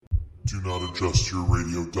Do not adjust your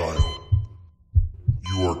radio dial.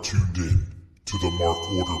 You are tuned in to the Mark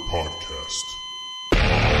Order Podcast.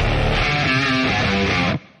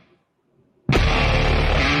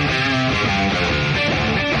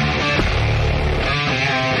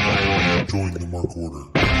 Join the Mark Order.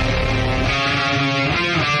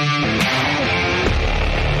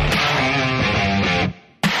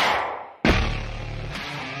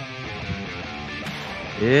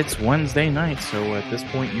 It's Wednesday night, so at this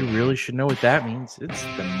point, you really should know what that means. It's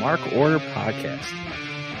the Mark Order Podcast.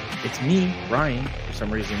 It's me, Ryan, for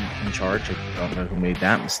some reason in charge. I don't know who made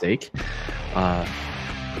that mistake. Not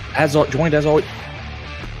joined as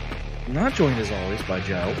always by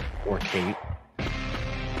Joe or Kate.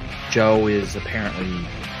 Joe is apparently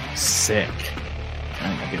sick.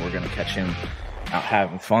 I think we're going to catch him out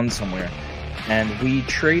having fun somewhere. And we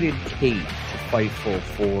traded Kate to Fightful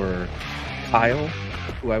for Kyle,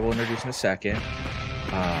 who I will introduce in a second.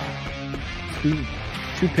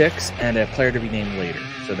 Two picks and a player to be named later.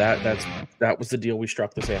 So that was the deal we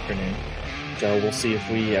struck this afternoon. So we'll see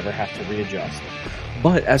if we ever have to readjust.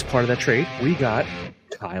 But as part of that trade, we got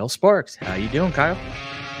Kyle Sparks. How you doing, Kyle?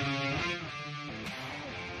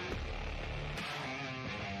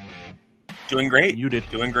 Doing great. You did.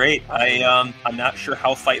 Doing great. I'm not sure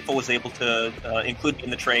how Fightful was able to include me in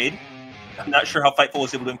the trade. I'm not sure how Fightful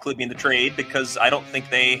was able to include me in the trade because I don't think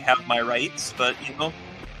they have my rights. But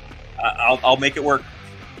I'll make it work.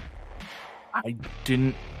 I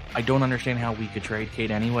don't understand how we could trade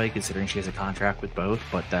Kate anyway, considering she has a contract with both.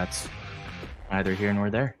 But that's neither here nor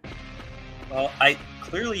there. Well,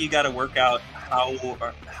 clearly you got to work out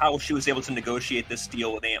how she was able to negotiate this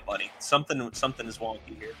deal with Ant Money. Something is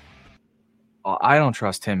wonky here. Well, I don't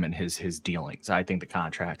trust him and his dealings. I think the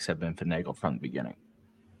contracts have been finagled from the beginning.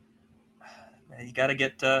 You got to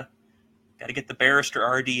get the barrister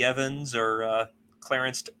R.D. Evans or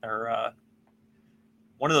Clarence or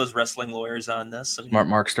one of those wrestling lawyers on this.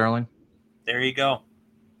 Mark Sterling. There you go.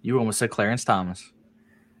 You almost said Clarence Thomas.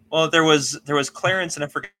 Well, there was Clarence, and I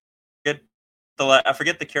forget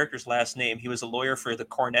the character's last name. He was a lawyer for the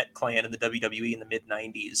Cornette clan in the WWE in the mid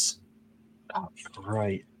 '90s. Oh,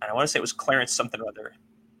 right. And I want to say it was Clarence something or other.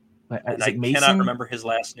 And I Mason? cannot remember his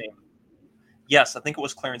last name. Yes, I think it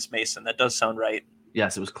was Clarence Mason. That does sound right.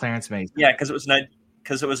 Yes, it was Clarence Mason. Yeah, because it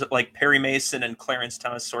was like Perry Mason and Clarence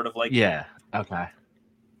Thomas, sort of like. Yeah. Okay.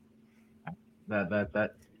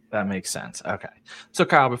 That makes sense. Okay. So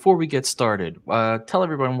Kyle, before we get started, tell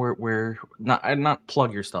everyone we're not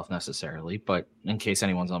plug your stuff necessarily, but in case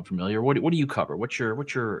anyone's unfamiliar, what do you cover? What's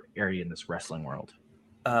your area in this wrestling world?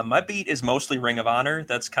 My beat is mostly Ring of Honor.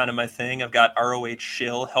 That's kind of my thing. I've got ROH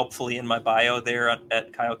Shill helpfully in my bio there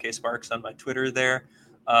at Kyle K. Sparks on my Twitter there.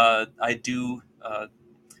 I do.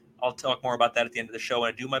 I'll talk more about that at the end of the show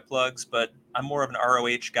when I do my plugs, but I'm more of an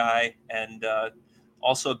ROH guy and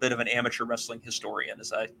also a bit of an amateur wrestling historian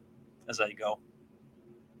as I go.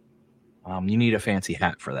 You need a fancy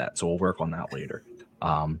hat for that, so we'll work on that later.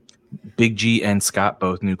 Big G and Scott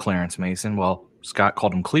both knew Clarence Mason. Well, Scott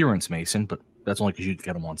called him Clearance Mason, but that's only because you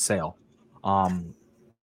get them on sale.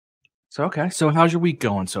 So how's your week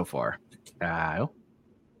going so far, Kyle?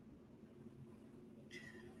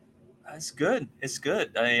 It's good.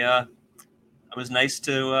 It was nice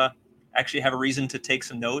to actually have a reason to take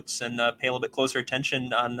some notes and pay a little bit closer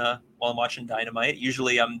attention on while I'm watching Dynamite.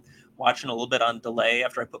 Usually I'm watching a little bit on delay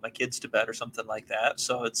after I put my kids to bed or something like that.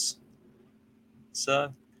 So it's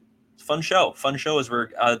a fun show. Fun show as we're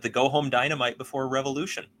the go home Dynamite before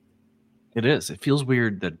Revolution. It is. It feels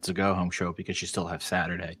weird that it's a go home show because you still have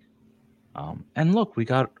Saturday. And look,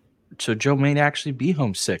 so Joe may actually be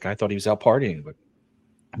homesick. I thought he was out partying, but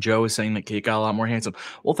Joe is saying that Kate got a lot more handsome.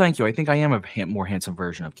 Well, thank you. I think I am a more handsome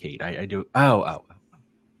version of Kate. I do. Oh.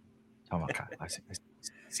 Okay. I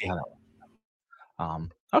see how that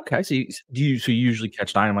works. Okay. So you usually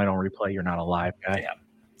catch Dynamite on replay? You're not a live guy?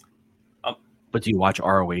 Yeah. But do you watch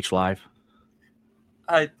ROH live?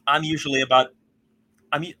 I'm usually about.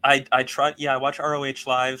 I try. Yeah, I watch ROH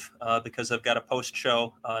live because I've got a post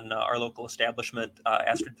show on our local establishment,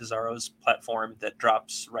 Astrid Pizarro's platform that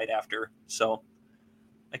drops right after. So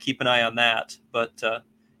I keep an eye on that. But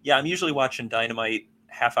yeah, I'm usually watching Dynamite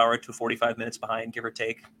half hour to 45 minutes behind, give or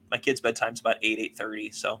take. My kid's bedtime's about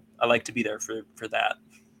 8:30, so I like to be there for that.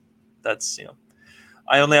 That's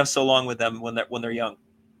I only have so long with them when they're young.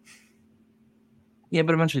 Yeah,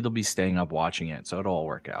 but eventually they'll be staying up watching it, so it'll all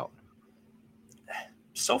work out.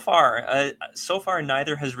 So far,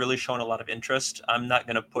 neither has really shown a lot of interest. I'm not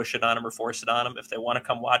going to push it on them or force it on them. If they want to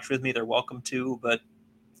come watch with me, they're welcome to. But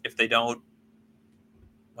if they don't,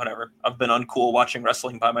 whatever. I've been uncool watching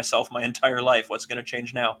wrestling by myself my entire life. What's going to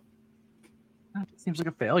change now? That seems like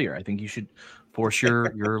a failure. I think you should force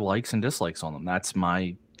your likes and dislikes on them. That's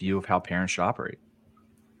my view of how parents should operate.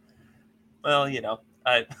 Well,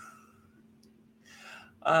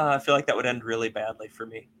 I feel like that would end really badly for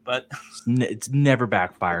me, but It's never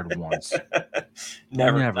backfired once.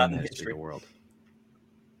 never Never not in the in history history. of the world.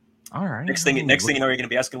 All right. Next thing you know, you're going to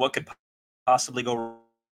be asking what could possibly go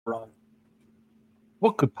wrong.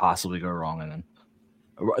 What could possibly go wrong in them?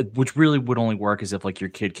 Which really would only work is if like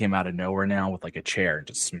your kid came out of nowhere now with like a chair and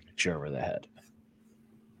just smacked you over the head.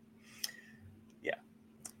 Yeah.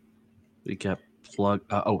 We kept plug.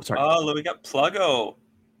 Sorry. Oh, we got Pluggo.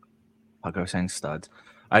 Pluggo saying studs.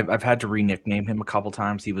 I've had to re-nickname him a couple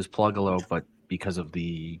times. He was Pluggalo, but because of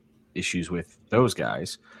the issues with those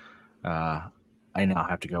guys, I now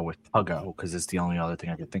have to go with Puggo because it's the only other thing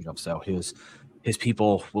I could think of. So his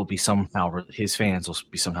people will be somehow, his fans will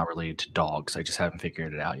be somehow related to dogs. I just haven't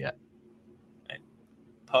figured it out yet.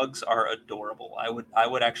 Pugs are adorable. I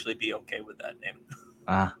would actually be okay with that name.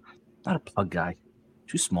 Not a pug guy.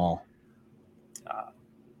 Too small. I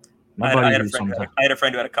had a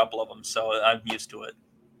friend who had a couple of them, so I'm used to it.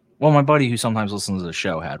 Well, my buddy who sometimes listens to the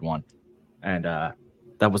show had one, and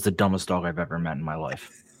that was the dumbest dog I've ever met in my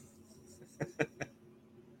life.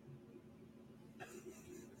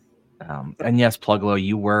 And yes, Pluglo,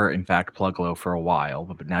 you were in fact Pluglo for a while,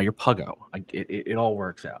 but now you're Puggo. It all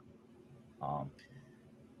works out.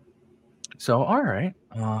 So all right.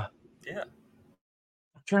 Yeah.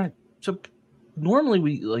 So normally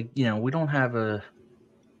we don't have a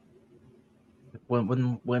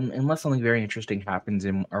when unless something very interesting happens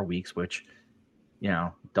in our weeks, which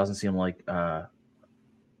doesn't seem like there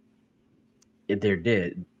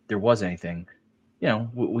was anything.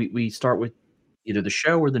 We start with either the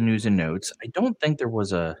show or the news and notes. I don't think there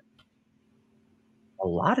was a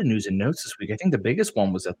lot of news and notes this week. I think the biggest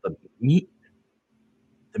one was at the meat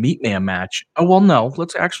man match. Oh well, no.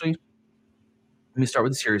 Let me start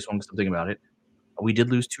with the serious one because I'm thinking about it. We did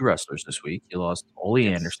lose 2 wrestlers this week. You lost Ole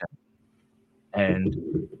Anderson and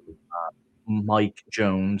Mike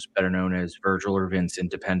Jones, better known as Virgil or Vincent,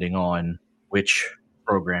 depending on which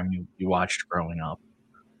program you watched growing up.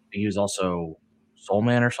 He was also Soul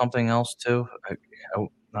Man or something else too. I'm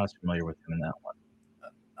not as familiar with him in that one.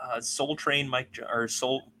 Soul Train Mike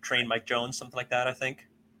Jones, something like that, I think.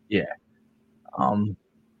 Yeah.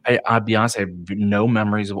 I'll be honest, I have no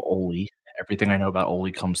memories of Ole. Everything I know about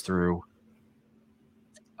Ole comes through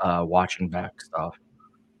watching back stuff.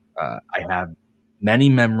 I have many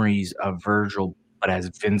memories of Virgil, but as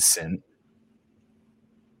Vincent,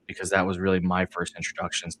 because that was really my first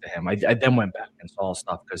introductions to him. I then went back and saw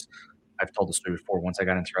stuff because I've told the story before. Once I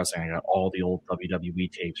got into wrestling, I got all the old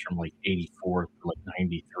WWE tapes from like 84 to like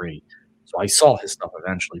 93. So I saw his stuff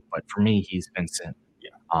eventually, but for me, he's Vincent.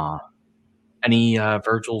 Yeah. Any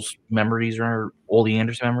Virgil's memories or Ole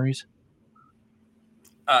Anderson memories?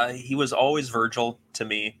 He was always Virgil to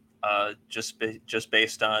me, just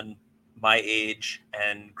based on my age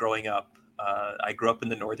and growing up. I grew up in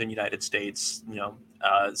the northern United States,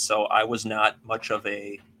 so I was not much of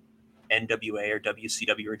a NWA or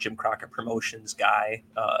WCW or Jim Crockett Promotions guy.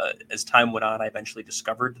 As time went on, I eventually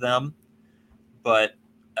discovered them, but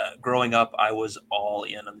growing up, I was all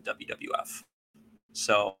in on the WWF.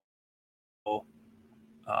 So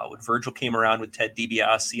when Virgil came around with Ted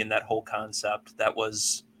DiBiase and that whole concept, that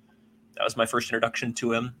was my first introduction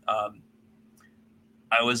to him.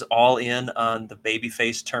 I was all in on the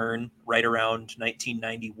babyface turn right around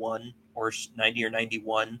 1991 or 90 or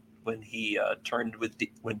 91 when he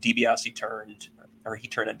when DiBiase turned, or he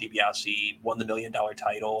turned on DiBiase, won the $1 Million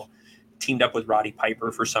title, teamed up with Roddy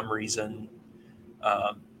Piper for some reason.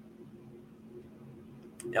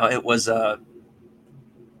 It was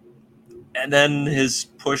and then his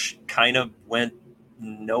push kind of went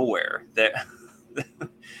nowhere.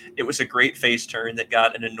 It was a great face turn that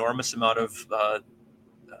got an enormous amount of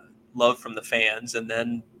love from the fans, and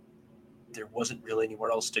then there wasn't really anywhere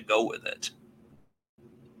else to go with it.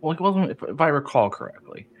 Well, he wasn't, if I recall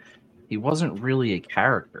correctly, he wasn't really a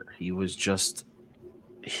character. He was just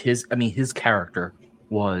his character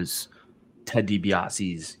was Ted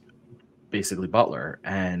DiBiase's basically butler,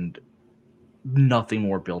 and nothing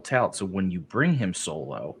more built out. So when you bring him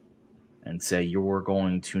solo and say you're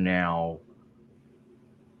going to now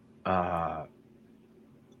have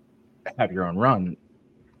your own run,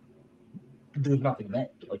 there's nothing there.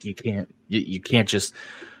 Like you can't be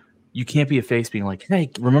a face being like, hey,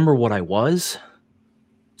 remember what I was?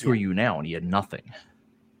 Who are you now? And he had nothing.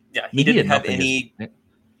 Yeah, he didn't have any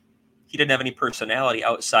personality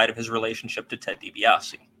outside of his relationship to Ted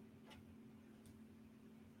DiBiase.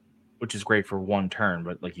 Which is great for one turn,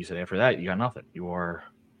 but like you said, after that, you got nothing. You are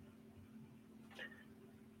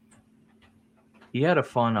he had a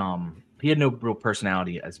fun. He had no real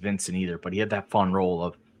personality as Vincent either, but he had that fun role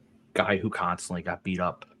of guy who constantly got beat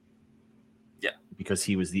up. Yeah. Because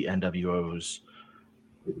he was the NWO's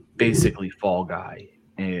basically fall guy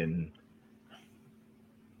in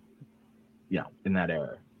that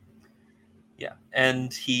era. Yeah,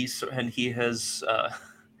 and he has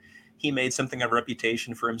he made something of a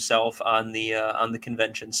reputation for himself on the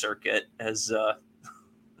convention circuit as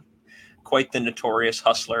quite the notorious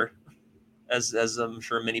hustler, as I'm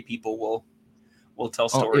sure many people will tell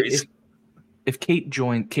Oh, stories. if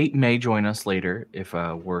Kate may join us later if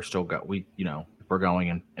we're still if we're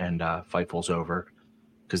going and Fightful's over,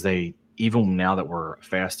 because they, even now that we're a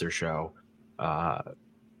faster show,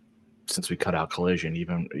 since we cut out Collision,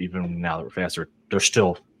 even now that we're faster, they're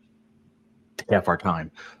still half our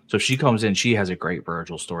time. So if she comes in, she has a great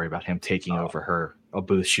Virgil story about him taking over a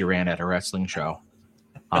booth she ran at a wrestling show.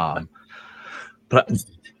 But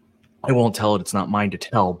I won't tell it. It's not mine to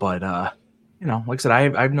tell. But like I said,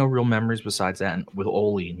 I have no real memories besides that. And with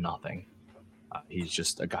Oli, nothing. He's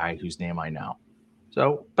just a guy whose name I know.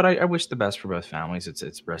 So, but I wish the best for both families.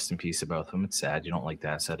 It's rest in peace to both of them. It's sad. You don't like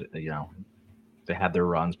that. Said they had their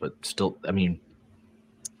runs, but still, I mean,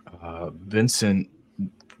 Vincent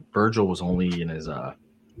Virgil was only in his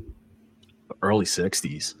early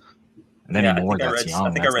 60s, and anymore that's young.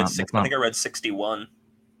 I think I read 61.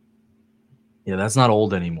 Yeah, that's not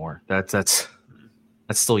old anymore. That's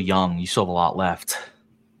still young. You still have a lot left.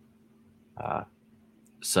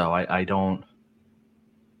 So I don't,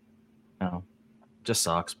 just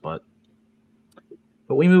sucks. But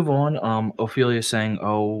we move on. Ophelia saying,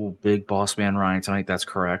 "Oh, big boss man Ryan tonight." That's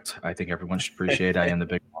correct. I think everyone should appreciate I am the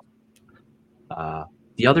big boss.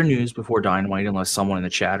 The other news before Dynamite, unless someone in the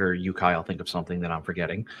chat or you, Kyle, think of something that I'm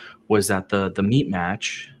forgetting, was that the meat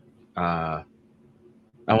match. I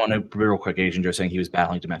want to real quick. Asian Joe saying he was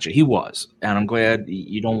battling dementia. He was, and I'm glad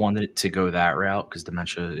you don't want it to go that route because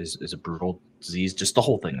dementia is a brutal disease. Just the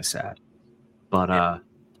whole thing is sad. But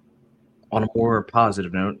on a more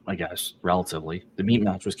positive note, I guess relatively, the meat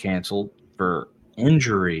match was canceled for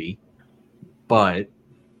injury,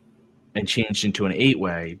 and changed into an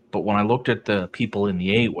 8-way. But when I looked at the people in the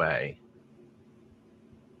 8-way,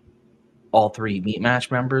 all 3 meat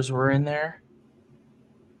match members were in there.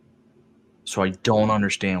 So I don't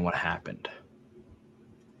understand what happened.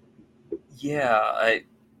 Yeah,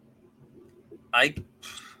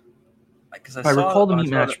 because I recall the meat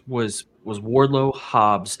match was Wardlow,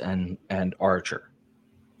 Hobbs, and Archer.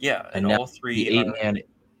 Yeah, and all now 3 the 8-man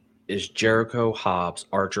is Jericho, Hobbs,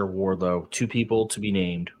 Archer, Wardlow, 2 people to be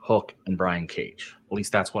named, Hook, and Brian Cage. At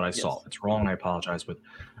least that's what I saw. If it's wrong, I apologize, but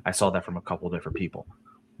I saw that from a couple of different people.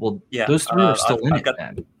 Well, those 3 are still in it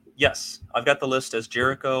then. Yes, I've got the list as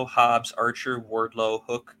Jericho, Hobbs, Archer, Wardlow,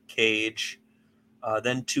 Hook, Cage,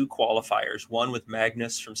 then 2 qualifiers, one with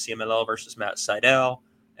Magnus from CMLL versus Matt Sydal,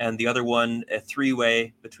 and the other one a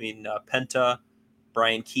 3-way between Penta,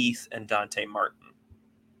 Brian Keith, and Dante Martin.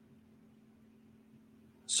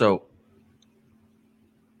 So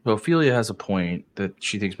Ophelia has a point that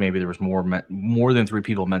she thinks maybe there was more than 3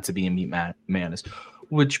 people meant to be in Meat Madness,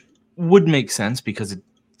 which would make sense because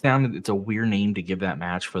it's a weird name to give that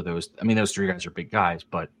match for those. I mean, those 3 guys are big guys,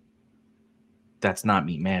 but that's not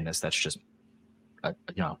Meat Madness. That's just a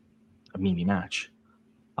meaty match.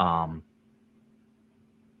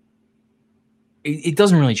 It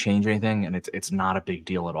doesn't really change anything, and it's not a big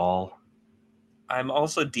deal at all. I'm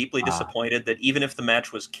also deeply disappointed that even if the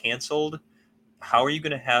match was canceled, how are you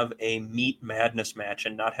going to have a Meat Madness match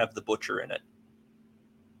and not have the Butcher in it?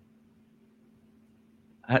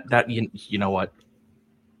 That you know what?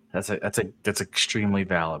 That's extremely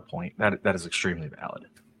valid point. That is extremely valid.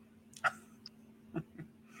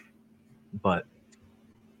 But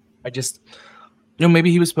I just,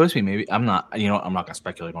 maybe he was supposed to be. Maybe I'm not. I'm not gonna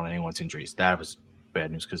speculate on anyone's injuries. That was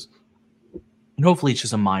bad news because hopefully it's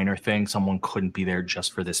just a minor thing. Someone couldn't be there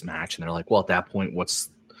just for this match, and they're like, well, at that point, let's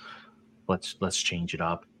change it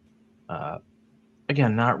up.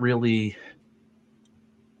 Again, not really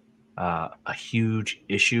a huge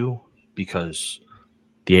issue because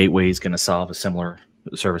the 8-way is going to serve a similar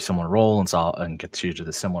role and get you to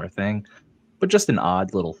the similar thing, but just an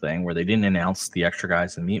odd little thing where they didn't announce the extra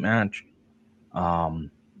guys in the meat match.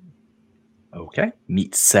 Okay,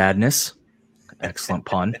 Meat Sadness, excellent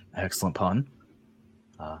pun, excellent pun.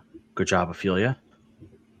 Good job, Ophelia.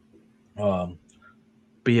 But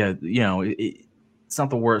yeah, it's not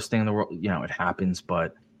the worst thing in the world. It happens,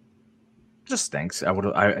 but it just stinks.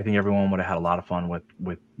 I think everyone would have had a lot of fun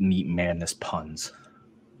with Meat Madness puns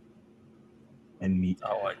and meat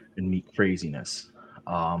craziness.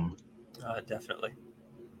 Definitely.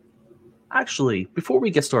 Actually, before we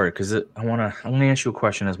get started, because I'm gonna ask you a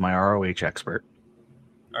question as my ROH expert,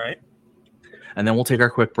 All right. and then we'll take our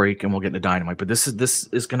quick break and we'll get into Dynamite. But this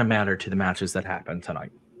is going to matter to the matches that happen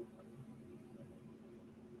tonight.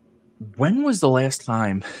 When was the last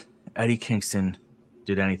time Eddie Kingston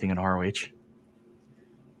did anything in ROH?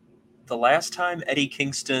 The last time Eddie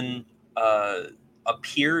Kingston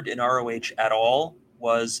appeared in ROH at all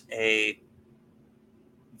was a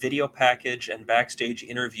video package and backstage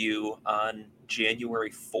interview on January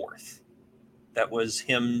 4th. That was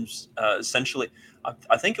him essentially.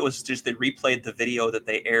 I think it was just they replayed the video that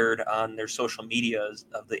they aired on their social medias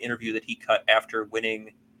of the interview that he cut after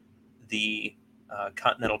winning the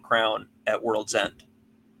Continental Crown at World's End.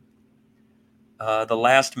 The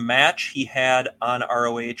last match he had on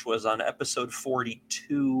ROH was on episode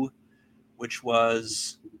 42, which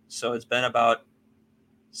was, so it's been about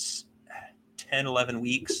 10, 11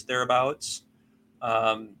 weeks thereabouts,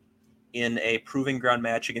 in a proving ground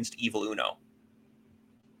match against Evil Uno.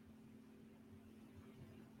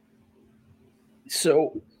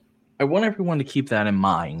 So I want everyone to keep that in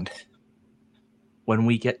mind when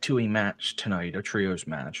we get to a match tonight, a trios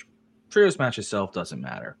match. Trios match itself doesn't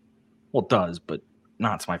matter. Well, it does, but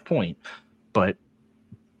not to my point. But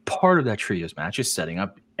part of that trios match is setting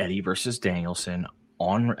up Eddie versus Danielson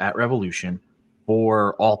at Revolution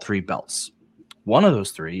for all three belts. One of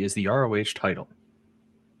those three is the ROH title.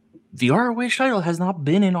 The ROH title has not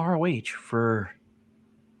been in ROH for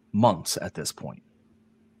months at this point.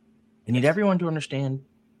 I need everyone to understand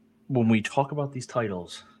when we talk about these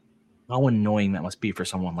titles, how annoying that must be for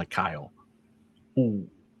someone like Kyle, who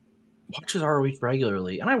watches ROH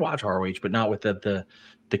regularly. And I watch ROH, but not with the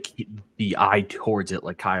eye towards it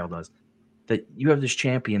like Kyle does. That you have this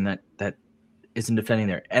champion that isn't defending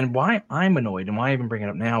there. And why I'm annoyed and why I even bring it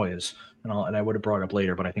up now is, and I would have brought it up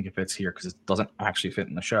later, but I think it fits here because it doesn't actually fit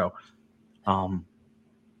in the show,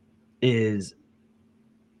 is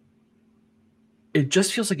it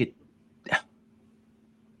just feels like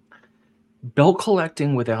belt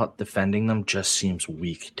collecting without defending them just seems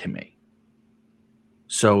weak to me.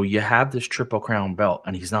 So you have this Triple Crown belt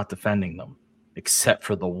and he's not defending them except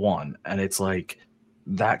for the one. And it's like,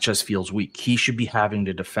 that just feels weak. He should be having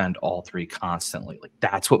to defend all three constantly. Like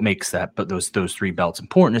that's what makes that, but those three belts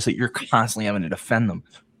important is that you're constantly having to defend them.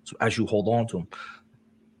 So as you hold on to them.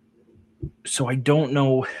 So I don't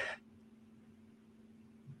know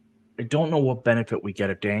what benefit we get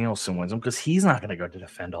if Danielson wins them because he's not going to go to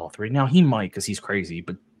defend all three. Now he might because he's crazy,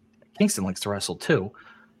 but Kingston likes to wrestle too.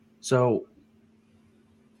 So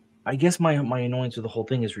I guess my annoyance with the whole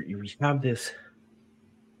thing is we have this.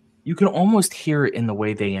 You can almost hear it in the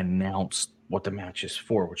way they announce what the match is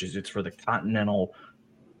for, which is it's for the Continental.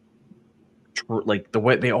 Like the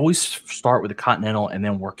way they always start with the Continental and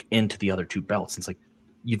then work into the other two belts. It's like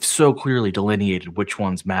you've so clearly delineated which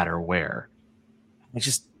ones matter where. It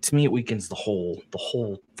just, to me, it weakens the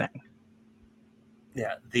whole thing.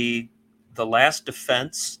 Yeah, the last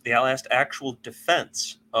defense, the last actual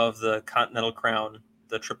defense of the Continental Crown,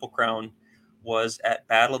 the Triple Crown, was at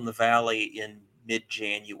Battle in the Valley in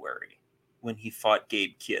mid-January when he fought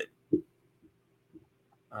Gabe Kidd.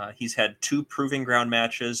 He's had 2 proving ground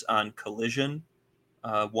matches on Collision,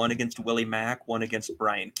 one against Willie Mack, one against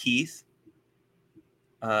Brian Keith.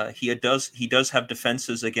 He does have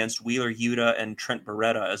defenses against Wheeler Yuta and Trent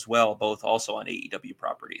Beretta as well, both also on AEW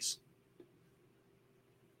properties.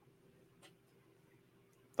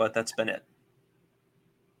 But that's been it.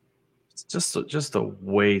 It's just a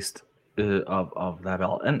waste of that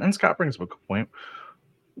belt. And Scott brings up a good point.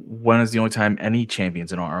 When is the only time any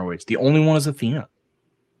champions in ROH? The only one is Athena.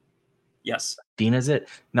 Yes. Athena's it.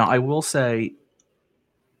 Now, I will say,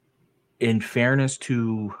 in fairness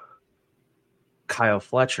to Kyle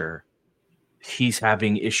Fletcher, he's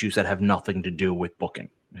having issues that have nothing to do with booking.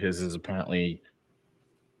 His is apparently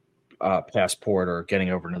passport or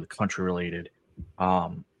getting over into the country related.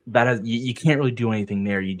 That has you can't really do anything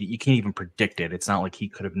there. You can't even predict it. It's not like he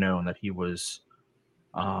could have known that he was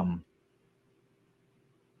going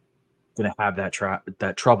to have that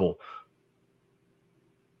trouble.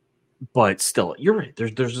 But still, you're right.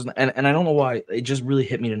 There's and I don't know why it just really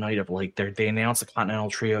hit me tonight. Of like they announced the Continental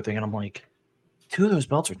Trio thing, and I'm like, 2 of those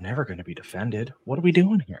belts are never going to be defended. What are we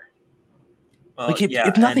doing here? Well, like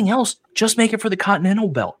if nothing else, just make it for the Continental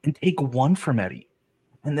belt and take one from Eddie,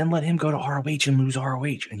 and then let him go to ROH and lose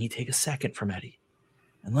ROH, and you take a second from Eddie,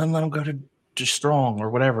 and then let him go to Strong or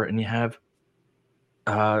whatever, and you have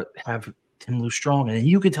Tim lose Strong, and then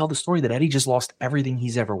you could tell the story that Eddie just lost everything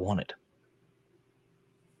he's ever wanted.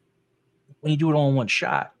 When you do it all in one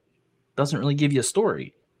shot, it doesn't really give you a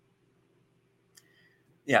story.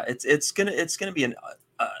 Yeah, it's gonna be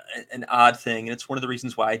an odd thing, and it's one of the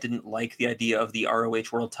reasons why I didn't like the idea of the ROH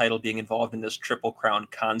World Title being involved in this Triple Crown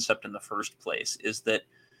concept in the first place, is that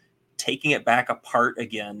taking it back apart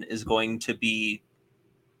again is going to be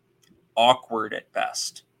awkward at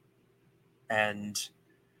best. And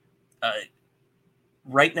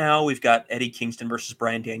right now we've got Eddie Kingston versus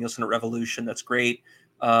Bryan Danielson at Revolution. That's great.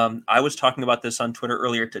 I was talking about this on Twitter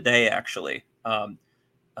earlier today, actually. And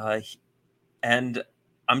I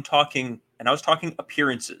was talking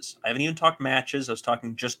appearances. I haven't even talked matches. I was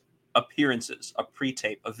talking just appearances, a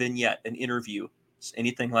pre-tape, a vignette, an interview,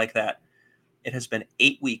 anything like that. It has been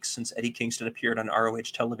 8 weeks since Eddie Kingston appeared on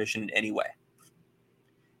ROH television in any way.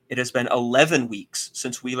 It has been 11 weeks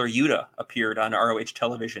since Wheeler Yuta appeared on ROH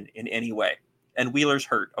television in any way. And Wheeler's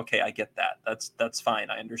hurt. Okay, I get that. That's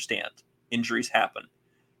fine. I understand. Injuries happen.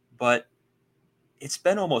 But it's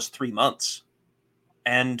been almost 3 months.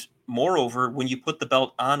 And moreover, when you put the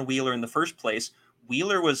belt on Wheeler in the first place,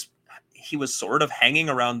 Wheeler was sort of hanging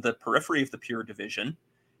around the periphery of the Pure division.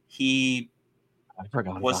 I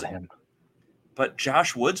forgot about him. But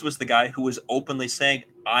Josh Woods was the guy who was openly saying,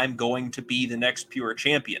 I'm going to be the next Pure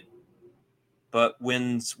champion. But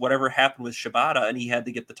when whatever happened with Shibata and he had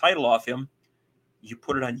to get the title off him, you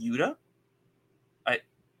put it on Yuta?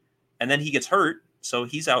 And then he gets hurt, so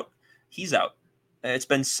he's out. It's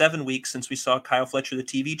been 7 weeks since we saw Kyle Fletcher, the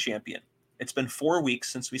TV champion. It's been 4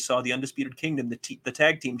 weeks since we saw the Undisputed Kingdom, the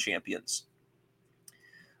tag team champions.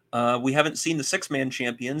 We haven't seen the six-man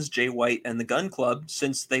champions, Jay White and the Gun Club,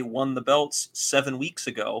 since they won the belts 7 weeks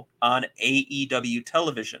ago on AEW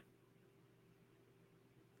television.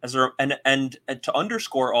 And to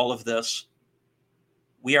underscore all of this,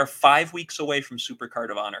 we are 5 weeks away from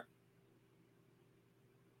Supercard of Honor.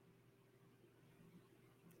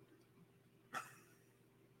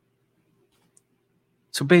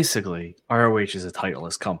 So basically, ROH is a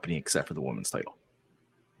titleless company except for the women's title.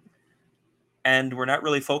 And we're not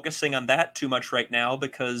really focusing on that too much right now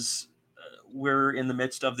because we're in the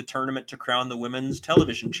midst of the tournament to crown the women's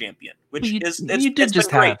television champion, which it's been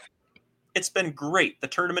great. It's been great. The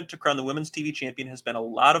tournament to crown the women's TV champion has been a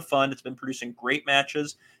lot of fun. It's been producing great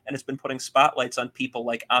matches, and it's been putting spotlights on people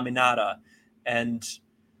like Aminata and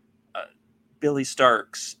Billy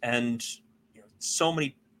Starks and so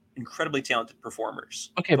many incredibly talented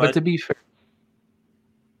performers. Okay, but to be fair,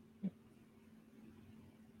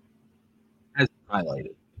 as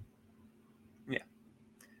highlighted. Yeah.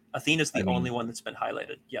 Athena's the only one that's been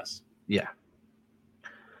highlighted. Yes. Yeah.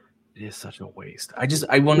 It is such a waste.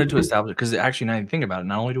 I wanted to establish it because actually, now you think about it,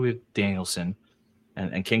 not only do we have Danielson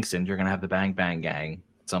and Kingston, you're going to have the Bang Bang Gang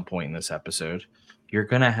at some point in this episode. You're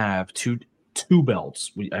going to have two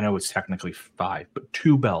belts. I know it's technically 5, but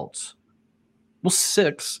 2 belts. Well,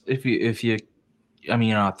 6 if you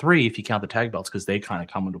 3 if you count the tag belts because they kind of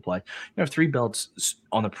come into play. You have 3 belts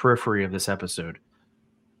on the periphery of this episode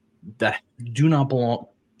that do not belong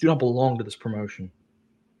to this promotion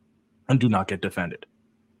and do not get defended.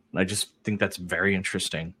 And I just think that's very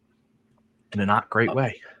interesting in a not great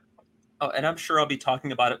way. Oh, and I'm sure I'll be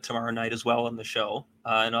talking about it tomorrow night as well on the show,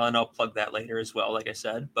 and I'll plug that later as well, like I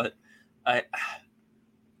said. But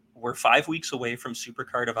we're 5 weeks away from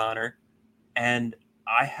Supercard of Honor, and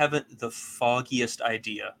I haven't the foggiest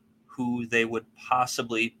idea who they would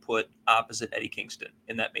possibly put opposite Eddie Kingston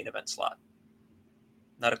in that main event slot.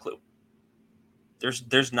 Not a clue.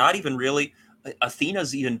 There's not even really.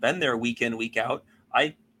 Athena's even been there week in, week out.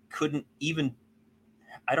 I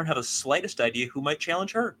don't have the slightest idea who might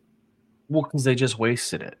challenge her. Well, because they just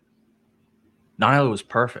wasted it. Nyla was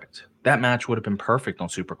perfect. That match would have been perfect on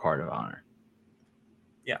Supercard of Honor.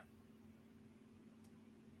 Yeah.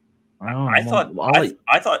 I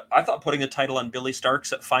thought putting the title on Billy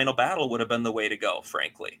Starks at Final Battle would have been the way to go,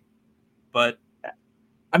 frankly. But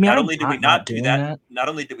not only did we not do that,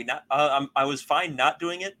 I was fine not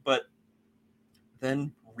doing it, but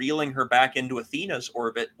then reeling her back into Athena's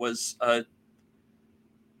orbit was a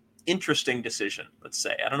interesting decision, let's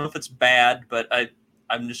say. I don't know if it's bad, but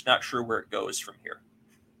I'm just not sure where it goes from here.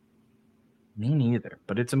 Me neither.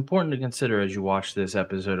 But it's important to consider as you watch this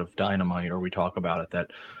episode of Dynamite or we talk about it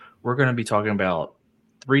that we're going to be talking about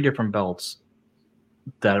 3 different belts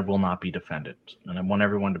that will not be defended. And I want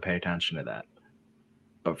everyone to pay attention to that.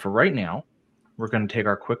 But for right now, we're going to take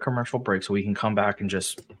our quick commercial break so we can come back and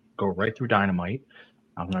just go right through Dynamite.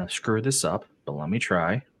 I'm going to screw this up, but let me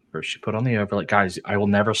try. First, you put on the overlay. Guys, I will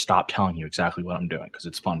never stop telling you exactly what I'm doing because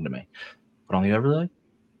it's fun to me. Put on the overlay.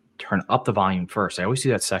 Turn up the volume first. I always do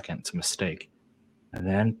that second. It's a mistake. And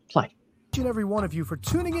then play. And every one of you for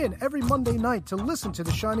tuning in every Monday night to listen to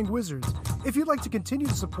The Shining Wizards. If you'd like to continue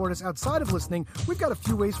to support us outside of listening, we've got a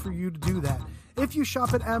few ways for you to do that. If you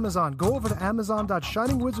shop at Amazon, go over to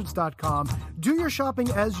amazon.shiningwizards.com, do your shopping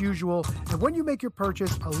as usual, and when you make your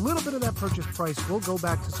purchase, a little bit of that purchase price will go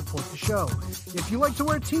back to support the show. If you like to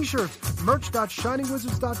wear t-shirts,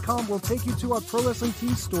 merch.shiningwizards.com will take you to our Pro Wrestling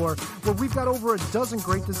Tees store, where we've got over a dozen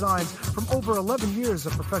great designs from over 11 years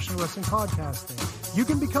of professional wrestling podcasting. You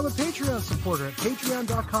can become a Patreon supporter at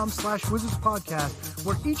patreon.com/wizardspodcast,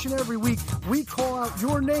 where each and every week we call out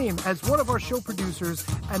your name as one of our show producers,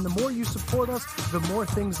 and the more you support us, the more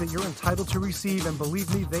things that you're entitled to receive, and believe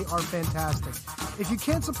me, they are fantastic. If you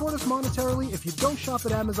can't support us monetarily, if you don't shop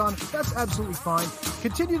at Amazon, that's absolutely fine.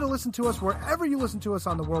 Continue to listen to us wherever you listen to us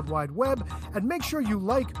on the World Wide Web, and make sure you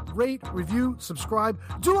like, rate, review, subscribe,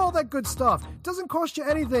 do all that good stuff. Doesn't cost you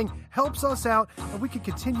anything, helps us out, and we can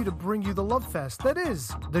continue to bring you the love fest that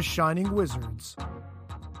is The Shining Wizards.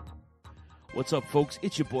 What's up, folks?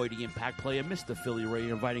 It's your boy, the Impact Player, Mr. Philly Ray,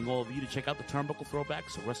 inviting all of you to check out the Turnbuckle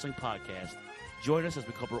Throwbacks Wrestling Podcast. Join us as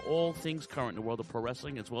we cover all things current in the world of pro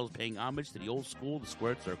wrestling, as well as paying homage to the old school, the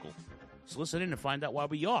squared circle. So listen in and find out why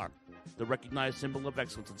we are the recognized symbol of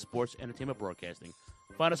excellence in sports entertainment broadcasting.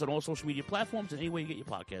 Find us on all social media platforms and anywhere you get your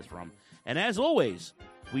podcast from. And as always,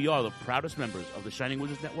 we are the proudest members of the Shining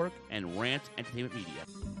Wizards Network and Rant Entertainment Media.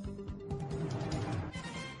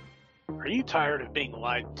 Are you tired of being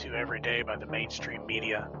lied to every day by the mainstream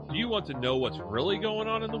media? Do you want to know what's really going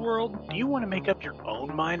on in the world? Do you want to make up your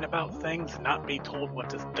own mind about things and not be told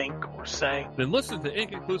what to think or say? Then listen to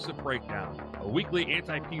Inconclusive Breakdown, a weekly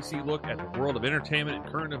anti-PC look at the world of entertainment and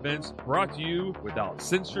current events, brought to you without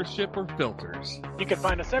censorship or filters. You can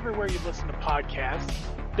find us everywhere you listen to podcasts,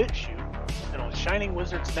 BitChute, and on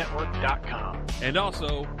ShiningWizardsNetwork.com. And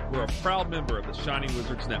also, we're a proud member of the Shining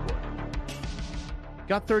Wizards Network.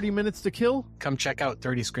 Got 30 minutes to kill? Come check out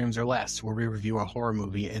 30 Screams or Less, where we review a horror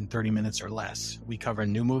movie in 30 minutes or less. We cover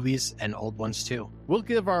new movies and old ones too. We'll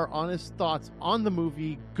give our honest thoughts on the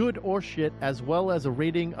movie, good or shit, as well as a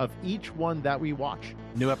rating of each one that we watch.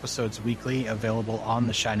 New episodes weekly, available on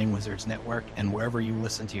the Shining Wizards Network and wherever you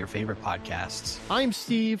listen to your favorite podcasts. I'm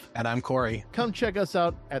Steve. And I'm Corey. Come check us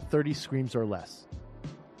out at 30 Screams or Less.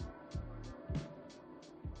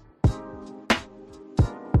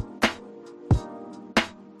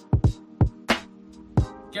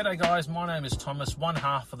 G'day guys, my name is Thomas, one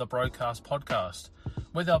half of the Broadcast Podcast.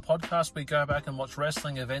 With our podcast, we go back and watch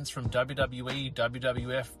wrestling events from WWE,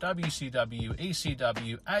 WWF, WCW,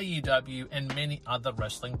 ECW, AEW, and many other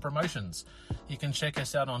wrestling promotions. You can check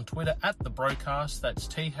us out on Twitter at The Broadcast, that's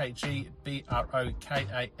TheBrokast,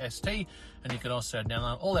 and you can also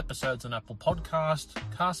download all episodes on Apple Podcast,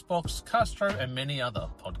 Castbox, Castro, and many other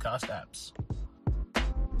podcast apps.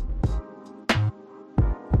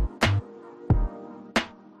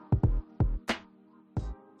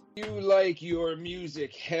 If you like your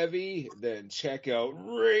music heavy, then check out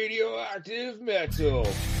Radioactive Metal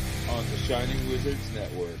on the Shining Wizards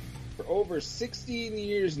Network. For over 16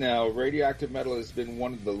 years now, Radioactive Metal has been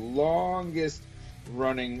one of the longest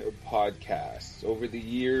running podcasts. Over the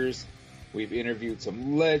years, we've interviewed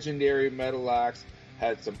some legendary metal acts,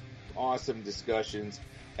 had some awesome discussions,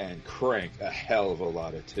 and cranked a hell of a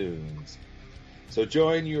lot of tunes. So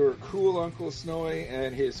join your cool Uncle Snowy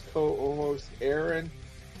and his co-host Aaron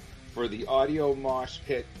for the audio mosh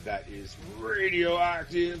pit that is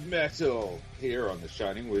Radioactive Metal here on the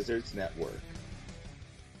Shining Wizards Network.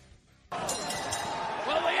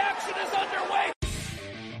 Well, the action is underway!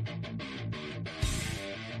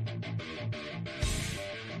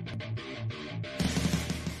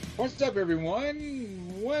 What's up, everyone?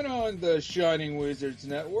 When on the Shining Wizards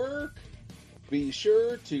Network, be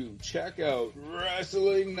sure to check out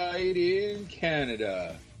Wrestling Night in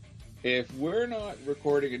Canada. If we're not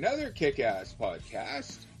recording another kick-ass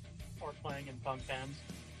podcast, Or playing in punk bands.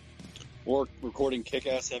 Or recording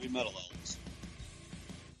kick-ass heavy metal albums.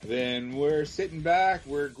 then we're sitting back,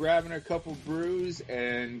 we're grabbing a couple brews,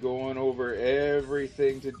 and going over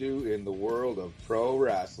everything to do in the world of pro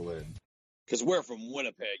wrestling. Because we're from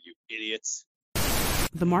Winnipeg, you idiots.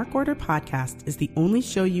 The Mark Order Podcast is the only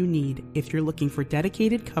show you need if you're looking for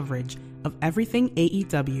dedicated coverage of everything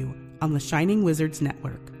AEW on the Shining Wizards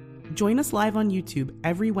Network. Join us live on YouTube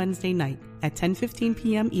every Wednesday night at 10:15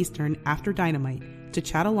 p.m. Eastern after Dynamite to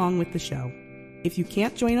chat along with the show. If you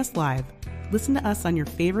can't join us live, listen to us on your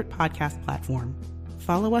favorite podcast platform.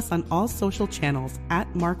 Follow us on all social channels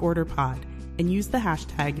at MarkOrderPod and use the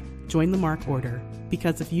hashtag #JoinTheMarkOrder,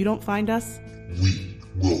 because if you don't find us, we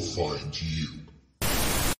will find you.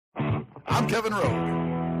 I'm Kevin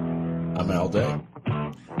Rowe. I'm Al Day.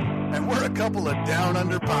 and we're a couple of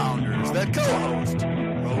down-under pounders that co-host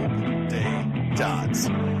Rogue Day Dots,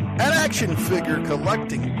 an action figure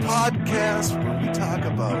collecting podcast where we talk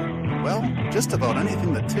about, well, just about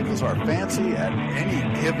anything that tickles our fancy at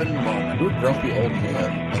any given moment. We're grumpy old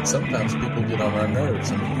men, and sometimes people get on our nerves,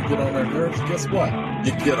 and when you get on our nerves, guess what?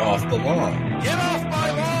 You get off the lawn. Get off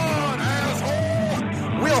my lawn,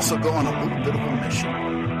 asshole! We also go on a little bit of a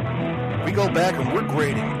mission. We go back and we're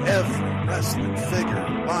grading every wrestling figure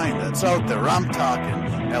line that's out there. I'm talking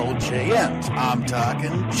LJNs. I'm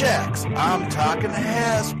talking Jacks. I'm talking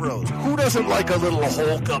Hasbros. Who doesn't like a little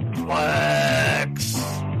Hulkaplex?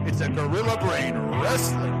 It's a Gorilla Brain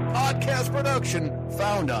Wrestling podcast production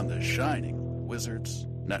found on the Shining Wizards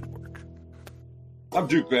Network. I'm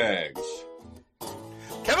Duke Bags.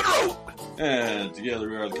 Kevin Rowe. And together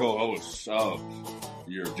we are the co-hosts of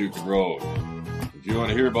Your Duke and Road. If you want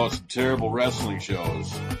to hear about some terrible wrestling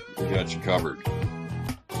shows, we got you covered.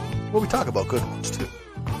 Well, we talk about good ones, too.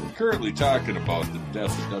 We're currently talking about the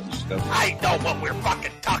death of WCW. I know what we're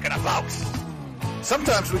fucking talking about.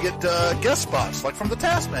 Sometimes we get guest spots, like from the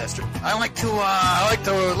Taskmaster. I like to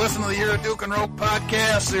listen to the Your Duke and Rope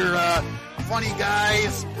podcast. They're funny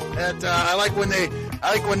guys. That I like when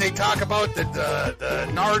they talk about the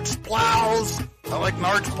Nards plows. I like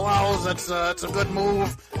Nards plows. That's a good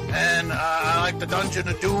move. And I like the Dungeon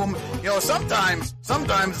of Doom. You know, sometimes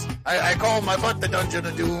I call my butt the Dungeon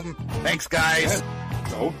of Doom. Thanks, guys.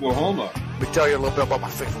 Yeah, Oklahoma. Let me tell you a little bit about my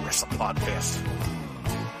favorite wrestling podcast.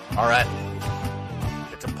 All right.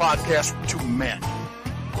 It's a podcast from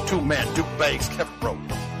two men, Duke Bags, Kevin Rowe.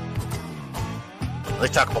 They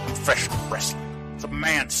talk about professional wrestling. It's a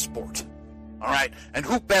man's sport. All right? And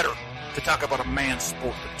who better to talk about a man's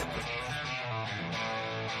sport than Duke?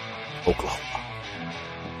 Oklahoma.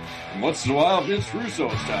 And once in a while, Vince Russo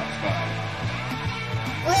stops by.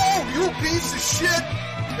 Oh, you piece of shit!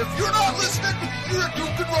 If you're not listening to the Your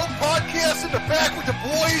Duke and Rowe podcast in the back with the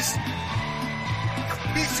boys, you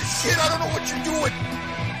piece of shit, I don't know what you're doing.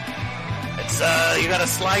 It's, you gotta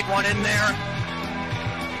slide one in there.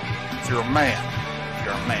 If you're a man,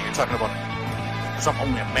 you're talking about something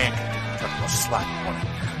only a man can do. You're talking about sliding one in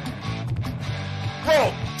there.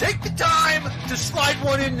 Bro, take the time to slide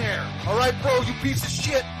one in there. All right, bro, you piece of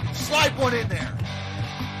shit. Slide one in there.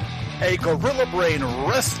 A Gorilla Brain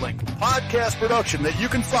Wrestling podcast production that you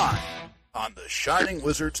can find on the Shining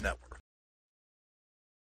Wizards Network.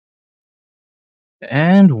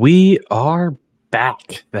 And we are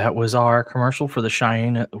back. That was our commercial for the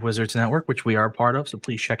Shining Wizards Network, which we are part of. So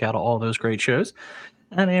please check out all those great shows.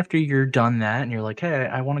 And after you're done that and you're like, hey,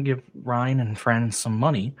 I want to give Ryan and friends some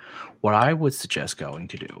money, what I would suggest going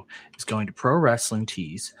to do is going to Pro Wrestling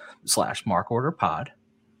Tees / Mark Order Pod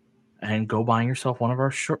and go buy yourself one of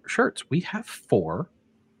our shirts. We have 4.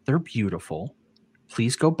 They're beautiful.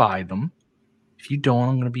 Please go buy them. If you don't,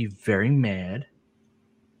 I'm going to be very mad.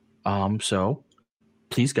 So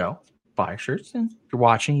please go buy shirts. And if you're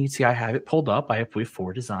watching, you see I have it pulled up. We have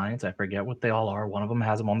 4 designs. I forget what they all are. One of them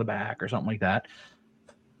has them on the back or something like that.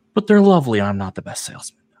 But they're lovely. I'm not the best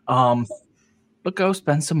salesman. But go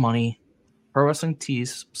spend some money. Pro Wrestling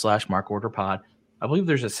Tees / Mark Order Pod. I believe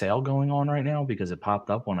there's a sale going on right now because it popped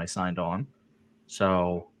up when I signed on.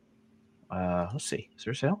 So let's see. Is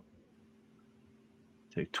there a sale?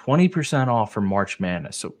 So 20% off for March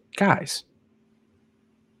Madness. So guys,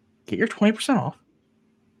 get your 20% off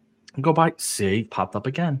and go buy. See, popped up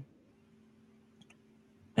again.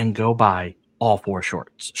 And go buy all 4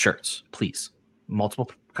 shirts, please.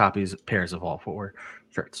 Multiple copies, pairs of all 4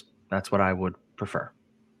 shirts. That's what I would prefer.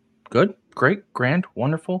 Good, great, grand,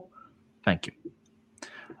 wonderful. Thank you.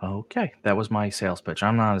 Okay, that was my sales pitch.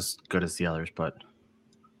 I'm not as good as the others, but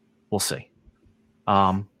we'll see.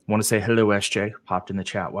 Want to say hello, SJ. Popped in the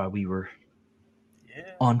chat while we were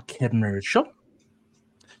on Kidner's show.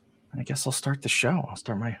 I guess I'll start the show. I'll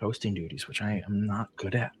start my hosting duties, which I am not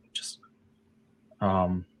good at.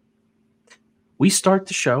 We start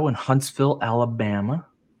the show in Huntsville, Alabama.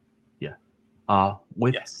 Yeah.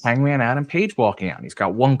 With Hangman Adam Page walking out. He's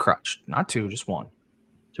got 1 crutch, not 2, just 1.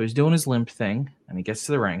 So he's doing his limp thing, and he gets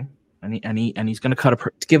to the ring, and he's going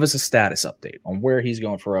to give us a status update on where he's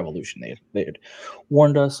going for Revolution. They had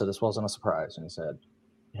warned us, so this wasn't a surprise. And he said,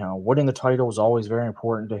 winning the title was always very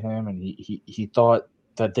important to him, and he thought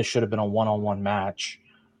that this should have been a one-on-one match,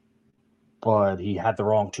 but he had the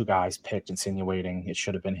wrong 2 guys picked, insinuating it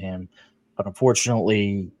should have been him. But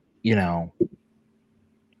unfortunately, and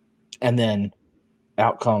then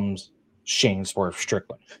out comes Shane Swerve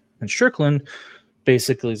Strickland. And Strickland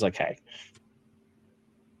basically is like, hey,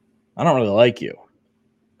 I don't really like you,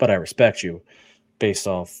 but I respect you based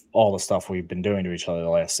off all the stuff we've been doing to each other the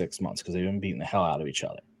last 6 months because they've been beating the hell out of each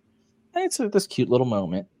other. And it's this cute little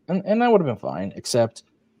moment, and that would have been fine, except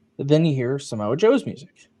then you hear Samoa Joe's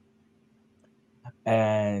music.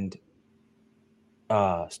 And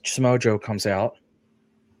Samoa Joe comes out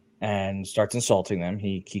and starts insulting them.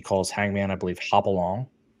 He calls Hangman, I believe, hop along,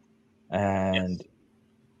 and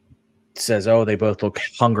says, "Oh, they both look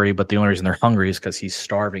hungry, but the only reason they're hungry is because he's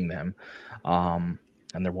starving them, and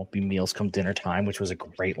there won't be meals come dinner time," which was a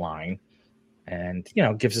great line. And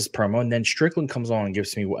gives this promo, and then Strickland comes on and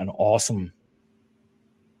gives me an awesome,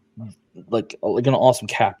 like an awesome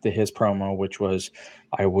cap to his promo, which was,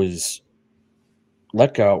 "I was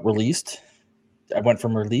released. I went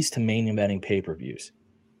from release to main eventing pay-per-views.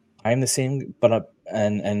 I am the same, but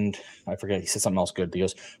and I forget, he said something else good. He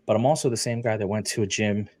goes, but I'm also the same guy that went to a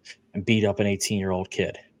gym and beat up an 18-year-old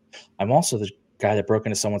kid. I'm also the guy that broke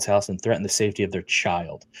into someone's house and threatened the safety of their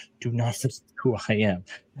child. Do not forget who I am."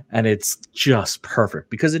 And it's just perfect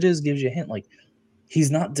because it gives you a hint, like he's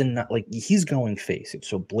not he's going face. It's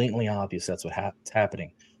so blatantly obvious that's what's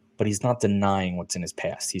happening, but he's not denying what's in his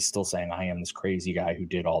past. He's still saying, "I am this crazy guy who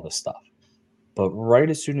did all this stuff." But right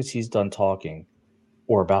as soon as he's done talking,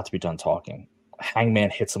 or about to be done talking, Hangman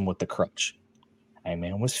hits him with the crutch.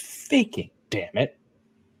 Hangman was faking, damn it.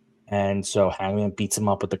 And so Hangman beats him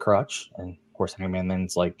up with the crutch. And of course, Hangman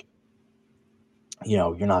then's like,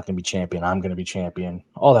 "You're not going to be champion. I'm going to be champion."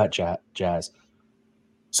 All that jazz.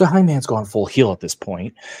 So Hangman's gone full heel at this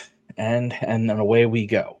point, and then away we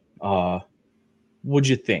go. What'd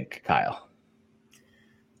you think, Kyle?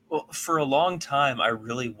 Well, for a long time, I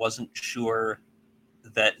really wasn't sure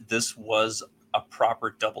that this was a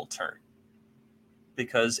proper double turn,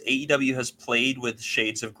 because AEW has played with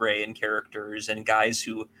shades of gray in characters and guys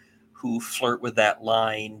who flirt with that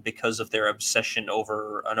line because of their obsession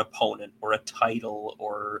over an opponent or a title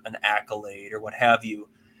or an accolade or what have you.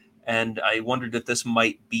 And I wondered if this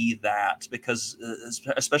might be that, because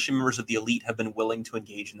especially members of the Elite have been willing to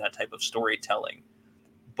engage in that type of storytelling.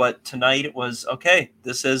 But tonight it was, okay,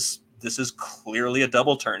 this is clearly a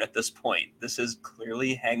double turn at this point. This is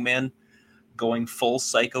clearly Hangman going full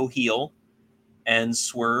psycho heel and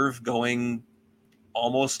Swerve going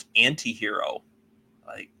almost anti-hero.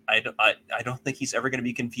 I don't think he's ever going to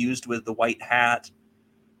be confused with the white hat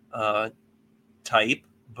type,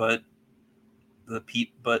 but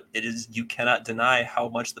it is, you cannot deny how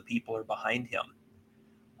much the people are behind him.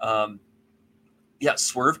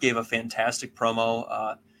 Swerve gave a fantastic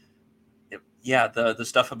promo. The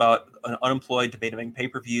stuff about an unemployed debating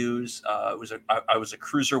pay-per-views. I was a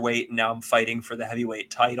cruiserweight, and now I'm fighting for the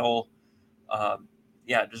heavyweight title.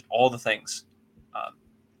 Just all the things.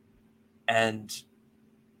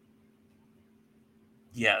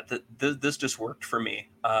 This just worked for me.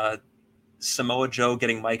 Samoa Joe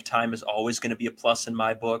getting mic time is always going to be a plus in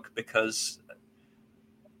my book, because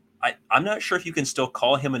I'm not sure if you can still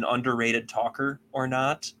call him an underrated talker or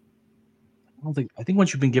not. I think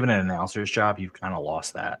once you've been given an announcer's job, you've kind of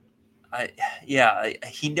lost that.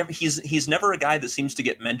 He's never a guy that seems to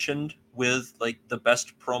get mentioned with like the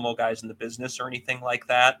best promo guys in the business or anything like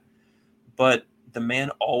that. But the man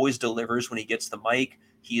always delivers when he gets the mic.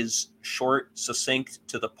 He is short, succinct,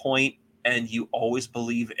 to the point, and you always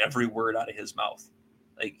believe every word out of his mouth.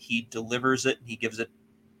 Like, he delivers it, and he gives it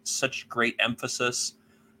such great emphasis.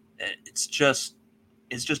 It's just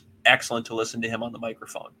excellent to listen to him on the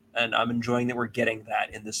microphone, and I'm enjoying that we're getting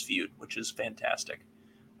that in this feud, which is fantastic.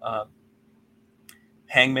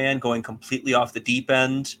 Hangman going completely off the deep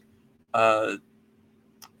end, and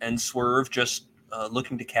Swerve just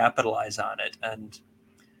looking to capitalize on it. And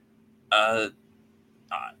I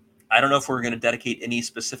don't know if we're going to dedicate any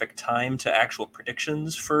specific time to actual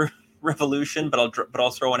predictions for Revolution, but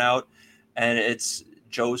I'll throw one out, and it's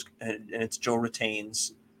Joe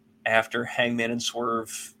retains after Hangman and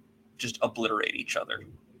Swerve just obliterate each other.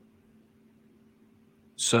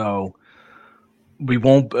 So we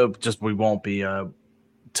won't be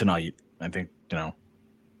tonight. I think we're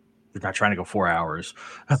not trying to go 4 hours,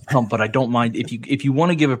 but I don't mind if you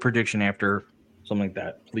want to give a prediction after something like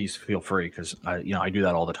that. Please feel free, because I do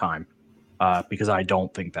that all the time. Because I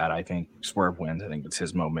don't think that. I think Swerve wins. I think it's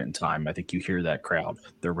his moment in time. I think you hear that crowd;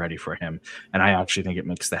 they're ready for him, and I actually think it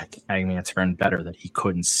makes that Hangman turn better, that he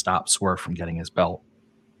couldn't stop Swerve from getting his belt.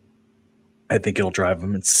 I think it'll drive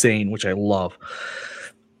him insane, which I love.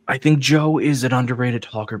 I think Joe is an underrated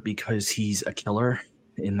talker because he's a killer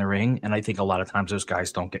in the ring, and I think a lot of times those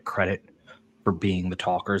guys don't get credit for being the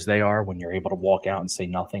talkers they are. When you're able to walk out and say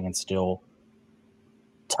nothing and still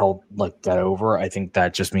get over, I think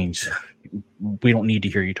that just means we don't need to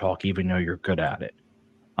hear you talk, even though you're good at it.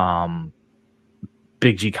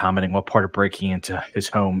 Big G commenting, what part of breaking into his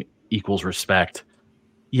home equals respect?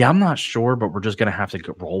 Yeah, I'm not sure, but we're just gonna have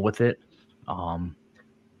to roll with it.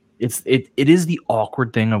 It is the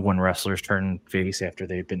awkward thing of when wrestlers turn face after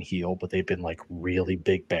they've been heel, but they've been like really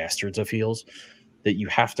big bastards of heels that you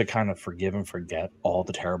have to kind of forgive and forget all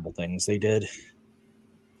the terrible things they did.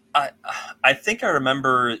 I think I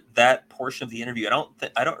remember that portion of the interview.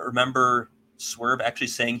 I don't remember Swerve actually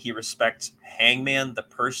saying he respects Hangman the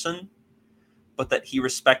person, but that he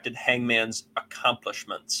respected Hangman's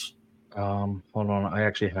accomplishments. Hold on, I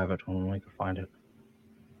actually have it. Hold on, I can find it.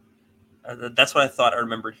 That's what I thought I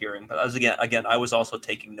remembered hearing. But again, I was also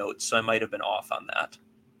taking notes, so I might have been off on that.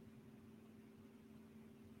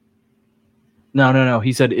 No.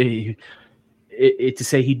 He said to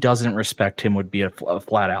say he doesn't respect him would be a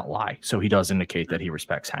flat out lie. So he does indicate that he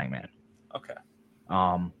respects Hangman. Okay.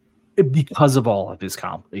 Because of all of his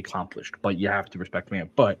accomplished, but you have to respect him.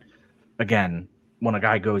 But again, when a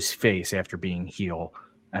guy goes face after being heel,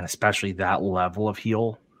 and especially that level of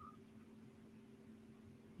heel,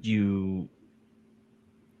 you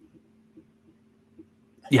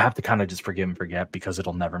have to kind of just forgive and forget because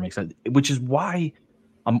it'll never make sense. Which is why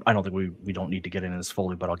I don't think we don't need to get into this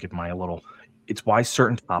fully, but I'll give my little. It's why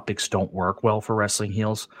certain topics don't work well for wrestling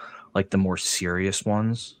heels, like the more serious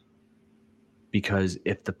ones. Because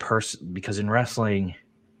because in wrestling,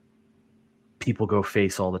 people go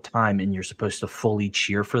face all the time, and you're supposed to fully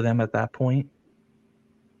cheer for them at that point.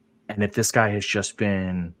 And if this guy has just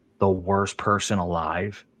been the worst person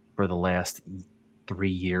alive for the last 3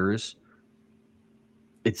 years,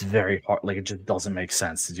 it's very hard. Like, it just doesn't make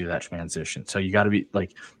sense to do that transition. So you got to be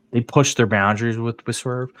like, they pushed their boundaries with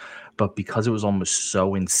Swerve, but because it was almost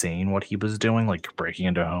so insane what he was doing, like breaking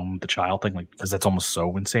into home, the child thing, like, because that's almost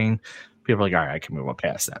so insane, people are like, all right, I can move on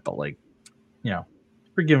past that. But like,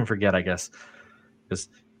 forgive and forget, I guess. Because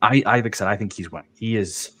like I said, I think he's winning. He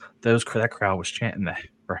is. That crowd was chanting that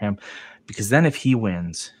for him, because then if he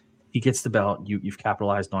wins, he gets the belt. You've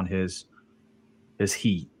capitalized on his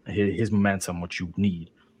heat, his momentum, which you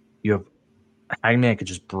need. You have Hangman could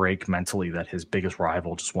just break mentally that his biggest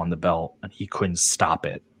rival just won the belt and he couldn't stop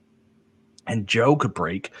it. And Joe could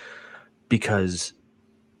break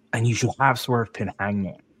and you should have Swerve pin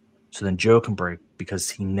Hangman. So then Joe can break because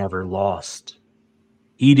he never lost.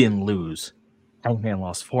 He didn't lose. Hangman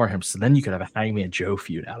lost for him. So then you could have a Hangman Joe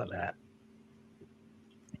feud out of that.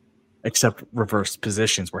 Except reversed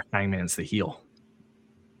positions where Hangman's the heel.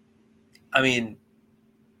 I mean,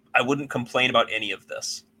 I wouldn't complain about any of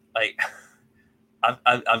this. Like,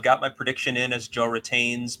 I've got my prediction in as Joe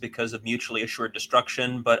retains because of mutually assured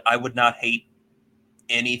destruction, but I would not hate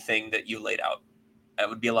anything that you laid out. That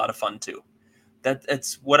would be a lot of fun too.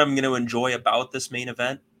 That's what I'm going to enjoy about this main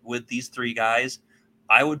event with these three guys.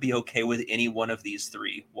 I would be okay with any one of these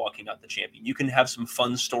three walking out the champion. You can have some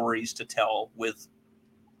fun stories to tell with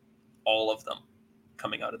all of them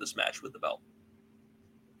coming out of this match with the belt.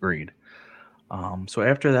 Agreed. So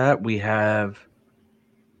after that, we have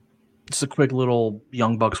just a quick little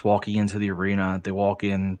Young Bucks walking into the arena. They walk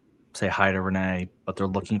in, say hi to Renee, but they're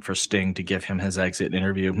looking for Sting to give him his exit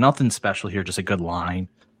interview. Nothing special here, just a good line.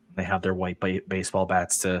 They have their white baseball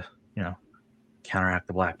bats to, counteract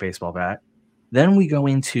the black baseball bat. Then we go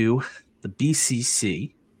into the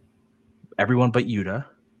BCC, everyone but Yuta,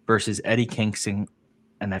 versus Eddie Kingston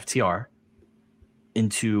and FTR,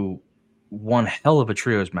 into one hell of a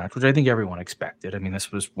trios match, which I think everyone expected. I mean,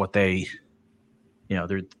 this was what they,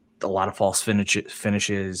 there's a lot of false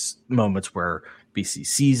finishes, moments where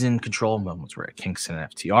BCC's in control, moments where Kingston and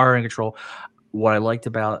FTR are in control. What I liked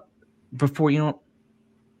about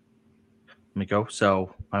let me go.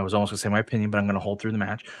 So I was almost going to say my opinion, but I'm going to hold through the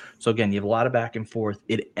match. So again, you have a lot of back and forth.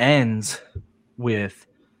 It ends with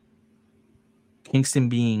Kingston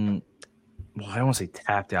being, I don't want to say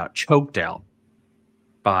tapped out, choked out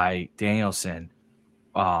by Danielson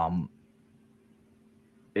by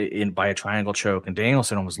a triangle choke. And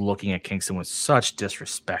Danielson was looking at Kingston with such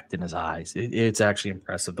disrespect in his eyes. It's actually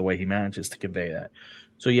impressive the way he manages to convey that.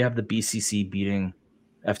 So you have the BCC beating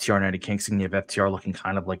FTR and Eddie Kingston. You have FTR looking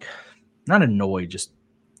kind of like, not annoyed, just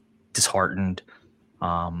disheartened,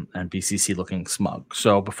 and BCC looking smug.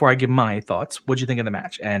 So before I give my thoughts, what'd you think of the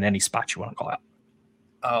match and any spots you want to call out?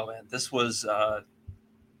 Oh man, this was I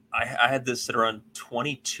had this at around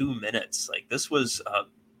 22 minutes. Like, this was I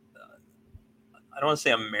don't want to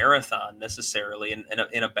say a marathon necessarily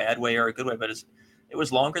in a bad way or a good way, but it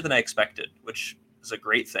was longer than I expected, which is a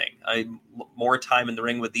great thing. More time in the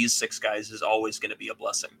ring with these six guys is always going to be a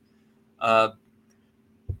blessing.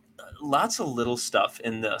 Lots of little stuff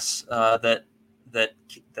in this that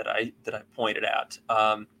I pointed at.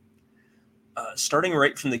 starting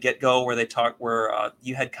right from the get-go, where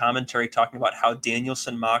you had commentary talking about how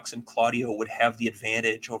Danielson, Mox, and Claudio would have the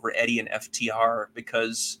advantage over Eddie and FTR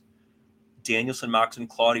because Danielson, Mox, and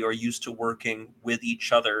Claudio are used to working with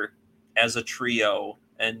each other as a trio,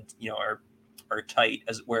 and are tight.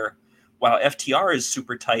 While FTR is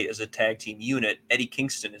super tight as a tag team unit, Eddie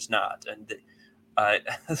Kingston is not. And I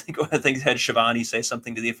think I had Shivani say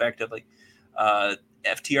something to the effect of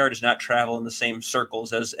FTR does not travel in the same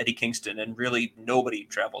circles as Eddie Kingston, and really nobody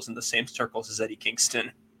travels in the same circles as Eddie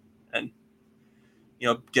Kingston. And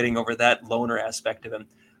getting over that loner aspect of him.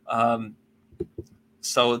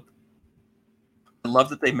 So I love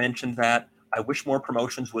that they mentioned that. I wish more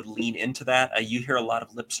promotions would lean into that. You hear a lot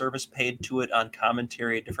of lip service paid to it on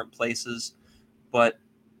commentary at different places, but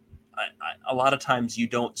a lot of times you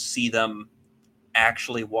don't see them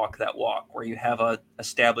actually walk that walk where you have a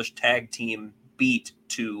established tag team beat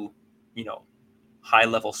to, high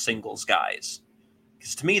level singles guys.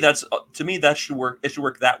 Because to me that should work. It should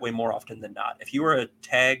work that way more often than not. If you are a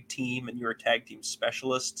tag team and you're a tag team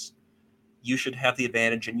specialists, you should have the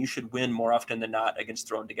advantage and you should win more often than not against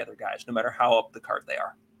thrown together guys, no matter how up the card they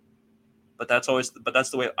are. But that's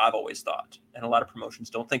the way I've always thought. And a lot of promotions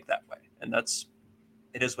don't think that way. And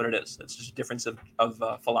it is what it is. It's just a difference of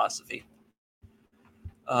philosophy.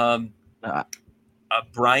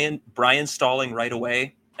 Brian stalling right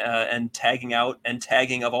away and tagging out and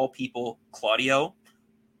tagging, of all people, Claudio,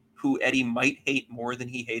 who Eddie might hate more than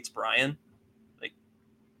he hates Brian.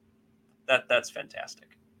 That's fantastic.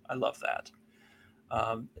 I love that.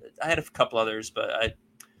 I had a couple others, but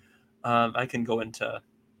I can go into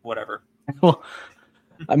whatever. Well,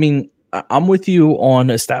 I mean, I'm with you on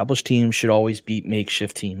established teams should always beat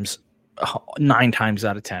makeshift teams 9 times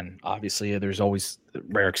out of 10. Obviously, there's always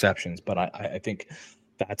rare exceptions, but I think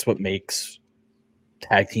that's what makes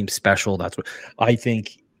tag teams special. That's what I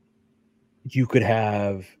think you could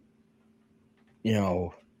have,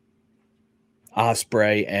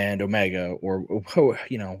 Osprey and Omega, or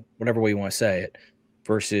whatever way you want to say it,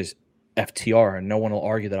 versus FTR. And no one will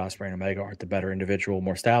argue that Osprey and Omega aren't the better individual,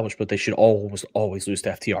 more established, but they should always lose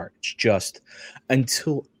to FTR. It's just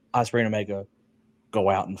until Osprey and Omega go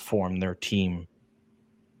out and form their team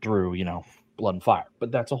through, blood and fire. But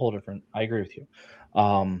that's a whole different. I agree with you.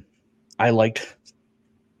 I liked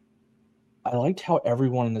how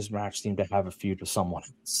everyone in this match seemed to have a feud with someone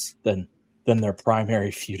else than their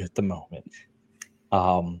primary feud at the moment.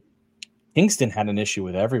 Kingston had an issue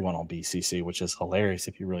with everyone on BCC, which is hilarious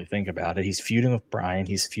if you really think about it. He's feuding with Brian.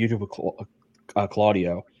 He's feuding with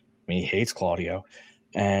Claudio. I mean, he hates Claudio,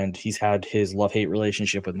 and he's had his love-hate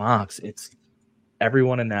relationship with Mox. It's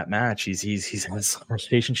everyone in that match. He's had this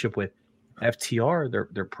relationship with FTR.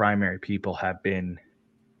 Their primary people have been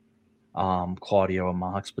Claudio and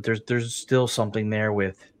Mox, but there's still something there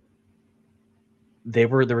with. There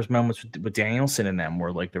was moments with Danielson and them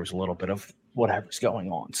where there was a little bit of whatever's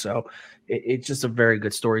going on. So it's just a very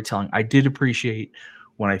good storytelling. I did appreciate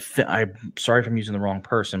when I'm sorry if I'm using the wrong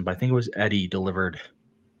person, but I think it was Eddie delivered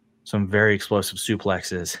some very explosive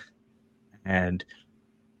suplexes, and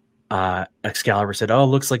Excalibur said, "Oh,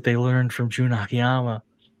 looks like they learned from Jun Akiyama,"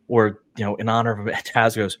 or in honor of him.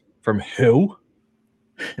 Taz goes, "From who?"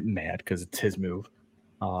 Mad because it's his move.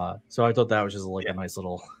 So I thought that was just a nice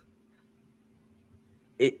little.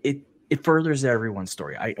 It furthers everyone's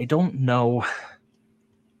story. I don't know.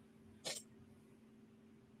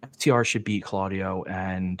 FTR should beat Claudio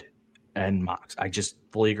and Mox. I just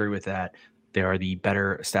fully agree with that. They are the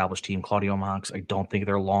better established team. Claudio and Mox, I don't think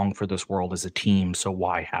they're long for this world as a team, so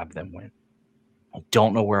why have them win? I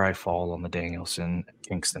don't know where I fall on the Danielson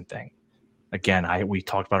Kingston thing. Again, we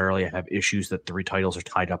talked about earlier, I have issues that 3 titles are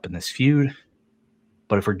tied up in this feud.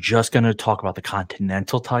 But if we're just going to talk about the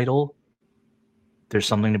Continental title, there's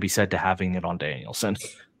something to be said to having it on Danielson.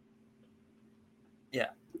 Yeah,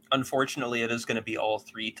 unfortunately, it is going to be all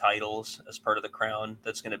 3 titles as part of the crown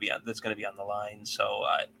that's going to be on the line. So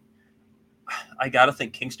I got to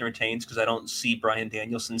think Kingston retains because I don't see Bryan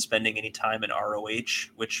Danielson spending any time in ROH,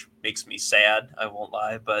 which makes me sad. I won't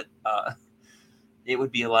lie, but it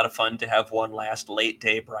would be a lot of fun to have one last late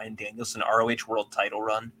day Bryan Danielson ROH World Title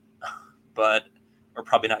run, but we're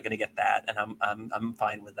probably not going to get that, and I'm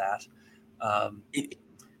fine with that. I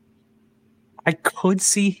could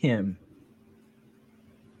see him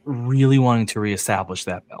really wanting to reestablish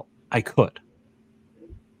that belt. I could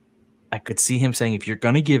see him saying, if you're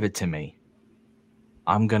going to give it to me,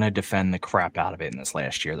 I'm going to defend the crap out of it in this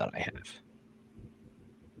last year that I have.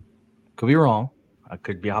 Could be wrong. I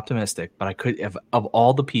could be optimistic, but I could, of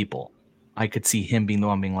all the people, I could see him being the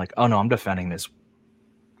one being like, oh no, I'm defending this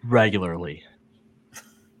regularly.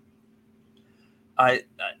 I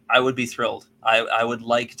would be thrilled. I would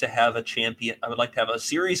like to have a champion. I would like to have a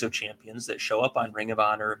series of champions that show up on Ring of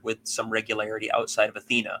Honor with some regularity outside of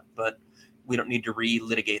Athena, but we don't need to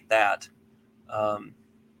relitigate that.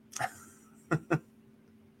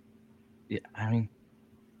 Yeah, I mean,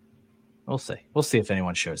 we'll see. We'll see if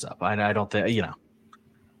anyone shows up. I don't think, you know.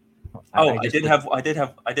 I did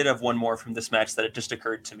have one more from this match that it just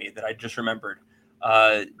occurred to me that I just remembered.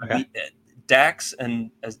 Dax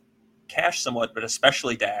and Cash somewhat, but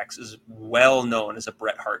especially Dax, is well known as a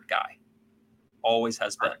Bret Hart guy. Always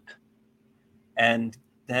has been. And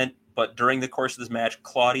then, but during the course of this match,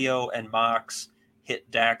 Claudio and Mox hit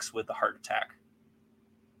Dax with a heart attack.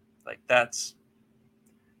 Like, that's,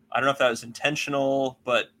 I don't know if that was intentional,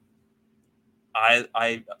 but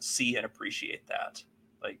I see and appreciate that.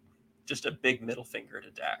 Like, just a big middle finger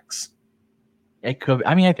to Dax. It could.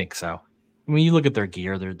 I mean, I think so. I mean, you look at their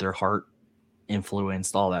gear, their heart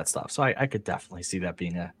influenced, all that stuff. So I could definitely see that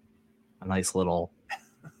being a nice little,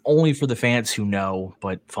 only for the fans who know,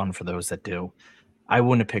 but fun for those that do. I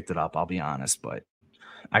wouldn't have picked it up, I'll be honest, but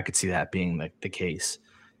I could see that being the case.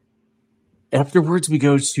 Afterwards, we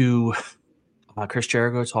go to Chris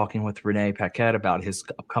Jericho talking with Renee Paquette about his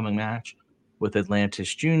upcoming match with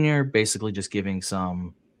Atlantis Jr., basically just giving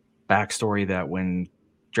some backstory that when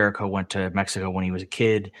Jericho went to Mexico when he was a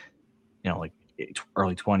kid, you know, like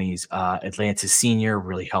early 20s, Atlantis Sr.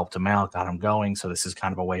 really helped him out, got him going. So this is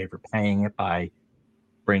kind of a way of repaying it by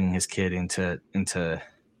bringing his kid into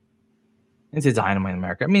Dynamite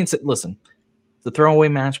America. I mean, listen, it's a throwaway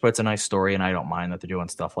match, but it's a nice story, and I don't mind that they're doing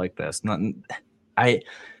stuff like this. One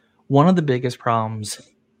of the biggest problems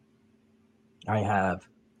I have,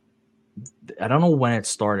 I don't know when it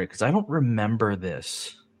started because I don't remember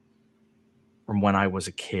this from when I was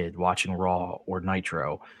a kid watching Raw or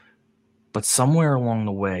Nitro. But somewhere along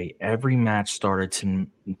the way, every match started to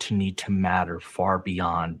need to matter far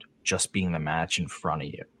beyond just being the match in front of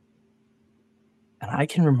you. And I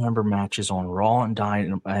can remember matches on Raw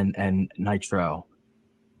and Nitro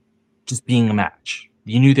just being a match.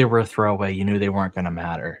 You knew they were a throwaway. You knew they weren't going to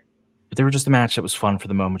matter. But they were just a match that was fun for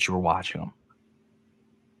the moment you were watching them.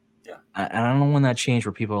 Yeah. And I don't know when that changed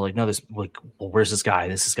where people are like, no, this, like, well, where's this guy?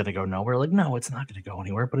 This is going to go nowhere. Like, no, it's not going to go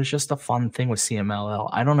anywhere. But it's just a fun thing with CMLL.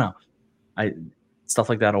 I don't know. Stuff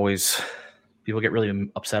like that always, people get really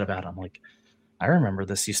upset about it. I'm like, I remember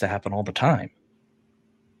this used to happen all the time.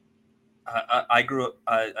 I grew up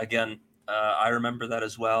again. I remember that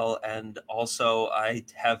as well, and also I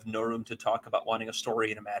have no room to talk about wanting a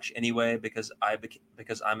story in a match anyway because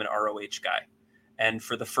I'm an ROH guy, and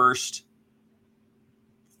for the first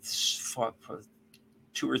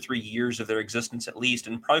 2 or 3 years of their existence at least,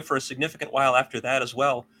 and probably for a significant while after that as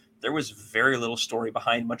well, there was very little story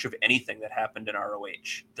behind much of anything that happened in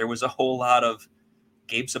ROH. There was a whole lot of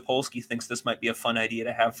Gabe Sapolsky thinks this might be a fun idea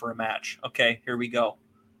to have for a match. Okay, here we go.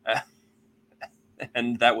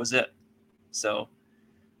 And that was it. So,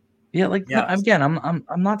 yeah, like again, I'm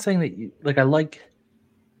not saying that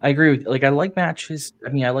I agree with, like, I like matches. I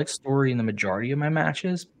mean, I like story in the majority of my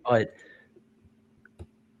matches, but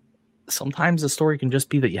sometimes the story can just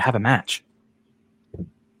be that you have a match.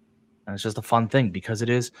 And it's just a fun thing because it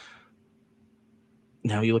is,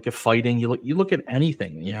 you know, you look at fighting, you look at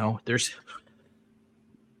anything, you know, there's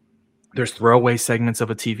throwaway segments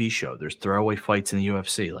of a TV show. There's throwaway fights in the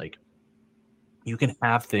UFC. Like, you can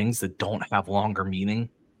have things that don't have longer meaning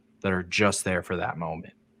that are just there for that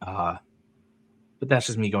moment. But that's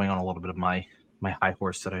just me going on a little bit of my high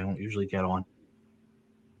horse that I don't usually get on.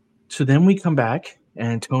 So then we come back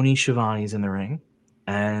and Tony Schiavone's in the ring,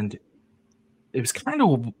 and it was kind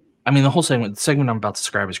of, I mean, the segment I'm about to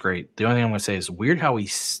describe is great. The only thing I'm going to say is weird how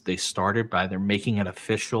they started by they're making it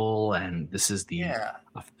official, and this is the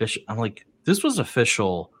official. I'm like, this was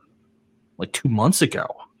official like 2 months ago.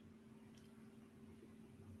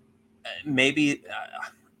 Maybe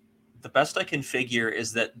the best I can figure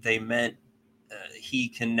is that they meant he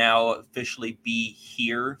can now officially be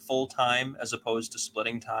here full time as opposed to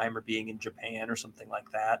splitting time or being in Japan or something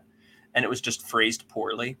like that. And it was just phrased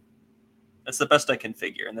poorly. That's the best I can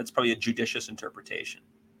figure. And that's probably a judicious interpretation.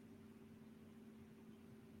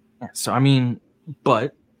 So, I mean,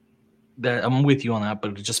 but I'm with you on that,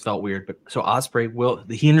 but it just felt weird. But so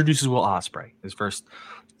Ospreay he introduces Will Ospreay, his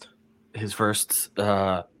first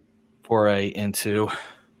foray into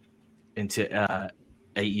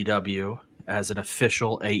AEW as an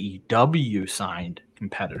official AEW signed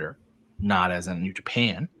competitor, not as in New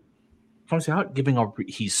Japan. Comes out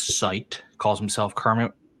he's psyched, calls himself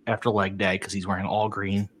Kermit after leg day because he's wearing all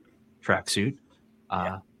green tracksuit.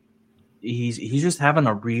 He's just having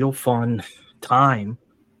a real fun time.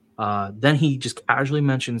 Then he just casually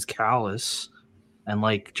mentions Callis And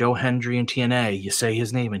like Joe Hendry in TNA, you say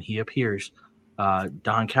his name and he appears.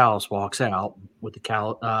 Don Callis walks out with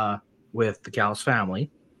the Callis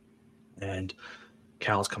family, and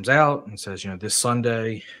Callis comes out and says, this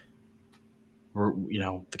Sunday,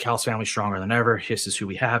 the Callis family's stronger than ever. This is who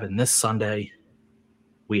we have. And this Sunday,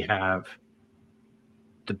 we have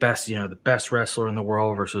the best wrestler in the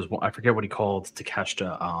world versus, I forget what he called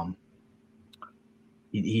Takeshita.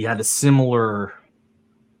 He had a similar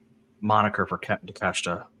moniker for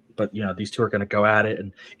Takeshita, but these two are going to go at it,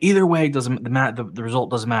 and either way doesn't matter. The result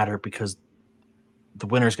doesn't matter because the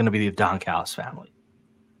winner is going to be the Don Callis family.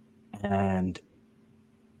 And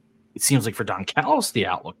it seems like for Don Callis, the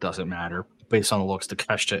outlook doesn't matter based on the looks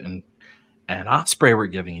Takeshita and Ospreay were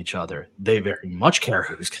giving each other. They very much care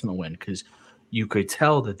who's going to win, because you could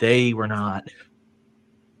tell that they were not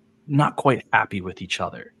quite happy with each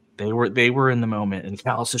other. They were in the moment, and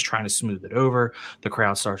Callis is trying to smooth it over. The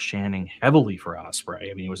crowd starts chanting heavily for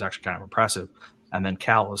Ospreay. I mean, it was actually kind of impressive. And then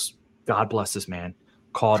Callis, God bless this man,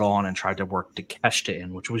 caught on and tried to work Takeshita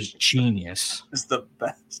in, which was genius. It's the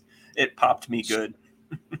best. It popped me good.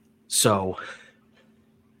 So,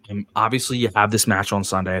 obviously, you have this match on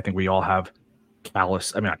Sunday. I think we all have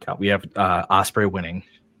Callis. I mean, not Callis. We have Ospreay winning.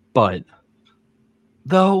 But,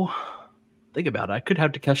 though, think about it. I could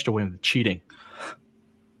have Takeshita win with cheating.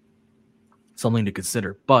 Something to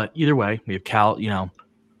consider. But either way, we have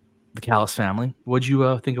the Callis family. What'd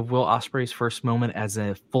you think of Will Ospreay's first moment as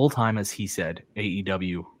a full-time, as he said,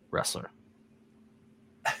 AEW wrestler?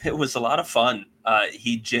 It was a lot of fun.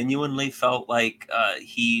 He genuinely felt like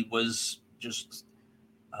he was just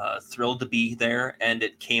thrilled to be there, and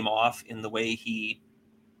it came off in the way he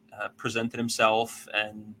presented himself,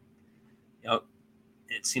 and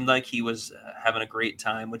it seemed like he was having a great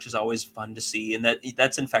time, which is always fun to see, and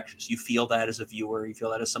that's infectious. You feel that as a viewer, you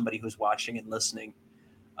feel that as somebody who's watching and listening.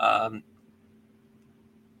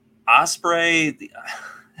 Ospreay,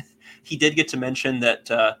 he did get to mention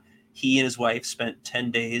that he and his wife spent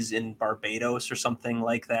 10 days in Barbados or something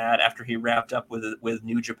like that after he wrapped up with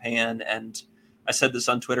New Japan. And I said this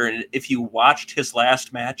on Twitter, and if you watched his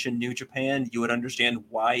last match in New Japan, you would understand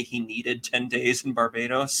why he needed 10 days in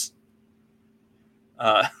Barbados.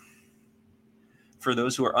 For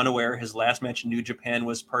those who are unaware, his last match in New Japan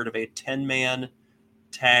was part of a 10-man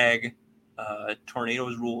tag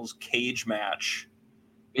Tornadoes Rules cage match.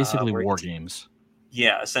 Basically War Games.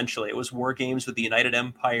 Yeah, essentially. It was War Games with the United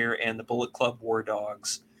Empire and the Bullet Club War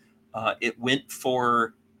Dogs. It went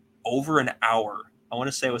for over an hour. I want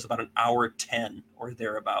to say it was about an hour 10 or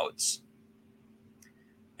thereabouts.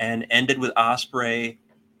 And ended with Ospreay,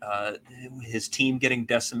 his team getting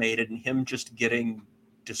decimated and him just getting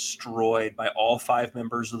destroyed by all 5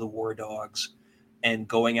 members of the War Dogs and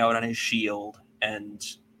going out on his shield and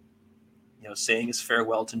saying his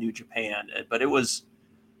farewell to New Japan. But it was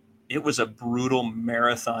a brutal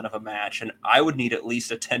marathon of a match, and I would need at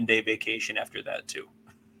least a 10-day vacation after that too.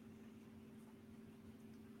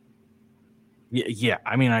 Yeah.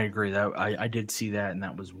 I mean, I agree that I did see that, and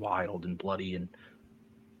that was wild and bloody. And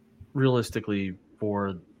realistically,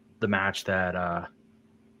 for the match that,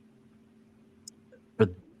 but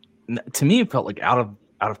to me, it felt like out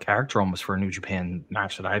of character almost for a New Japan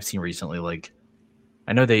match that I've seen recently. Like,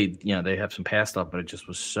 I know they have some past stuff, but it just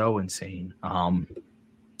was so insane.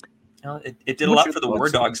 It did a lot for the War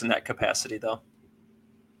Dogs in that capacity, though.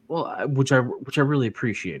 Well, which I really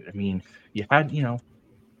appreciated. I mean, you had the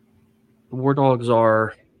War Dogs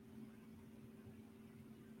are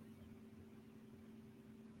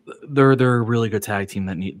they're a really good tag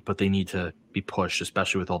team but they need to be pushed,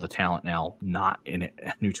 especially with all the talent now not in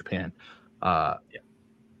New Japan. Yeah.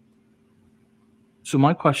 So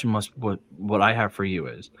my question what I have for you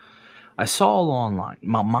is, I saw online.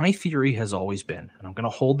 My theory has always been, and I'm going to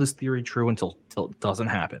hold this theory true until it doesn't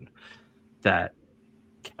happen, that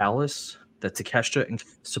Takeshita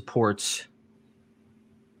supports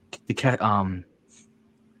there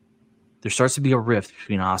starts to be a rift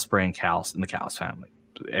between Ospreay and Callis and the Callis family.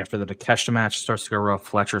 After the Takeshita match starts to go rough,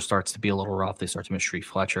 Fletcher starts to be a little rough. They start to mistreat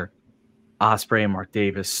Fletcher. Ospreay and Mark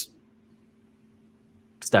Davis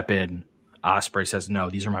step in. Ospreay says, "No,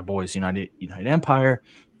 these are my boys, United Empire.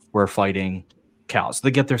 We're fighting Callis."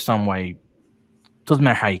 They get there some way. Doesn't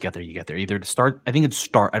matter how you get there. You get there either to start. I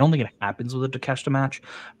don't think it happens with a Takeshita match,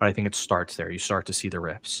 but I think it starts there. You start to see the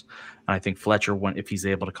rifts, and I think Fletcher, if he's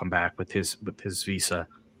able to come back with his visa,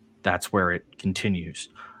 that's where it continues.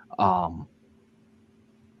 But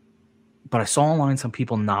I saw online some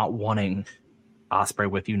people not wanting Ospreay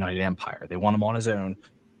with United Empire. They want him on his own.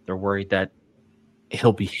 They're worried that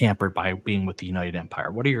he'll be hampered by being with the United Empire.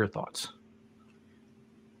 What are your thoughts?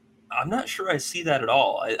 I'm not sure I see that at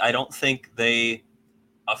all. I don't think they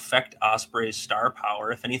affect Ospreay's star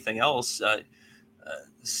power. If anything else,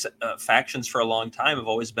 factions for a long time have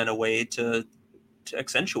always been a way to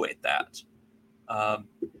accentuate that.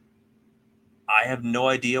 I have no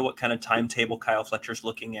idea what kind of timetable Kyle Fletcher's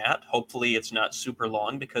looking at. Hopefully it's not super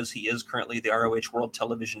long, because he is currently the ROH World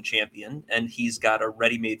Television Champion, and he's got a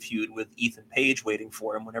ready-made feud with Ethan Page waiting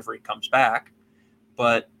for him whenever he comes back.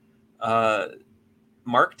 But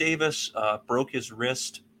Mark Davis broke his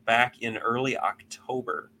wrist back in early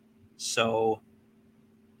October. So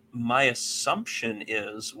my assumption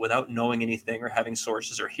is, without knowing anything or having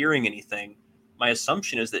sources or hearing anything, my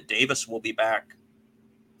assumption is that Davis will be back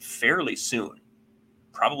fairly soon,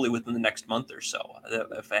 probably within the next month or so,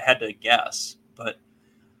 if I had to guess. But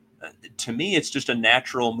to me, it's just a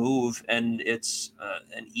natural move, and it's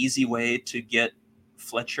an easy way to get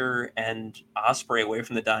Fletcher and Ospreay away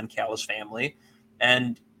from the Don Callis family.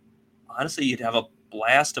 And honestly, you'd have a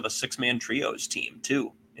blast of a 6-man trios team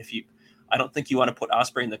too. I don't think you want to put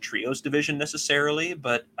Ospreay in the trios division necessarily,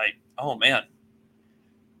 but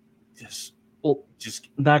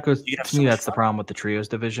that goes to me. That's the problem with the trios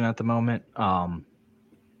division at the moment.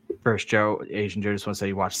 First, Asian Joe, just want to say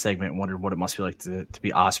you watched the segment and wondered what it must be like to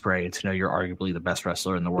be Ospreay and to know you're arguably the best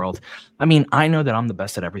wrestler in the world. I mean, I know that I'm the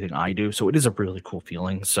best at everything I do, so it is a really cool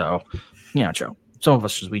feeling. So, yeah, Joe, some of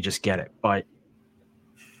us we just get it, but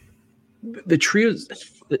the trios.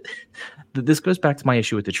 This goes back to my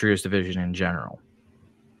issue with the trios division in general.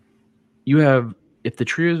 If the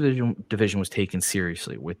trios division was taken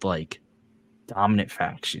seriously with like dominant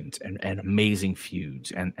factions and amazing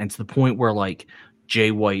feuds, and to the point where like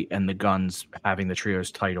Jay White and the Guns having the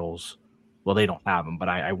trios titles, well, they don't have them, but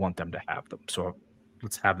I want them to have them. So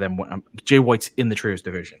let's have them. Jay White's in the trios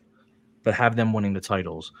division, but have them winning the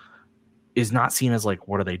titles is not seen as like,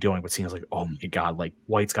 what are they doing? But seen as like, oh my God, like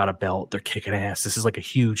White's got a belt. They're kicking ass. This is like a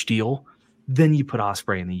huge deal. Then you put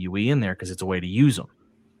Ospreay and the UE in there because it's a way to use them.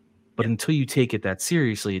 But until you take it that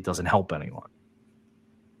seriously, it doesn't help anyone.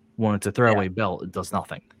 When it's a throwaway belt, it does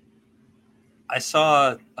nothing. I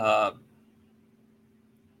saw, I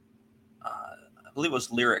believe it was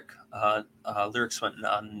Lyric. Lyrics went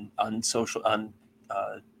on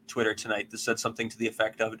Twitter tonight that said something to the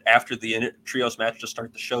effect of, after the trios match to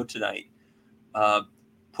start the show tonight,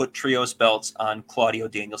 put trios belts on Claudio,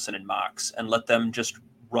 Danielson, and Mox, and let them just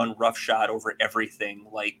run roughshod over everything,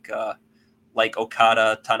 like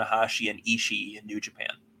Okada, Tanahashi, and Ishii in New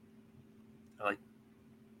Japan. Like,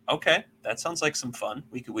 okay, that sounds like some fun.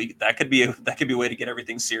 That could be a way to get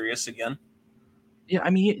everything serious again. Yeah, I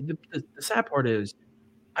mean, the sad part is,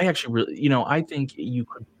 I actually really, I think you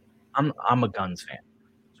could. I'm a Guns fan,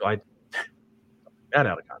 so I that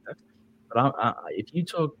out of context. But if you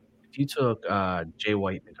took Jay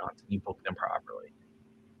White and Guns and you booked them properly,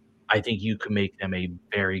 I think you could make them a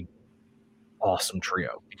very awesome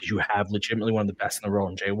trio, because you have legitimately one of the best in the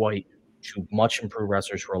world in Jay White, two much improved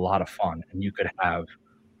wrestlers who are a lot of fun, and you could have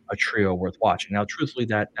a trio worth watching. Now, truthfully,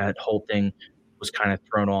 that whole thing was kind of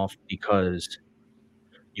thrown off because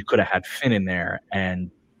you could have had Finn in there, and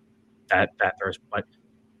that there's. But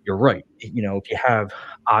you're right. If you have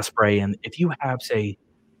Ospreay, and if you have, say,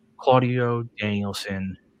 Claudio,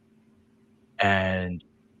 Danielson, and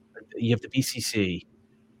you have the BCC,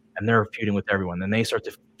 and they're feuding with everyone, then they start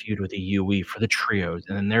to feud with the UE for the trios,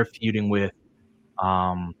 and then they're feuding with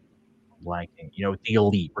the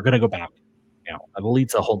Elite. We're gonna go back. The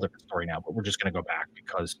Elite's a whole different story now, but we're just gonna go back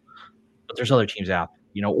but there's other teams out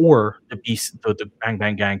there, or the Bang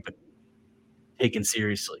Bang Gang, but taken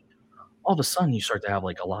seriously. All of a sudden, you start to have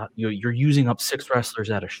like a lot. You're using up 6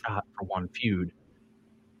 wrestlers at a shot for one feud,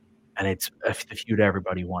 and it's the feud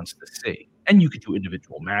everybody wants to see. And you could do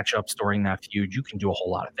individual matchups during that feud. You can do a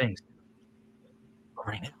whole lot of things. But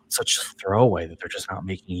right now, it's such a throwaway that they're just not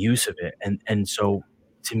making use of it. And so,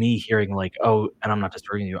 to me, hearing like, oh, and I'm not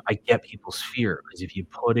disagreeing with you, I get people's fear, because if you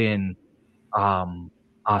put in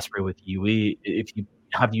Ospreay with UE, if you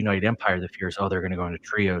have the United Empire, the fear is, oh, they're going to go into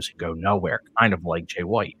trios and go nowhere, kind of like Jay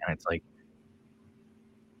White. And it's like,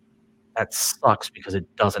 that sucks, because it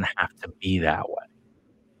doesn't have to be that way.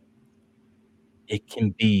 It can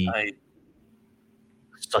be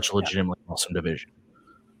such a legitimately awesome division.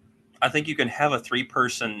 I think you can have a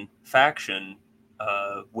 3-person faction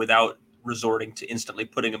without resorting to instantly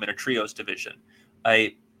putting them in a trios division.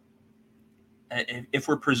 If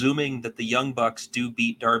we're presuming that the Young Bucks do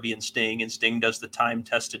beat Darby and Sting does the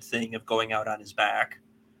time-tested thing of going out on his back,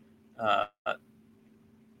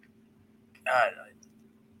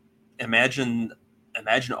 imagine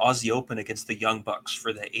Aussie Open against the Young Bucks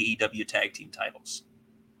for the AEW tag team titles.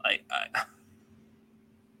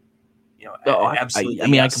 Absolutely.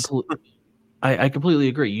 I completely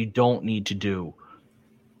agree. You don't need to do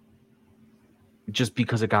just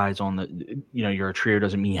because a guy's on the, you're a trio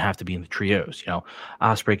doesn't mean you have to be in the trios.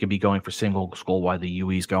 Ospreay could be going for single skull while the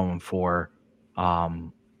UE's going for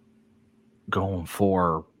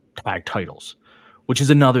tag titles, which is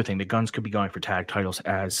another thing. The Guns could be going for tag titles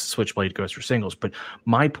as Switchblade goes for singles. But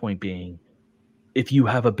my point being, if you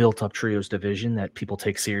have a built-up trios division that people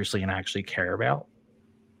take seriously and actually care about,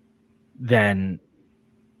 then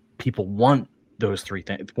people want those three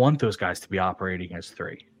things, want those guys to be operating as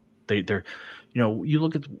three. They're, you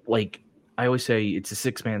look at, like, I always say it's a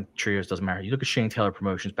 6-man trios, doesn't matter. You look at Shane Taylor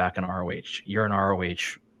Promotions back in ROH. You're an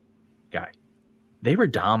ROH guy. They were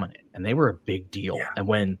dominant and they were a big deal. Yeah. And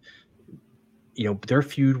when, their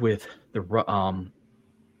feud with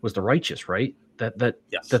was the Righteous, right? That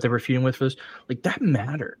they were feuding with was like, that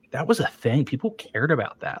mattered. That was a thing. People cared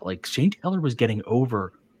about that. Like, Shane Taylor was getting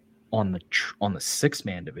over on the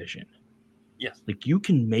 6-man division. Yes. Like, you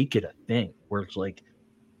can make it a thing where it's like,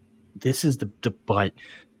 this is the but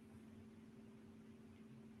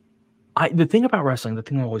the thing about wrestling, the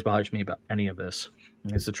thing that always bothers me about any of this,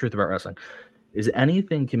 and it's the truth about wrestling, is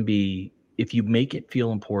anything can be, if you make it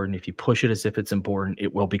feel important, if you push it as if it's important,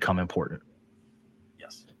 it will become important.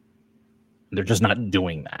 Yes. They're just not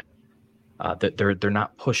doing that. That they're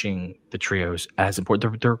not pushing the trios as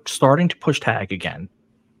important. They're starting to push tag again,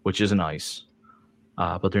 which is nice.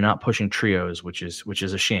 But they're not pushing trios, which is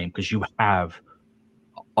a shame, because you have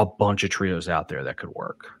a bunch of trios out there that could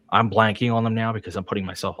work. I'm blanking on them now because I'm putting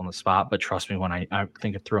myself on the spot, but trust me when I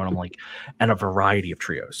think of throwing them, like, and a variety of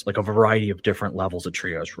trios, like a variety of different levels of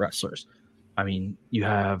trios wrestlers. I mean, you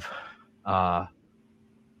have Top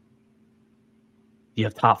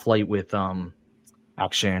Flight with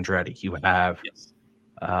Action Andretti. You have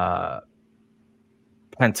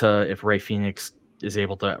Penta, if Ray Phoenix is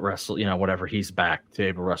able to wrestle, whatever, he's back to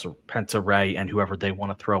able to wrestle Penta, Ray, and whoever they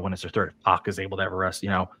want to throw in as their third. If Pac is able to ever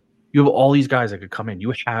wrestle, you have all these guys that could come in.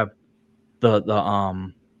 You have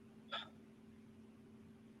the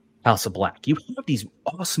House of Black. You have these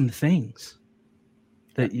awesome things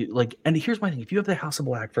that you like. And here's my thing: if you have the House of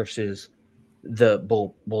Black versus the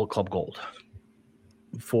Bullet Club Gold,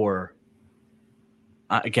 for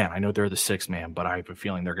again, I know they're the 6-man, but I have a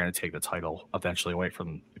feeling they're going to take the title eventually away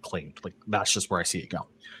from Acclaimed. Like, that's just where I see it go.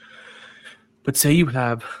 But say you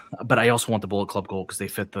have, but I also want the Bullet Club Gold because they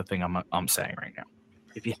fit the thing I'm saying right now.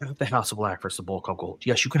 If you have the House of Black versus the Bullet Club Gold,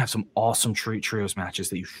 yes, you can have some awesome trios matches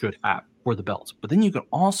that you should have for the belts. But then you can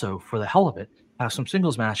also, for the hell of it, have some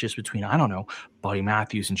singles matches between, I don't know, Buddy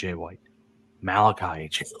Matthews and Jay White, Malachi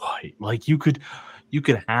and Jay White. Like, you could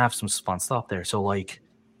have some fun stuff there. So, like,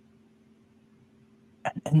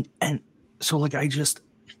 and so, like, I just,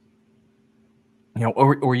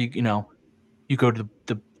 or you go to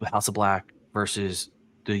the House of Black versus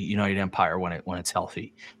the United Empire when it's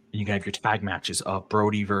healthy. And you can have your tag matches of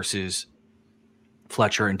Brody versus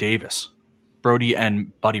Fletcher and Davis. Brody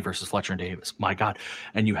and Buddy versus Fletcher and Davis. My God.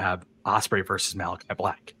 And you have Ospreay versus Malachi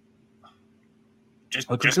Black. Just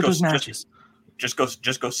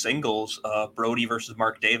go singles, Brody versus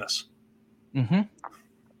Mark Davis. Mm-hmm.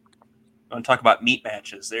 I want to talk about meat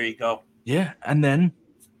matches. There you go. Yeah. And then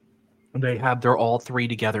they have their all three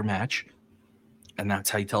together match. And that's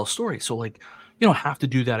how you tell a story. So, like, you don't have to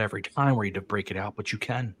do that every time where you to break it out, but you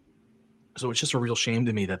can. So it's just a real shame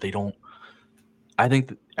to me that they don't. I think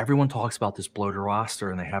that everyone talks about this bloated roster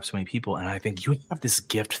and they have so many people, and I think you have this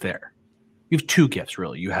gift there. You have two gifts,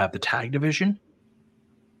 really. You have the tag division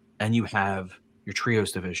and you have your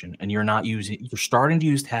trios division, and you're starting to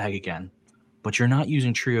use tag again, but you're not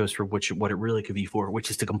using trios for what it really could be for, which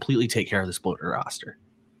is to completely take care of this bloated roster.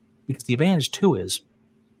 Because the advantage too is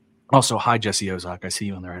also, hi Jesse Ozak. I see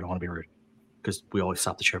you on there. I don't want to be rude because we always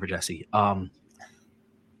stop the show for Jesse.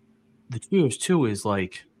 The trios too is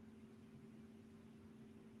like,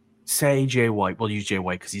 say Jay White. We'll use Jay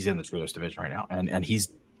White because he's in the trios division right now, and he's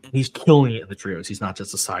killing it in the trios. He's not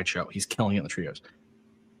just a sideshow. He's killing it in the trios.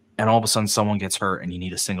 And all of a sudden, someone gets hurt, and you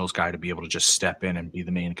need a singles guy to be able to just step in and be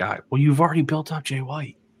the main guy. Well, you've already built up Jay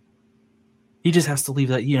White. He just has to leave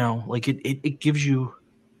that. Like it gives you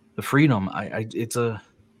the freedom. It's a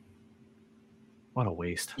what a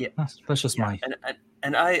waste. Yeah, that's just my.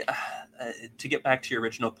 And I to get back to your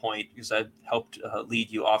original point, because I helped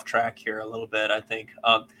lead you off track here a little bit, I think.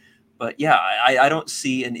 But yeah, I don't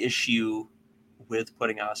see an issue with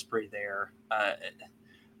putting Ospreay there.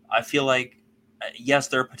 I feel like, yes,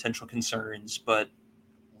 there are potential concerns, but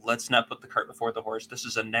let's not put the cart before the horse. This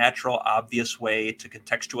is a natural, obvious way to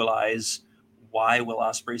contextualize why Will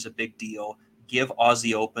Ospreay's a big deal. Give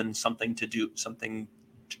Aussie Open something to do, something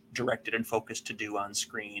directed and focused to do on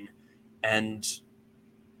screen, and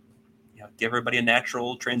give everybody a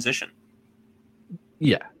natural transition.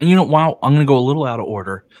 Yeah. And while I'm going to go a little out of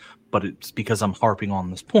order, but it's because I'm harping on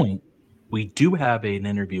this point. We do have an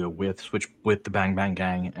interview with the Bang Bang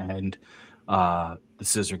Gang and the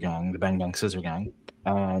Scissor Gang, the Bang Bang Scissor Gang.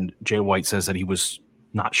 And Jay White says that he was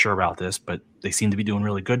not sure about this, but they seem to be doing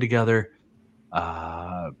really good together.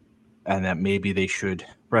 And that maybe they should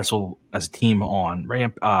wrestle as a team on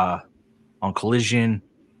on Collision.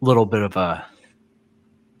 A little bit of a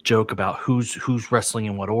joke about who's wrestling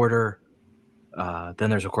in what order. Then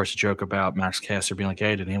there's of course a joke about Max Caster being like,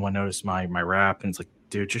 "Hey, did anyone notice my rap?" And it's like,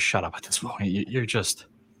 dude, just shut up at this point. You're just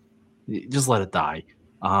let it die.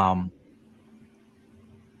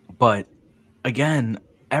 But again,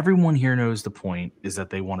 everyone here knows the point is that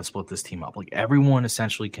they want to split this team up. Like everyone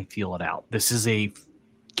essentially can feel it out. This is a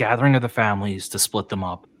gathering of the families to split them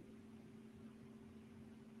up.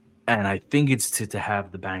 And I think it's to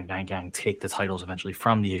have the Bang Bang Gang take the titles eventually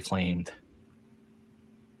from the Acclaimed.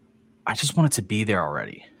 I just want it to be there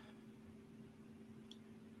already.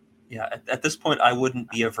 Yeah, at this point, I wouldn't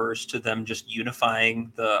be averse to them just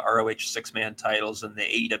unifying the ROH 6-man titles and the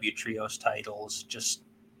AEW Trios titles. Just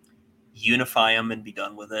unify them and be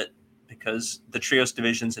done with it, because the Trios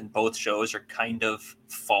divisions in both shows are kind of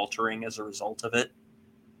faltering as a result of it.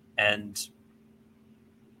 And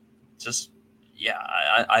just, yeah,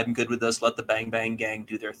 I'm good with this. Let the Bang Bang Gang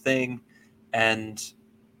do their thing and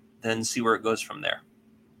then see where it goes from there.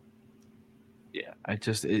 Yeah,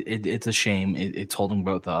 it's a shame. It's holding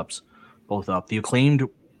both up. The Acclaimed,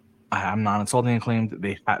 I'm not insulting Acclaimed.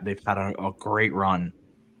 They've had a great run.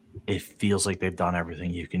 It feels like they've done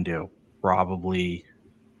everything you can do. Probably,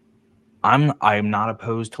 I'm not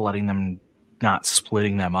opposed to letting them not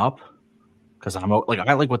splitting them up, because I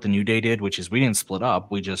like what the New Day did, which is we didn't split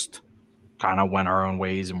up. We just kind of went our own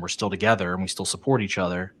ways, and we're still together, and we still support each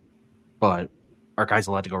other. But our guys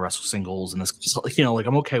allowed to go wrestle singles, and this,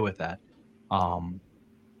 I'm okay with that.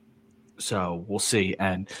 So we'll see.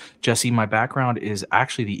 And Jesse, my background is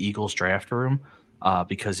actually the Eagles draft room,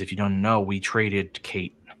 because if you don't know, we traded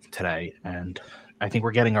Kate today, and I think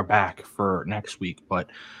we're getting her back for next week.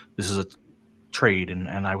 But this is a trade,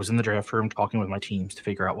 and I was in the draft room talking with my teams to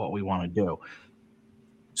figure out what we want to do.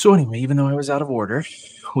 So anyway, even though I was out of order,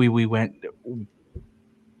 we went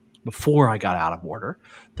before I got out of order.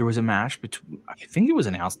 There was a match between, I think it was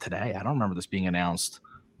announced today. I don't remember this being announced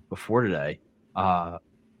before today.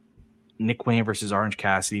 Nick Wayne versus Orange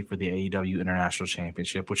Cassidy for the AEW International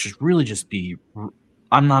Championship, which is really just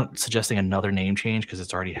I'm not suggesting another name change because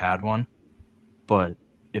it's already had one. But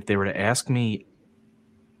if they were to ask me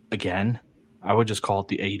again, I would just call it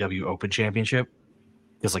the AEW Open Championship,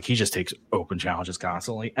 because he just takes open challenges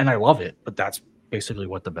constantly, and I love it. But that's basically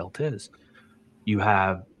what the belt is. You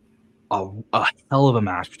have a hell of a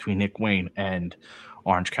match between Nick Wayne and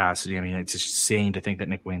Orange Cassidy. I mean, it's just insane to think that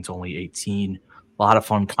Nick Wayne's only 18. A lot of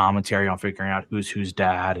fun commentary on figuring out who's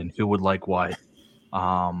dad and who would like what.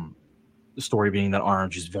 The story being that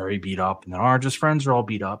Orange is very beat up, and that Orange's friends are all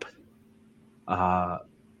beat up.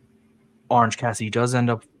 Orange Cassidy does end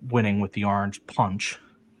up winning with the Orange Punch.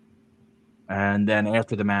 And then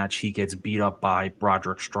after the match, he gets beat up by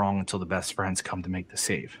Broderick Strong until the best friends come to make the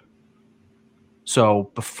save.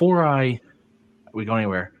 So before we go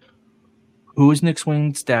anywhere, who is Nick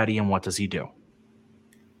Wayne's daddy and what does he do?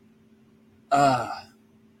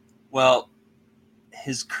 Well,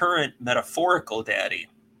 his current metaphorical daddy.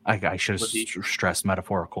 I should have stressed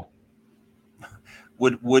metaphorical.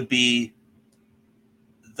 Would be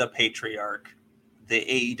the patriarch, the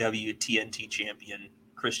AEW TNT champion,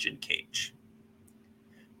 Christian Cage.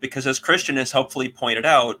 Because as Christian has helpfully pointed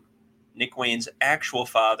out, Nick Wayne's actual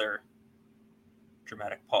father,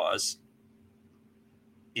 dramatic pause,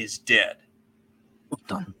 is dead.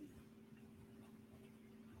 Done.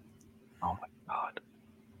 Oh my God.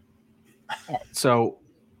 So,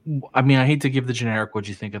 I mean, I hate to give the generic what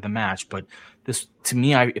you think of the match, but this, to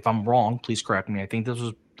me, if I'm wrong, please correct me. I think this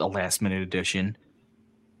was a last minute addition.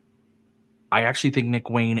 I actually think Nick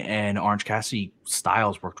Wayne and Orange Cassidy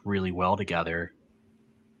styles worked really well together.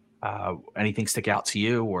 Anything stick out to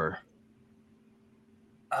you, or?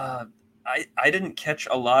 I didn't catch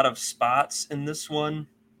a lot of spots in this one.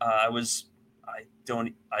 I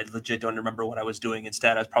legit don't remember what I was doing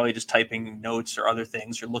instead. I was probably just typing notes or other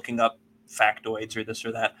things or looking up factoids or this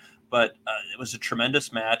or that. But it was a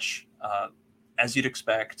tremendous match, as you'd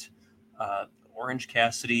expect. Orange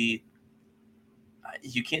Cassidy,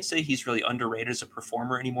 you can't say he's really underrated as a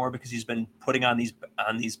performer anymore, because he's been putting on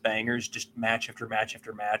these bangers just match after match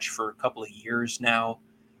after match for a couple of years now.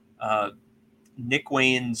 Nick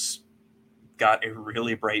Wayne's got a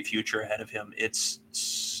really bright future ahead of him. It's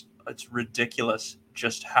ridiculous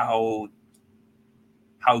just how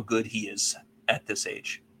good he is at this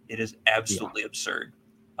age. It is absolutely absurd.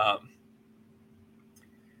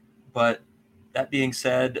 But that being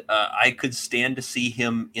said, I could stand to see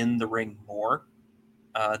him in the ring more.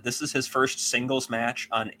 This is his first singles match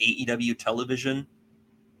on AEW television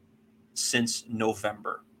since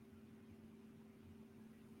November.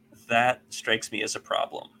 That strikes me as a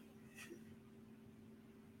problem.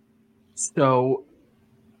 So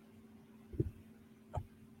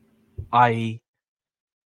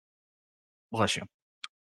bless you.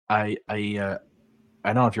 I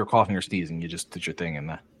don't know if you're coughing or sneezing. You just did your thing in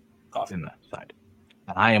the side.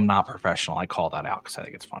 And I am not professional. I call that out because I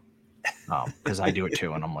think it's fun. Because I do it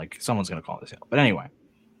too, and I'm like, someone's going to call this out. But anyway,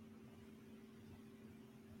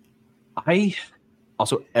 I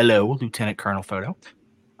also hello, Lieutenant Colonel Photo.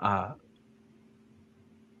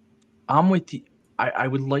 I'm with you. I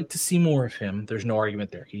would like to see more of him. There's no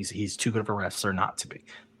argument there. He's too good of a wrestler not to be.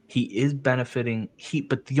 He is benefiting.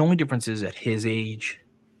 But the only difference is at his age,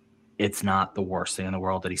 it's not the worst thing in the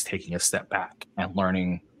world that he's taking a step back and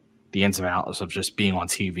learning the ins and outs of just being on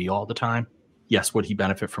TV all the time. Yes, would he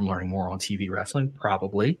benefit from learning more on TV wrestling?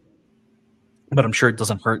 Probably. But I'm sure it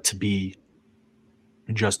doesn't hurt to be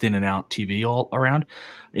just in and out TV all around.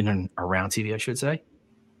 In and around TV, I should say.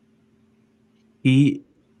 He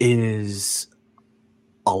is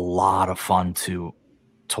a lot of fun to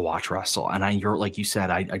watch wrestle. And you're like you said,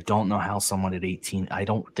 I don't know how someone at 18, I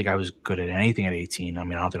don't think I was good at anything at 18. I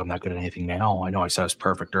mean, I don't think I'm that good at anything now. I know I said I was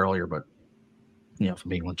perfect earlier, but for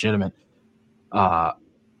being legitimate,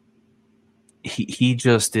 he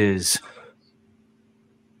just is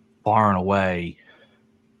far and away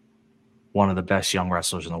one of the best young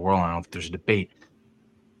wrestlers in the world. I don't think there's a debate.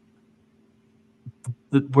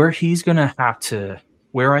 Where he's going to have to,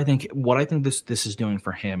 what I think this is doing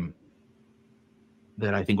for him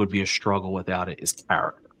that I think would be a struggle without it is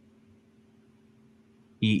character.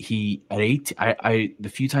 He at 18, I the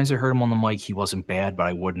few times I heard him on the mic, he wasn't bad, but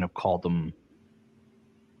I wouldn't have called him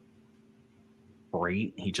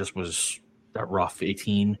great. He just was that rough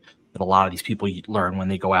 18 that a lot of these people learn when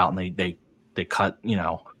they go out and they cut,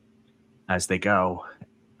 as they go.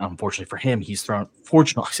 Unfortunately for him, he's thrown.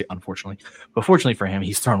 Fortunately for him,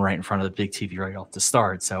 he's thrown right in front of the big TV right off the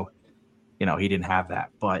start. So, he didn't have that.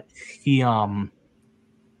 But he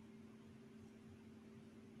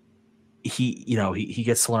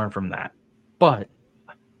gets to learn from that. But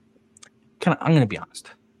I'm going to be honest.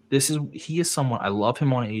 He is someone I love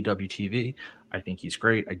him on AEW TV. I think he's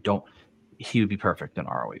great. He would be perfect in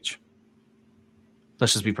ROH.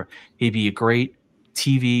 Let's just be he'd be a great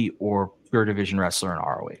TV or pure division wrestler in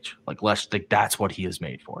ROH. That's what he is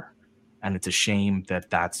made for. And it's a shame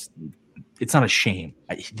it's not a shame.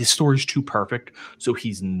 This story is too perfect, so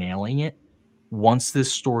he's nailing it. Once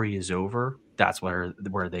this story is over, that's where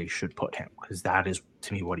they should put him, because that is,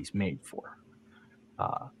 to me, what he's made for.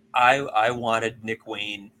 I wanted Nick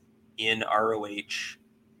Wayne in ROH.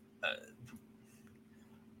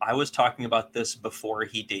 I was talking about this before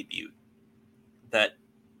he debuted, that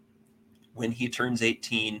when he turns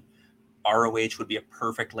 18, ROH would be a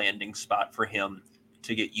perfect landing spot for him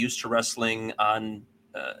to get used to wrestling on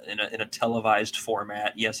in a televised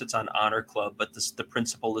format. Yes, it's on Honor Club, but the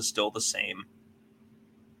principle is still the same.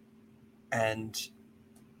 And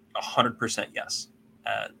 100% yes.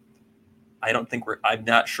 I'm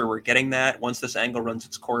not sure we're getting that. Once this angle runs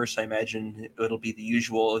its course, I imagine it'll be the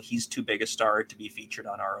usual, he's too big a star to be featured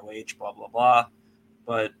on ROH, blah, blah, blah.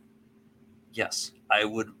 But yes, I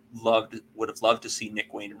would have loved to see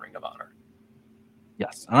Nick Wayne in Ring of Honor.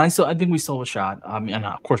 Yes, and I think we still have a shot. I mean, and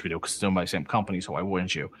of course we do, because it's owned by the same company, so why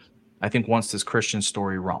wouldn't you? I think once this Christian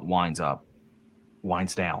story winds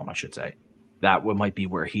down, I should say, that might be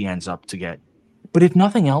where he ends up to get. But if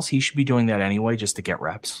nothing else, he should be doing that anyway, just to get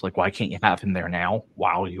reps. Like, why can't you have him there now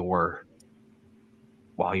while you're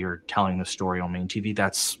telling the story on main TV?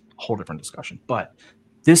 That's a whole different discussion. But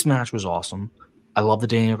this match was awesome. I love the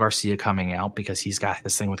Daniel Garcia coming out, because he's got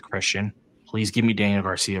this thing with Christian. Please give me Daniel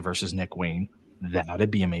Garcia versus Nick Wayne. That'd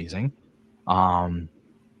be amazing. And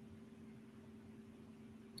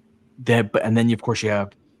then of course you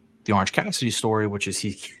have the Orange Cassidy story, which is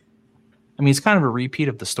it's kind of a repeat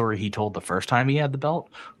of the story he told the first time he had the belt,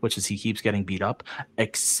 which is he keeps getting beat up.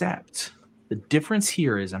 Except the difference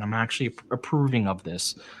here is, and I'm actually approving of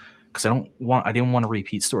this because I didn't want a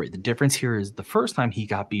repeat story. The difference here is the first time he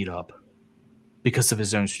got beat up because of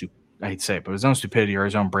his own I hate to say it, but his own stupidity or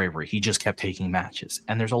his own bravery, he just kept taking matches.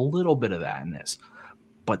 And there's a little bit of that in this.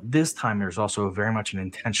 But this time, there's also very much an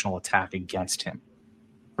intentional attack against him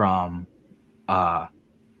from the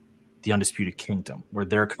Undisputed Kingdom, where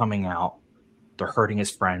they're coming out. They're hurting his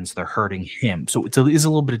friends. They're hurting him. So it is a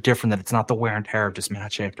little bit different that it's not the wear and tear of just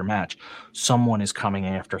match after match. Someone is coming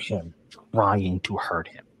after him, trying to hurt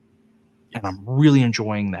him. And I'm really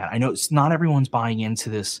enjoying that. I know it's not everyone's buying into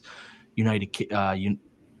this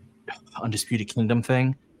Undisputed Kingdom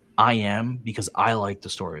thing. I am, because I like the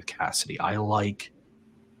story of Cassidy. I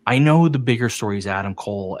know the bigger story is Adam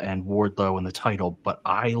Cole and Wardlow in the title, but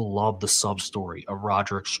I love the sub story of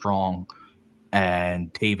Roderick Strong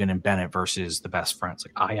and Taven and Bennett versus the Best Friends.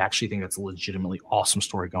 Like, I actually think that's a legitimately awesome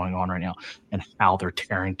story going on right now, and how they're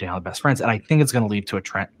tearing down the Best Friends. And I think it's going to lead to a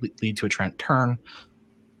Trent turn.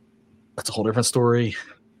 That's a whole different story.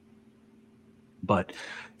 But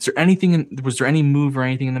was there any move or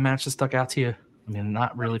anything in the match that stuck out to you? I mean,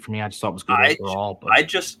 not really for me. I just thought it was good overall. But I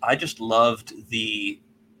just loved the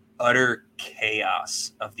utter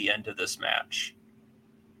chaos of the end of this match,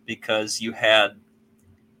 because you had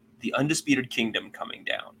the Undisputed Kingdom coming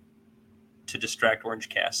down to distract Orange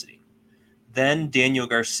Cassidy, then Daniel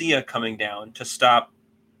Garcia coming down to stop.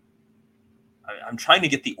 I'm trying to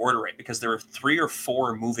get the order right, because there were 3 or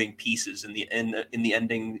 4 moving pieces in the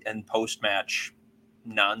ending and post match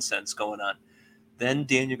nonsense going on. Then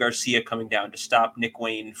Daniel Garcia coming down to stop Nick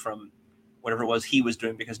Wayne from whatever it was he was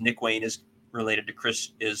doing, because Nick Wayne is related to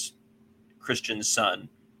Christian's son.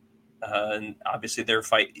 And obviously their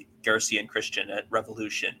fight, Garcia and Christian, at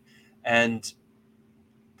Revolution. And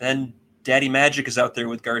then Daddy Magic is out there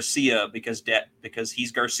with Garcia because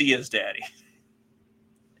he's Garcia's daddy.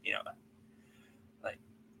 You know, like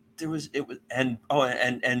and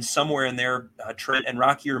somewhere in there, Trent and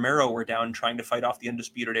Rocky Romero were down trying to fight off the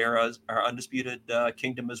Undisputed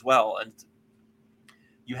Kingdom as well. And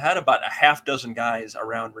you had about a half dozen guys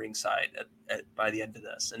around ringside by the end of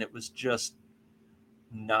this, and it was just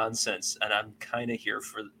nonsense. And I'm kind of here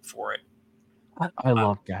for it. I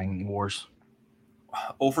love gang wars.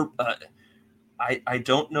 I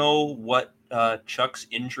don't know what Chuck's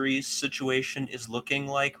injury situation is looking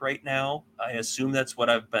like right now. I assume that's what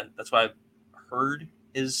I've heard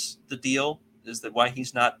is the deal, is that why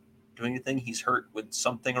he's not doing anything. He's hurt with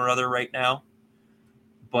something or other right now.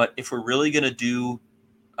 But if we're really going to do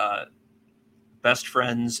Best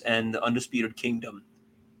Friends and the Undisputed Kingdom,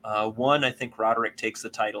 I think Roderick takes the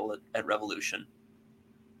title at Revolution.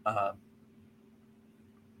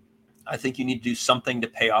 I think you need to do something to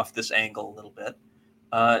pay off this angle a little bit.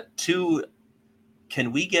 2,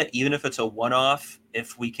 can we get, even if it's a one-off,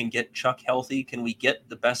 if we can get Chuck healthy, can we get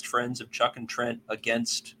the Best Friends of Chuck and Trent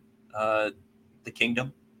against the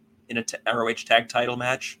Kingdom in a ROH tag title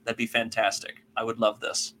match? That'd be fantastic. I would love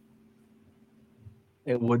this.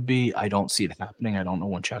 It would be. I don't see it happening. I don't know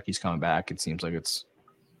when Chucky's coming back. It seems like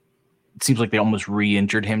they almost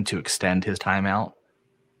re-injured him to extend his timeout.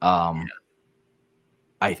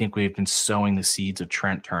 I think we've been sowing the seeds of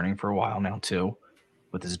Trent turning for a while now too,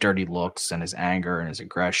 with his dirty looks and his anger and his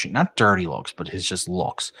aggression. Not dirty looks, but his just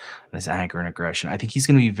looks and his anger and aggression. I think he's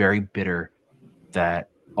going to be very bitter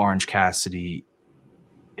that Orange Cassidy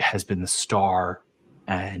has been the star,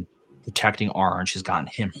 and protecting Orange has gotten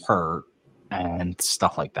him hurt and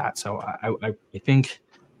stuff like that. So I think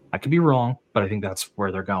I could be wrong, but I think that's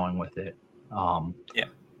where they're going with it. I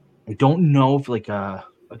don't know if I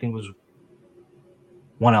think it was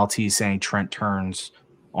one LT saying Trent turns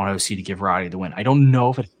on OC to give Roddy the win. I don't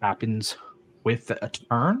know if it happens with a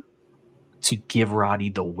turn to give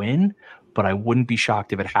Roddy the win, but I wouldn't be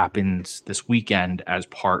shocked if it happens this weekend as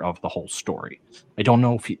part of the whole story. I don't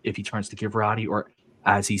know if he turns to give Roddy, or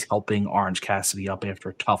as he's helping Orange Cassidy up after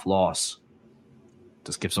a tough loss,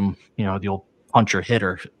 just gives him, the old puncher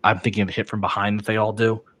hitter. I'm thinking of the hit from behind that they all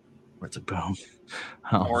do, where it's a boom.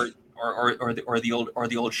 Or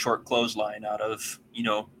the old short clothesline out of,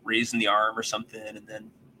 raising the arm or something, and then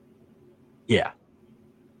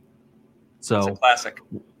So it's a classic.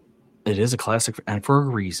 It is a classic, and for a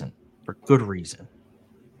reason, for good reason.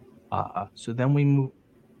 So then we move.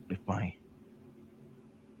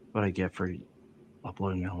 What I get for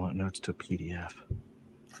uploading my notes to a PDF.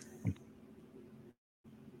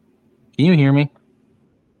 Can you hear me?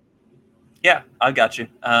 Yeah, I got you.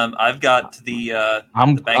 I've got the.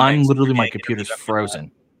 I'm literally, my computer's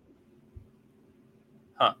frozen.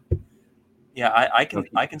 Huh. Yeah, I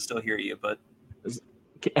can still hear you, but.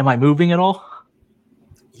 Am I moving at all?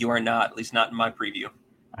 You are not, at least not in my preview. All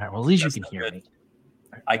right, well, at least you can hear me.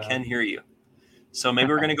 I can hear you. So maybe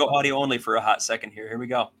we're going to go audio only for a hot second here. Here we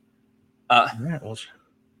go. All right, well,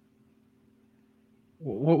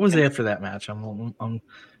 what was after that match? I'm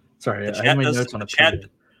sorry. I have my notes on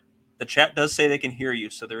the chat does say they can hear you,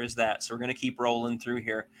 so there is that. So we're going to keep rolling through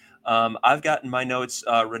here. I've got in my notes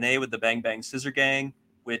Renee with the Bang Bang Scissor Gang,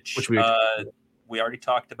 which we already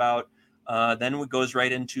talked about. Then it goes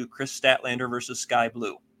right into Chris Statlander versus Sky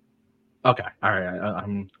Blue. Okay. All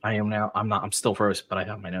right. I am now. I'm not. I'm still frozen, but I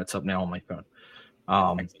have my notes up now on my phone.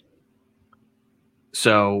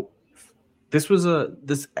 So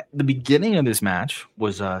the beginning of this match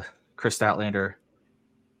was Chris Statlander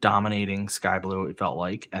dominating Sky Blue. It felt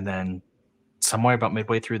like, and then somewhere about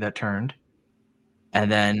midway through that turned,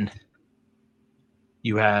 and then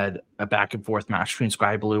you had a back and forth match between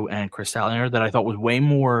Sky Blue and Chris Statlander that I thought was way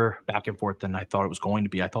more back and forth than I thought it was going to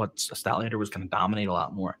be. I thought Statlander was going to dominate a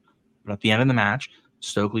lot more. But at the end of the match,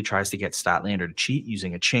 Stokely tries to get Statlander to cheat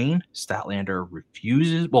using a chain. Statlander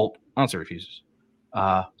refuses. Well, I don't say refuses.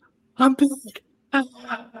 I'm back. I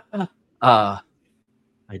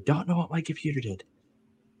don't know what my computer did.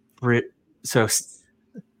 So,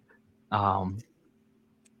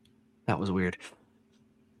 that was weird.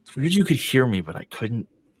 It's weird you could hear me, but I couldn't.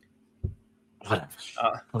 Whatever.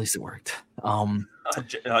 At least it worked.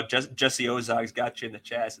 Jesse Ozog's got you in the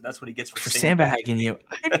chat, so that's what he gets for sandbagging you.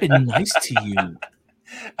 I've been nice to you.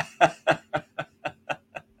 I've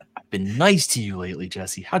been nice to you lately,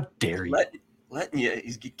 Jesse. How dare you? Letting you.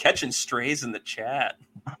 He's catching strays in the chat.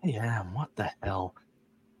 I am. What the hell?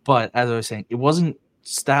 But as I was saying, it wasn't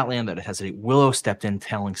Statlander that hesitated. Willow stepped in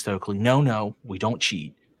telling Stokely, no, we don't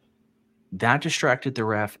cheat. That distracted the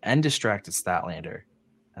ref and distracted Statlander.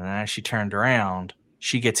 And then as she turned around,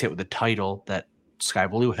 she gets hit with the title that Sky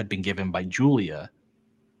Blue had been given by Julia.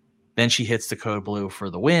 Then she hits the code blue for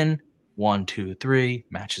the win. 1, 2, 3.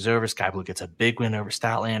 Match is over. Sky Blue gets a big win over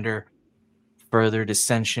Statlander. Further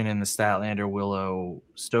dissension in the Statlander Willow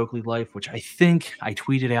Stokely life, which I think I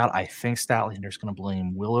tweeted out. I think Statlander's going to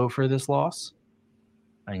blame Willow for this loss.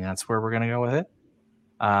 I think that's where we're going to go with it.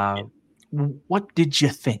 What did you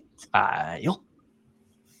think, Kyle?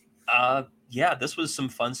 Yeah, this was some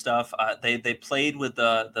fun stuff. They played with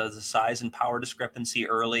the size and power discrepancy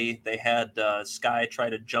early. They had Sky try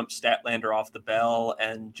to jump Statlander off the bell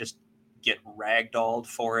and just get ragdolled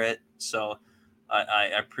for it. So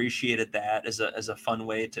I appreciated that as a fun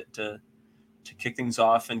way to kick things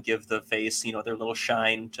off and give the face, their little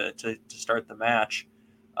shine to start the match.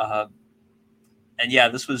 And yeah,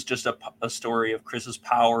 this was just a story of Chris's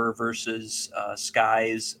power versus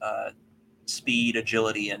Sky's speed,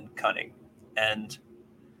 agility, and cunning. And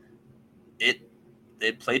it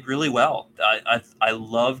played really well. I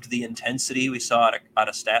loved the intensity we saw out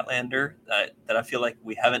of Statlander that I feel like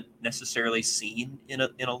we haven't necessarily seen in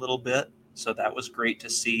a little bit. So that was great to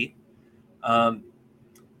see.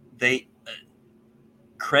 They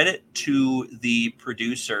credit to the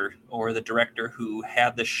producer or the director who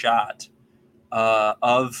had the shot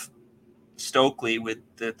of Stokely with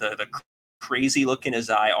the crazy look in his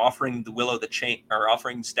eye, offering the Willow the chain, or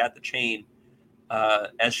offering Stat the chain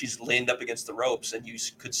as she's leaned up against the ropes, and you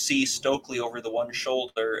could see Stokely over the one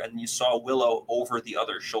shoulder, and you saw Willow over the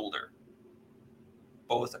other shoulder,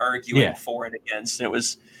 both arguing for and against. And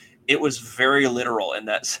it was very literal in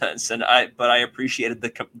that sense, but I appreciated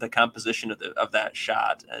the composition of that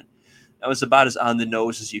shot, and that was about as on the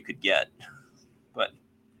nose as you could get. But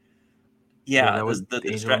yeah, that was the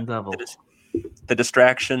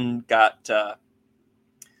distraction got.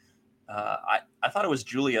 I thought it was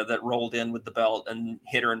Julia that rolled in with the belt and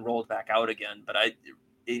hit her and rolled back out again. But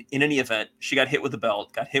in any event, she got hit with the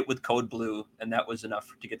belt, got hit with code blue, and that was enough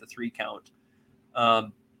to get the 3 count.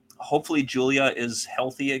 Hopefully Julia is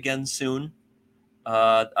healthy again soon.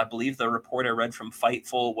 I believe the report I read from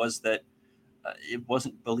Fightful was that it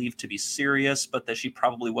wasn't believed to be serious, but that she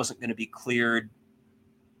probably wasn't going to be cleared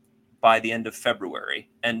by the end of February.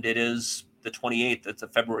 And it is the 28th, that the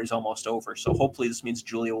February is almost over. So hopefully this means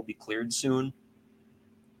Julia will be cleared soon.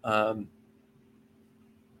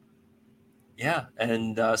 Yeah,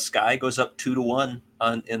 and Sky goes up 2-1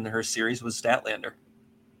 in her series with Statlander.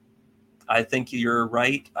 I think you're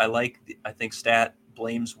right. I think Stat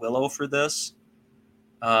blames Willow for this.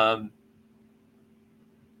 And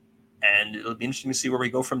it'll be interesting to see where we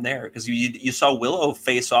go from there, because you saw Willow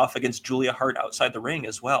face off against Julia Hart outside the ring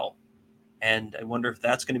as well. And I wonder if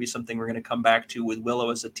that's going to be something we're going to come back to, with Willow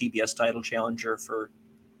as a TBS title challenger for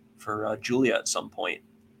Julia at some point.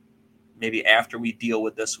 Maybe after we deal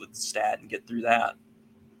with this with Stat and get through that.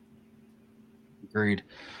 Agreed.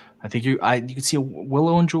 I think you can see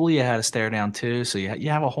Willow and Julia had a stare down too, so you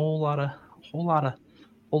have a whole lot of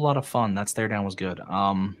fun. That stare down was good.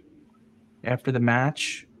 After the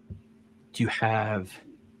match, you have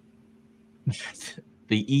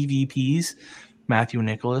the EVPs, Matthew and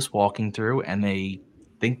Nicholas, walking through, and they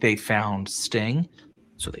think they found Sting,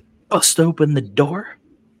 so they bust open the door,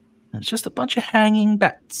 and it's just a bunch of hanging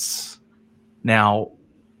bats. Now,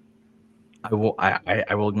 I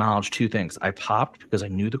will acknowledge two things. I popped because I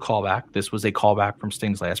knew the callback. This was a callback from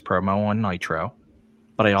Sting's last promo on Nitro.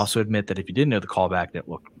 But I also admit that if you didn't know the callback, it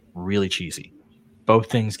looked really cheesy.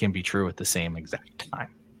 Both things can be true at the same exact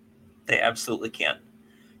time. They absolutely can.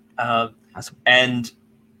 And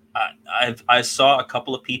I saw a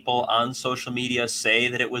couple of people on social media say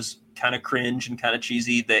that it was kind of cringe and kind of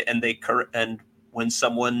cheesy. And when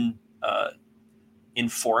someone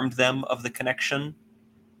informed them of the connection,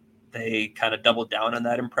 they kind of doubled down on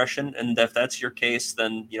that impression. And if that's your case,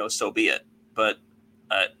 then so be it. But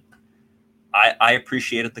I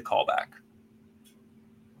appreciated the callback.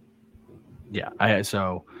 Yeah,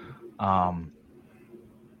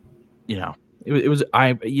 it was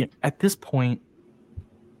at this point,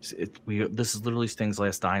 this is literally Sting's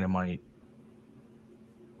last Dynamite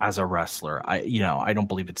as a wrestler. I don't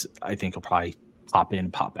believe I think he'll probably pop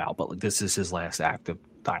in, pop out, but this is his last active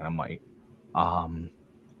Dynamite.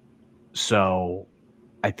 So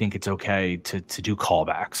I think it's okay to do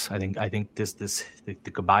callbacks. I think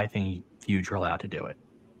the goodbye thing, huge, you're allowed to do it.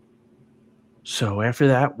 So after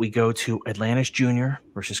that, we go to Atlantis Jr.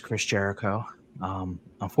 versus Chris Jericho.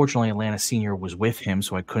 Unfortunately, Atlantis Sr. was with him,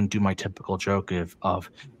 so I couldn't do my typical joke of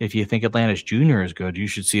if you think Atlantis Jr. is good, you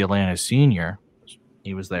should see Atlantis Sr.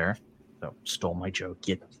 He was there, so stole my joke,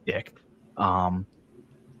 get dick.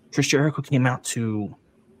 Chris Jericho came out to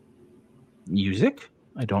music.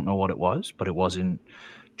 I don't know what it was, but it wasn't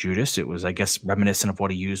Judas. It was, I guess, reminiscent of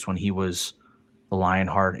what he used when he was the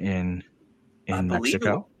Lionheart in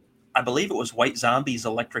Mexico. I believe it was White Zombie's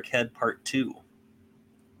Electric Head Part 2.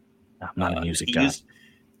 I'm not a music guy.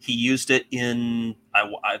 He used it in.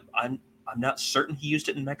 I'm not certain he used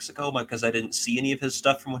it in Mexico because I didn't see any of his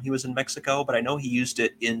stuff from when he was in Mexico, but I know he used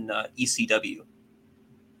it in ECW.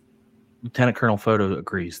 Lieutenant Colonel Photo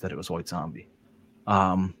agrees that it was White Zombie.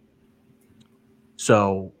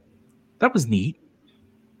 So that was neat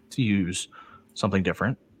to use something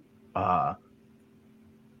different.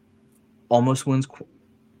 Almost wins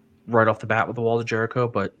right off the bat with the Walls of Jericho,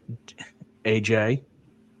 but AJ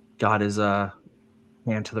got his hand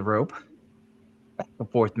to the rope. The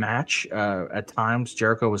fourth match, at times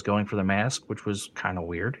Jericho was going for the mask, which was kind of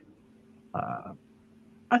weird.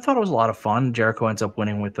 I thought it was a lot of fun. Jericho ends up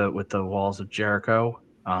winning with the Walls of Jericho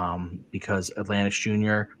because Atlantis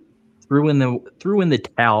Jr. threw in the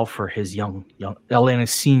towel for his young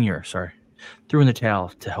Atlantis Sr. Threw in the towel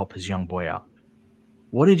to help his young boy out.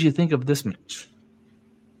 What did you think of this match?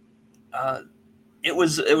 It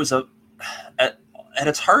was at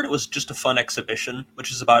its heart, it was just a fun exhibition,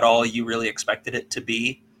 which is about all you really expected it to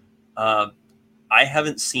be. I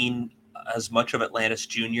haven't seen as much of Atlantis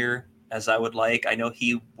Jr. as I would like. I know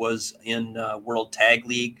he was in World Tag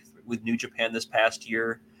League with New Japan this past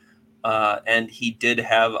year, and he did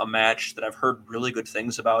have a match that I've heard really good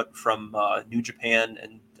things about from New Japan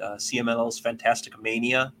and CMLL's Fantastic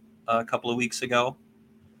Mania a couple of weeks ago.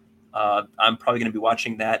 I'm probably going to be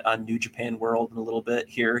watching that on New Japan World in a little bit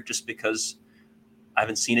here, just because I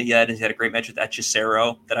haven't seen it yet. And he had a great match with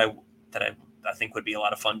Hechicero that I think would be a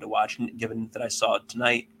lot of fun to watch, given that I saw it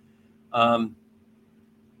tonight.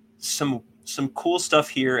 Some cool stuff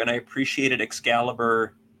here, and I appreciated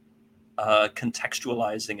Excalibur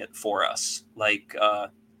contextualizing it for us, like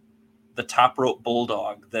the top rope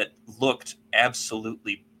bulldog that looked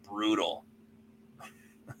absolutely brutal.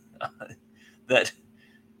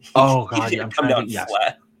 He didn't come down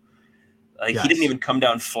flat. He didn't even come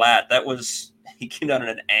down flat. He came down at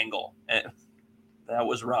an angle. And that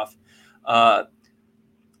was rough.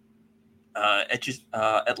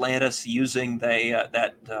 Atlantis using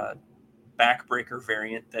that backbreaker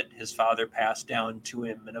variant that his father passed down to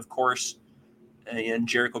him, and of course, and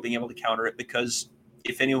Jericho being able to counter it, because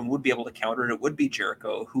if anyone would be able to counter it, it would be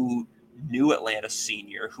Jericho, who knew Atlantis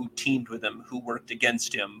Sr., who teamed with him, who worked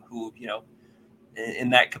against him, who, in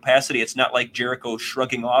that capacity, it's not like Jericho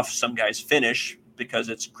shrugging off some guy's finish because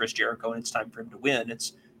it's Chris Jericho and it's time for him to win.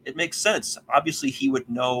 It makes sense. Obviously, he would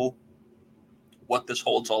know what this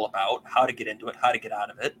hold's all about, how to get into it, how to get out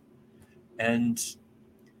of it. And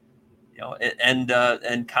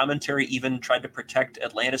and commentary even tried to protect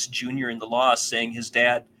Atlantis Jr. in the loss, saying his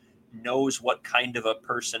dad knows what kind of a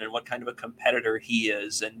person and what kind of a competitor he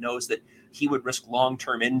is, and knows that he would risk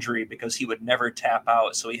long-term injury because he would never tap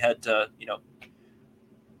out. So he had to,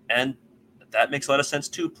 and that makes a lot of sense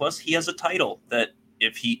too. Plus, he has a title that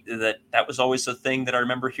that was always a thing that I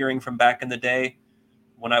remember hearing from back in the day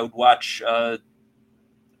when I would watch,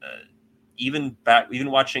 even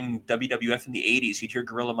watching WWF in the 80s, you'd hear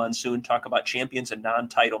Gorilla Monsoon talk about champions and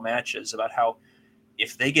non-title matches, about how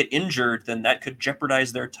if they get injured, then that could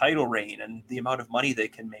jeopardize their title reign and the amount of money they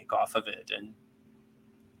can make off of it. And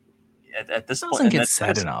at this point. Doesn't And get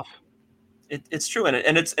said enough. It's true,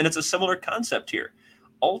 and it's a similar concept here.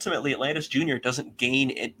 Ultimately, Atlantis Jr. doesn't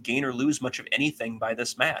gain or lose much of anything by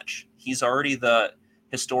this match. He's already the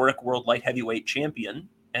historic world light heavyweight champion,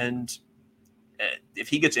 and if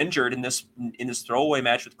he gets injured in this throwaway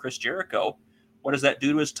match with Chris Jericho, what does that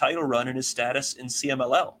do to his title run and his status in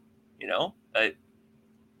CMLL?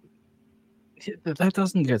 That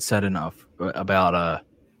doesn't get said enough about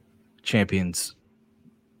champions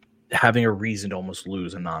having a reason to almost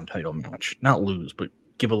lose a non-title match. Not lose, but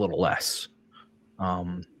give a little less.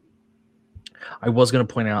 I was going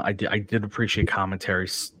to point out I did appreciate comments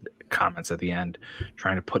at the end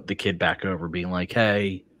trying to put the kid back over, being like,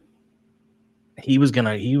 hey, he was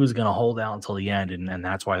gonna hold out until the end, and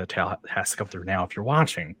that's why the tail has to come through. Now, if you're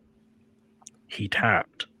watching, he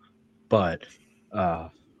tapped, but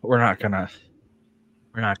we're not gonna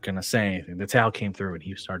say anything. The towel came through and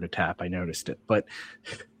he started to tap. I noticed it, but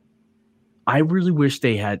I really wish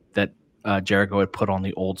they had that. Jericho had put on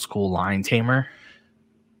the old school line tamer.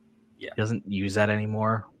 Yeah, he doesn't use that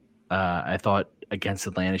anymore. I thought against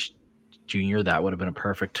Atlantis Jr. that would have been a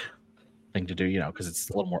perfect thing to do, because it's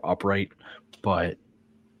a little more upright. But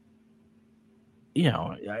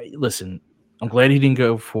listen, I'm glad he didn't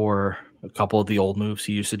go for a couple of the old moves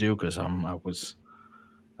he used to do, because I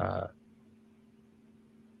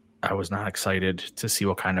was not excited to see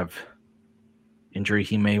what kind of injury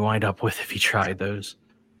he may wind up with if he tried those.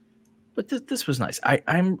 But this was nice.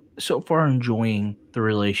 I'm so far enjoying the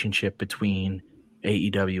relationship between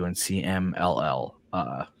AEW and CMLL.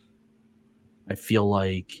 I feel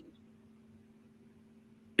like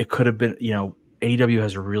it could have been, AEW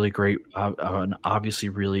has a really great, an obviously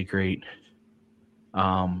really great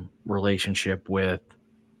relationship with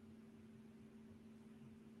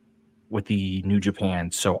the New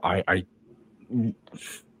Japan. So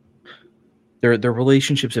their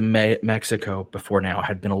relationships in Mexico before now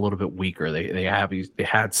had been a little bit weaker. They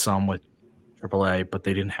had some with AAA, but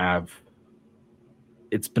they didn't have.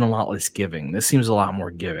 It's been a lot less giving. This seems a lot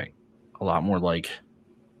more giving, a lot more like,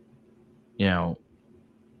 I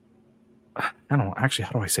don't know. Actually,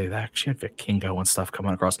 how do I say that? Actually, had Vikingo and stuff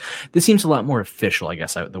coming across. This seems a lot more official, I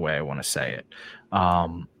guess, the way I want to say it.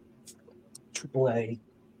 AAA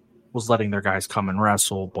was letting their guys come and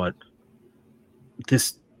wrestle, but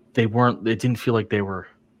they weren't. It didn't feel like they were.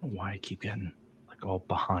 Why I keep getting like all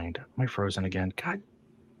behind? Am I frozen again? God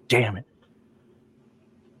damn it!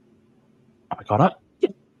 I caught up.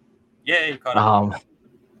 Yeah, you caught up.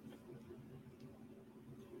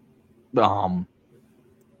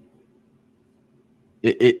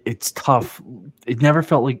 It's tough. It never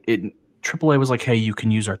felt like it. AAA was like, hey, you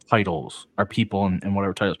can use our titles, our people, and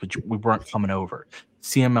whatever titles, but we weren't coming over.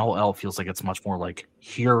 CMLL feels like it's much more like,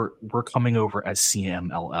 here, we're coming over as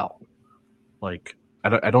CMLL. Like,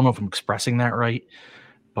 I don't know if I'm expressing that right,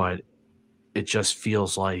 but it just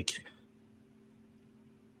feels like,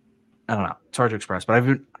 I don't know. It's hard to express, but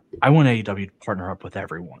I want AEW to partner up with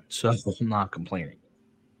everyone, so I'm not complaining.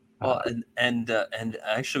 Well, and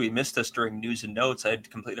actually, we missed this during news and notes. I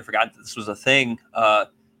had completely forgotten that this was a thing.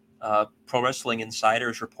 Pro Wrestling Insider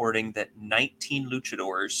is reporting that 19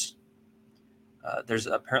 luchadors. There's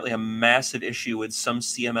apparently a massive issue with some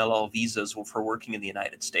CMLL visas for working in the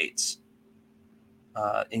United States,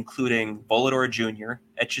 including Volador Jr.,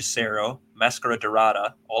 Hechicero, Mascara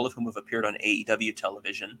Dorada, all of whom have appeared on AEW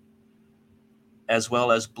television, as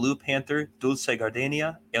well as Blue Panther, Dulce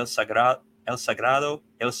Gardenia, El Sagrado, El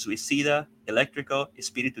Suicida, Eléctrico,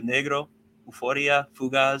 Espíritu Negro, Euforia,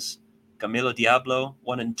 Fugaz, Camilo Diablo,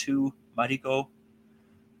 1 and 2, Marico,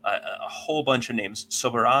 a whole bunch of names,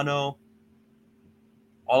 Soberano.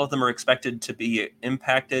 All of them are expected to be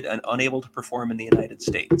impacted and unable to perform in the United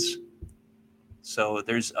States. So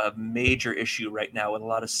there's a major issue right now with a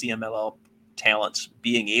lot of CMLL talents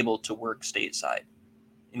being able to work stateside,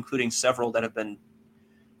 including several that have been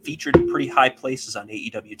featured in pretty high places on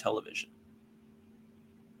AEW television.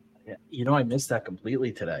 Yeah, I missed that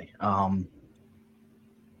completely today. I'm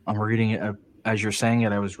reading it as you're saying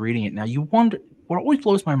it. I was reading it. Now, you wonder what always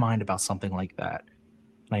blows my mind about something like that.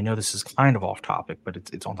 And I know this is kind of off topic, but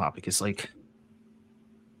it's on topic. It's like,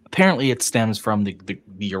 apparently it stems from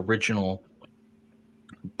the original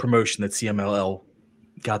promotion that CMLL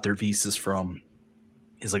got their visas from,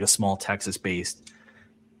 is like a small Texas based,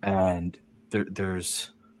 and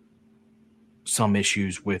there's some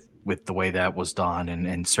issues with the way that was done,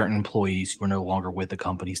 and certain employees who are no longer with the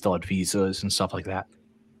company still had visas and stuff like that.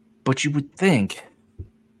 But you would think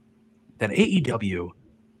that AEW,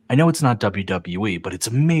 I know it's not WWE, but it's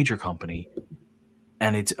a major company,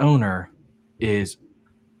 and its owner is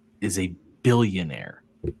a billionaire.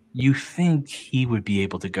 you think he would be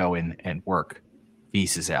able to go in and work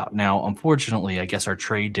visas out. Now, unfortunately, I guess our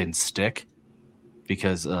trade didn't stick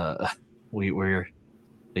because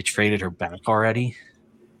they traded her back already.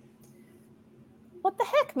 What the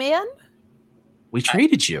heck, man? We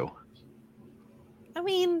traded you. I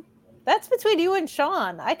mean, that's between you and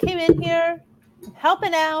Sean. I came in here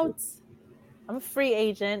helping out. I'm a free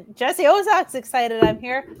agent. Jesse Ozak's excited I'm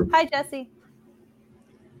here. Hi, Jesse.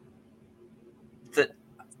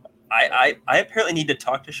 I apparently need to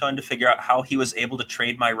talk to Sean to figure out how he was able to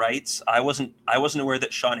trade my rights. I wasn't aware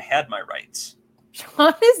that Sean had my rights.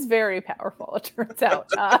 Sean is very powerful, it turns out.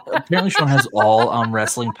 Apparently, Sean has all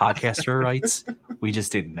wrestling podcaster rights. We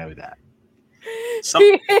just didn't know that.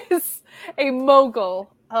 He is a mogul.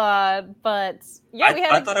 But yeah, we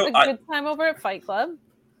had a good time over at Fight Club.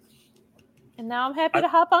 And now I'm happy to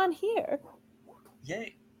hop on here.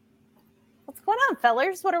 Yay. What's going on,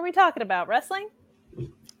 fellers? What are we talking about? Wrestling?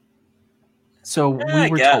 So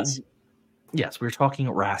yes, we were talking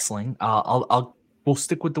wrestling. We'll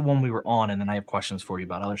stick with the one we were on, and then I have questions for you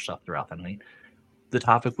about other stuff throughout the night. The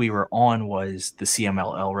topic we were on was the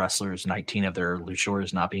CMLL wrestlers, 19 of their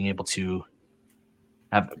luchadors not being able to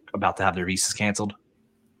about to have their visas canceled.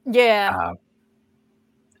 Yeah.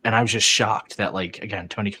 And I was just shocked that, like, again,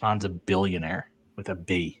 Tony Khan's a billionaire with a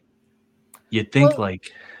B. You'd think,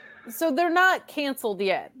 so they're not canceled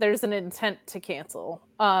yet. There's an intent to cancel.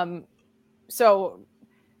 So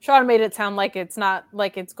Sean made it sound like it's not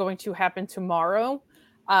like it's going to happen tomorrow,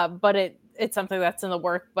 but it's something that's in the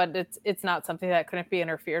work, but it's not something that couldn't be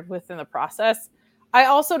interfered with in the process. I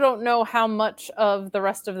also don't know how much of the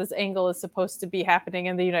rest of this angle is supposed to be happening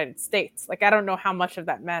in the United States. Like, I don't know how much of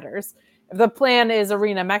that matters. If the plan is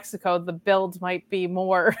Arena Mexico, the build might be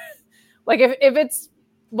more like if it's,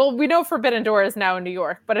 well, we know Forbidden Door is now in New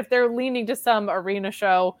York, but if they're leaning to some arena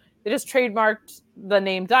show, they just trademarked the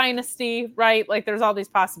name Dynasty, right? Like, there's all these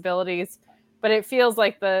possibilities, but it feels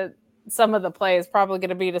like some of the play is probably going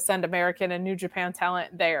to be to send American and New Japan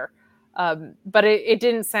talent there. But it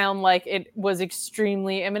didn't sound like it was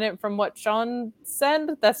extremely imminent from what Sean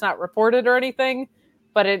said. That's not reported or anything,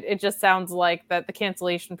 but it just sounds like that the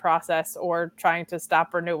cancellation process or trying to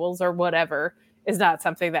stop renewals or whatever is not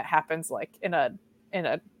something that happens like in a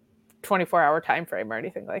 24-hour time frame or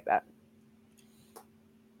anything like that.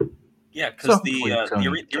 Yeah, because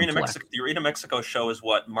the Arena Mexico show is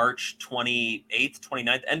what, March 28th,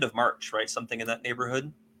 29th, end of March, right? Something in that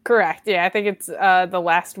neighborhood. Correct. Yeah, I think it's the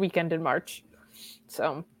last weekend in March.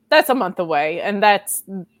 So that's a month away, and that's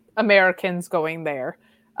Americans going there.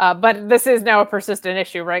 But this is now a persistent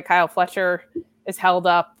issue, right? Kyle Fletcher is held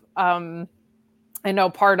up. I know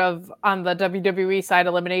on the WWE side,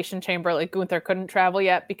 Elimination Chamber, like Gunther couldn't travel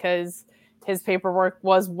yet because his paperwork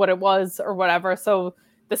was what it was or whatever. So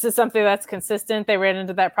this is something that's consistent. They ran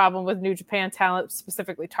into that problem with New Japan talent,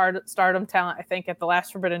 specifically Stardom talent, I think, at the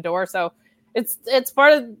last Forbidden Door. So it's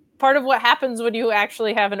part of what happens when you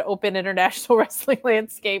actually have an open international wrestling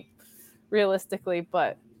landscape, realistically.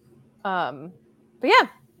 But yeah,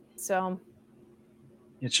 so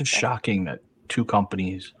it's just shocking that two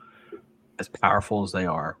companies as powerful as they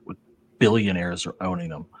are, with billionaires are owning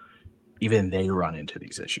them, even they run into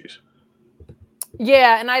these issues.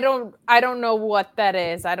 Yeah, and I don't know what that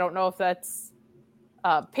is. I don't know if that's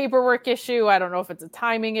a paperwork issue. I don't know if it's a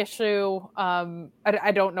timing issue.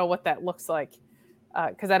 I don't know what that looks like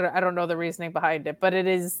because I don't know the reasoning behind it. But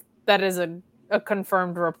that is a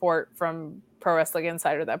confirmed report from Pro Wrestling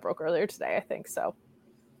Insider that broke earlier today, I think. So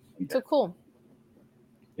cool.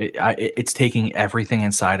 It's taking everything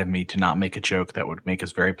inside of me to not make a joke that would make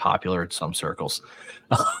us very popular in some circles.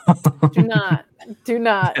 Do not.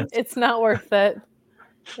 Yes. It's not worth it.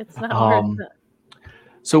 It's not worth it.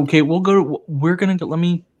 So, okay, let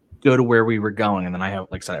me go to where we were going. And then I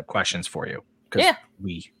have questions for you. Yeah.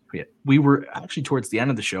 We were actually towards the end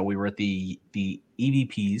of the show. We were at the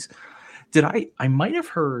EVPs. I might have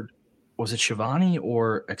heard, was it Shivani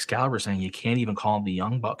or Excalibur saying you can't even call them the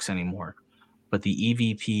Young Bucks anymore? But the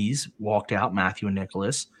EVPs walked out, Matthew and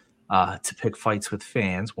Nicholas, to pick fights with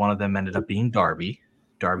fans. One of them ended up being Darby.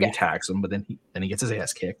 Darby attacks him, but then he gets his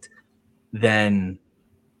ass kicked. Then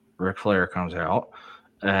Ric Flair comes out,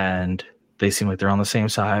 and they seem like they're on the same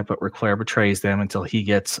side, but Ric Flair betrays them until he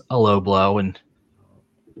gets a low blow. And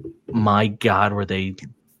my God, were they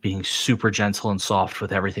being super gentle and soft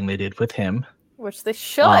with everything they did with him. Which they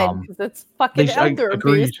should, because it's fucking elder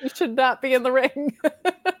abuse. You should not be in the ring.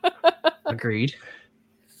 Agreed.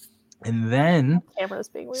 And then camera's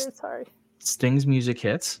being weird. Sorry. Sting's music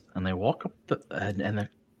hits, and they walk up, and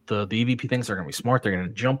the EVP thinks they're going to be smart. They're going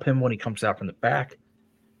to jump him when he comes out from the back.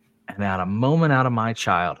 And at a moment out of my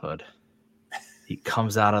childhood, He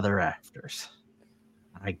comes out of the rafters.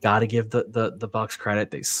 I got to give the Bucks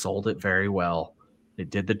credit. They sold it very well. They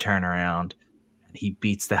did the turnaround. And he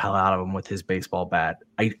beats the hell out of him with his baseball bat.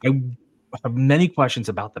 I have many questions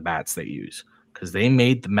about the bats they use because they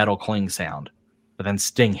made the metal cling sound, but then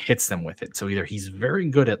Sting hits them with it. So either he's very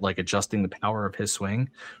good at like adjusting the power of his swing,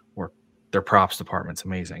 or their props department's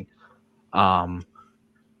amazing. Both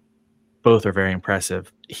are very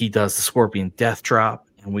impressive. He does the Scorpion Death Drop,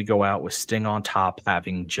 and we go out with Sting on top,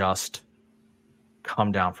 having just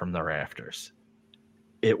come down from the rafters.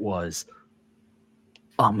 It was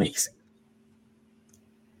amazing.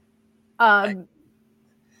 I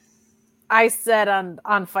said on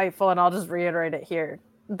Fightful, and I'll just reiterate it here,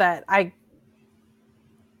 that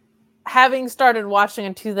having started watching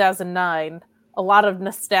in 2009, a lot of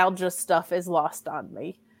nostalgia stuff is lost on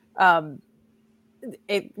me.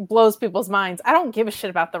 It blows people's minds. I don't give a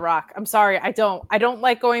shit about The Rock. I'm sorry, I don't. I don't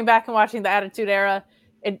like going back and watching the Attitude Era.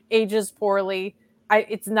 It ages poorly.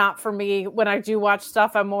 It's not for me. When I do watch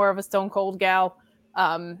stuff, I'm more of a Stone Cold gal.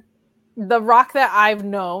 The Rock that I've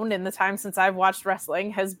known in the time since I've watched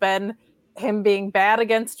wrestling has been him being bad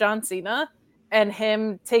against John Cena and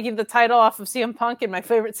him taking the title off of CM Punk in my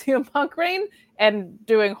favorite CM Punk reign and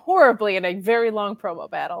doing horribly in a very long promo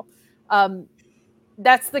battle.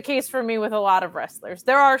 That's the case for me with a lot of wrestlers.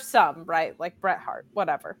 There are some, right, like Bret Hart,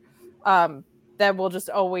 whatever, that will just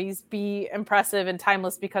always be impressive and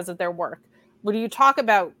timeless because of their work. When you talk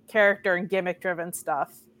about character and gimmick-driven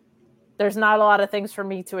stuff, there's not a lot of things for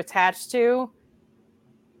me to attach to.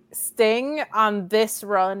 Sting on this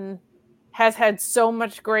run has had so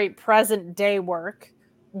much great present-day work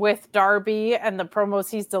with Darby and the promos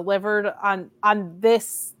he's delivered on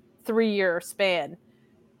this 3-year span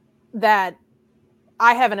that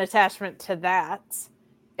I have an attachment to that.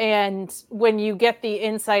 And when you get the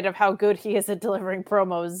insight of how good he is at delivering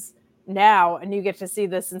promos now, and you get to see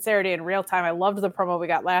the sincerity in real time, I loved the promo we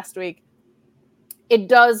got last week. It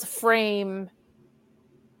does frame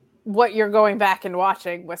what you're going back and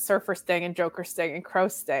watching with Surfer Sting and Joker Sting and Crow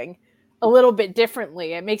Sting a little bit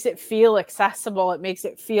differently. It makes it feel accessible. It makes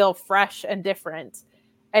it feel fresh and different.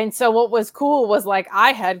 And so what was cool was like,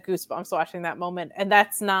 I had goosebumps watching that moment. And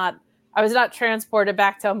I was not transported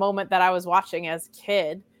back to a moment that I was watching as a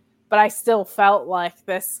kid, but I still felt like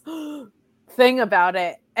this thing about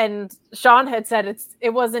it. And Sean had said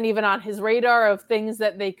it wasn't even on his radar of things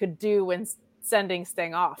that they could do when sending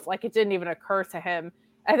Sting off. Like, it didn't even occur to him.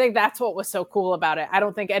 I think that's what was so cool about it. I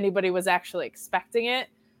don't think anybody was actually expecting it,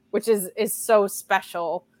 which is so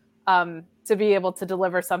special to be able to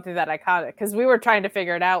deliver something that iconic. Because we were trying to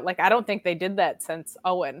figure it out. Like, I don't think they did that since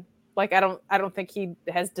Owen. Like, I don't think he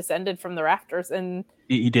has descended from the rafters. And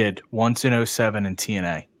he did once in 07 in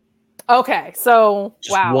TNA. Okay, so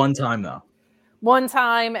just one time though. One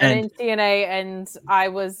time and in TNA, and I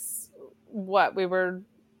was we were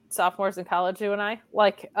sophomores in college, you and I.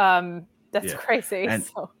 Like, that's crazy. And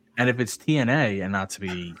if it's TNA and not to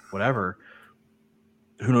be whatever,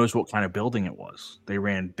 who knows what kind of building it was? They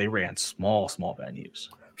ran small venues.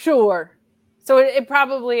 Sure. So it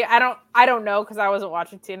probably I don't know because I wasn't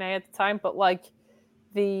watching TNA at the time, but like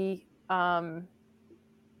the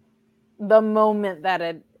moment that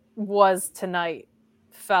it was tonight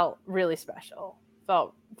felt really special.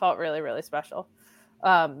 Felt really, really special.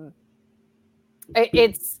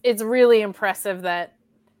 It's really impressive that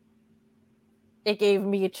it gave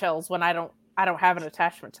me chills when I don't have an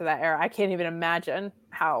attachment to that era. I can't even imagine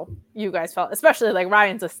how you guys felt, especially like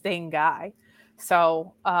Ryan's a Sting guy.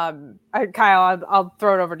 So, Kyle, I'll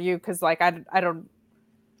throw it over to you because, like, I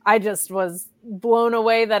just was blown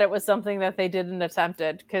away that it was something that they did and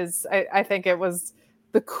attempted because I think it was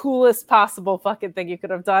the coolest possible fucking thing you could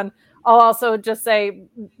have done. I'll also just say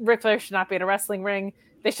Ric Flair should not be in a wrestling ring.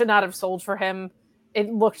 They should not have sold for him.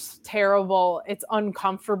 It looks terrible. It's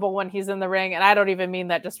uncomfortable when he's in the ring. And I don't even mean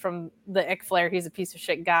that just from the Ick Flair, he's a piece of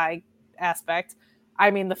shit guy aspect.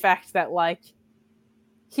 I mean the fact that, like,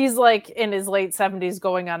 he's like in his late 70s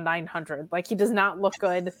going on 900. Like, he does not look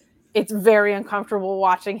good. It's very uncomfortable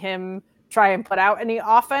watching him try and put out any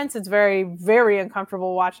offense. It's very, very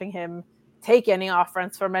uncomfortable watching him take any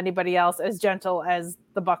offense from anybody else, as gentle as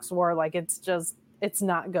the Bucks were. Like, it's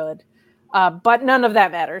not good. But none of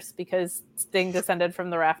that matters because Sting descended from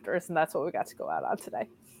the rafters, and that's what we got to go out on today.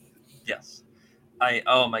 Yes.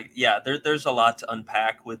 There's a lot to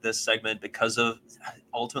unpack with this segment because of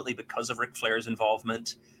Ric Flair's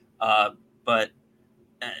involvement. The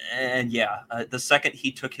second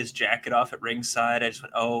he took his jacket off at ringside, I just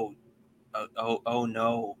went, oh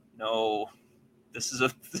no, this is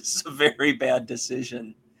a very bad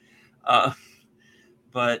decision.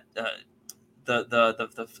 But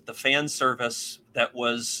the fan service that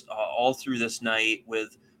was all through this night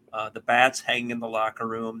with the bats hanging in the locker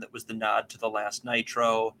room. That was the nod to the last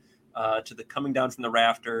Nitro, to the coming down from the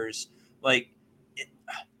rafters. Like,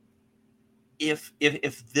 if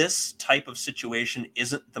this type of situation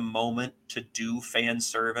isn't the moment to do fan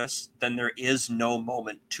service, then there is no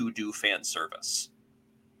moment to do fan service.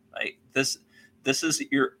 Like, this is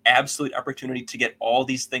your absolute opportunity to get all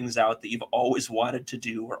these things out that you've always wanted to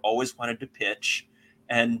do or always wanted to pitch,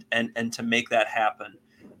 and to make that happen.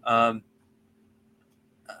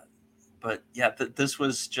 But yeah, this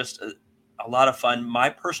was just a lot of fun. My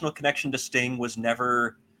personal connection to Sting was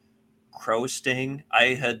never Crow Sting.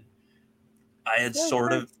 I had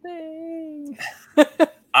sort of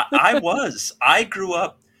I grew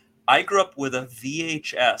up with a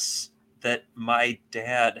VHS that my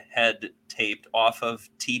dad had taped off of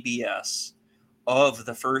TBS of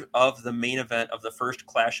the main event of the first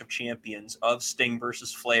Clash of Champions of Sting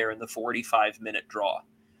versus Flair in the 45-minute draw.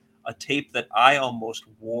 A tape that I almost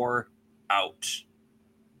wore out.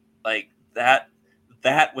 Like, that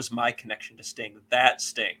was my connection to Sting. That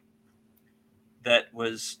Sting. That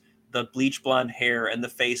was the bleach blonde hair and the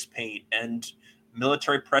face paint and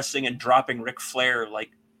military pressing and dropping Ric Flair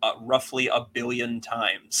like roughly 1 billion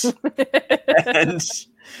times. And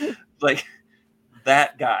like,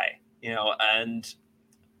 that guy, and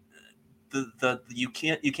the you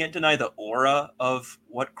can't deny the aura of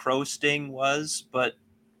what Crow Sting was, but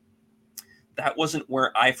that wasn't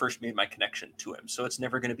where I first made my connection to him. So it's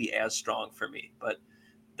never going to be as strong for me. But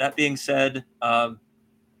that being said,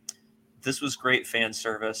 this was great fan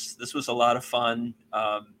service. This was a lot of fun.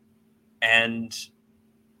 And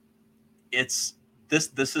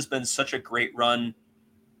this has been such a great run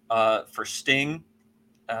for Sting,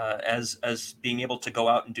 as being able to go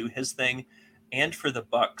out and do his thing, and for the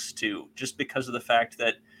Bucks too, just because of the fact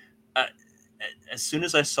that as soon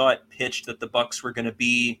as I saw it pitched that the Bucks were going to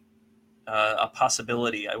be a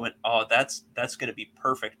possibility, I went, oh, that's going to be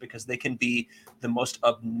perfect, because they can be the most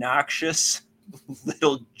obnoxious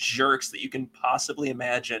little jerks that you can possibly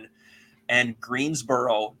imagine. And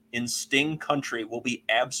Greensboro in Sting country will be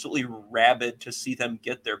absolutely rabid to see them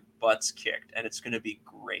get their butts kicked. And it's going to be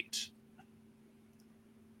great.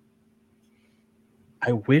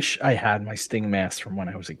 I wish I had my Sting mask from when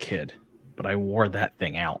I was a kid, but I wore that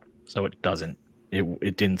thing out. So it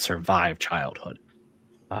didn't survive childhood.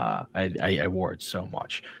 I wore it so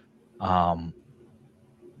much. I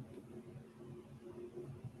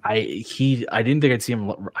didn't think I'd see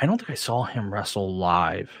him. I don't think I saw him wrestle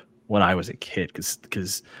live when I was a kid,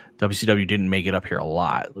 because WCW didn't make it up here a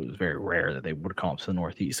lot. It was very rare that they would come up to the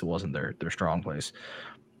Northeast. It wasn't their strong place.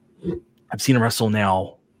 I've seen him wrestle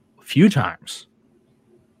now a few times,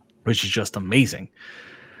 which is just amazing.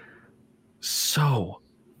 So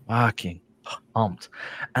fucking pumped.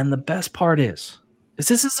 And the best part is this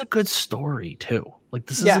is a good story too. Like,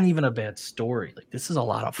 this isn't even a bad story. Like, this is a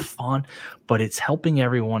lot of fun, but it's helping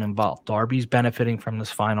everyone involved. Darby's benefiting from this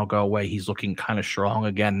final go away. He's looking kind of strong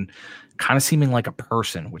again, kind of seeming like a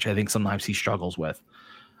person, which I think sometimes he struggles with.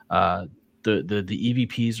 The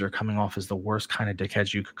EVPs are coming off as the worst kind of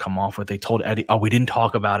dickheads you could come off with. They told Eddie, we didn't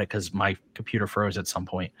talk about it because my computer froze at some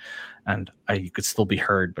point, and you could still be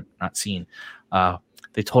heard but not seen.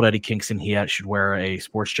 They told Eddie Kingston he should wear a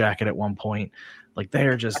sports jacket at one point. Like,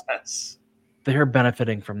 they're just they're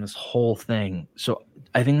benefiting from this whole thing. So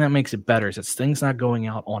I think that makes it better, is that Sting's not going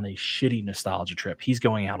out on a shitty nostalgia trip. He's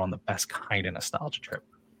going out on the best kind of nostalgia trip.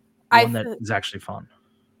 One that is actually fun.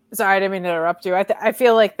 Sorry, I didn't mean to interrupt you. I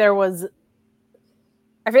feel like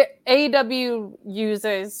AEW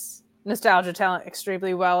uses nostalgia talent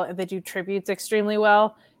extremely well, and they do tributes extremely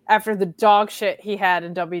well. After the dog shit he had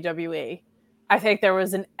in WWE, I think there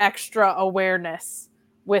was an extra awareness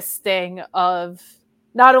with Sting of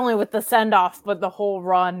not only with the send-off, but the whole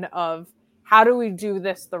run of how do we do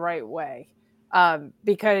this the right way?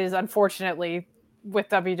 Because unfortunately, with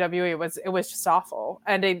WWE, it was just awful,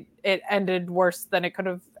 and it ended worse than it could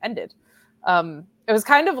have ended. It was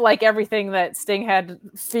kind of like everything that Sting had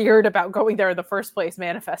feared about going there in the first place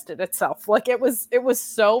manifested itself. Like, it was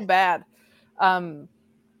so bad.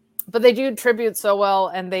 But they do tribute so well,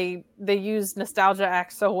 and they use nostalgia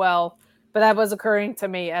acts so well. But that was occurring to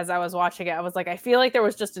me as I was watching it. I was like, I feel like there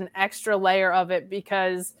was just an extra layer of it,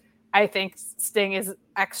 because I think Sting is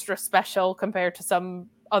extra special compared to some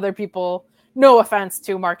other people. No offense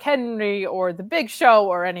to Mark Henry or The Big Show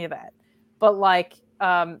or any of that. But like,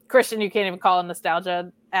 Christian, you can't even call a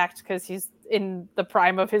nostalgia act because he's in the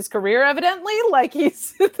prime of his career, evidently. Like,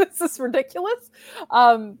 this is ridiculous.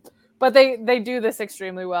 But they do this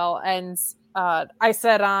extremely well. And I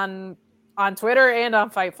said on on Twitter and on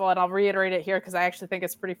Fightful, and I'll reiterate it here because I actually think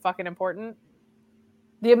it's pretty fucking important.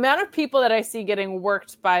 The amount of people that I see getting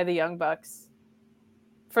worked by the Young Bucks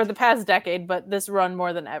for the past decade, but this run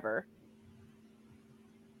more than ever.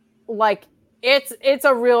 Like, it's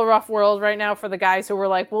a real rough world right now for the guys who were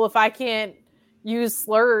like, well, if I can't use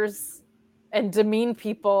slurs and demean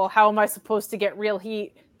people, how am I supposed to get real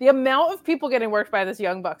heat? The amount of people getting worked by this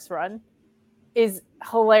Young Bucks run is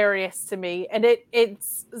hilarious to me. And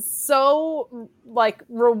it's so, like,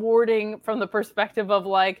 rewarding from the perspective of,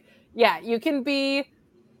 like, yeah, you can be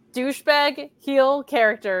douchebag heel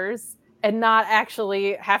characters and not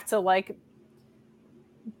actually have to, like,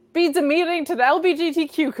 be demeaning to the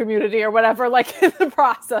LGBTQ community or whatever, like, in the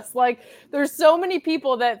process. Like, there's so many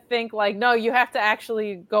people that think, like, no, you have to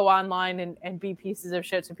actually go online and be pieces of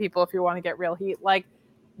shit to people if you want to get real heat. Like,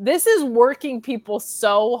 this is working people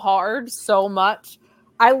so hard, so much.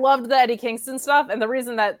 I loved the Eddie Kingston stuff, and the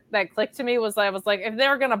reason that clicked to me was I was like, if they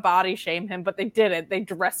were going to body shame him, but they didn't, they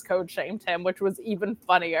dress code shamed him, which was even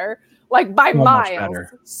funnier. Like, by miles.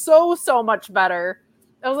 So much better.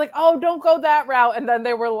 I was like, oh, don't go that route. And then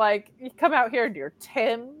they were like, you come out here in your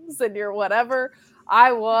Timbs and your whatever.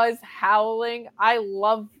 I was howling. I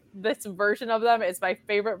love this version of them. It's my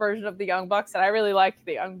favorite version of the Young Bucks, and I really liked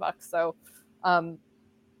the Young Bucks. So I'm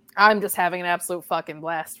just having an absolute fucking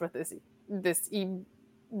blast with this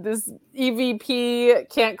EVP,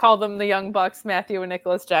 can't call them the Young Bucks, Matthew and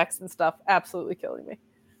Nicholas Jackson stuff. Absolutely killing me.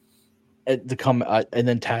 And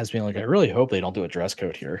then Taz being like, I really hope they don't do a dress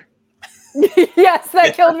code here. Yes,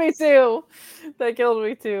 that killed me too.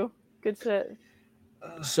 Good shit.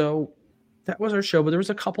 So that was our show, but there was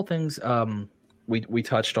a couple things we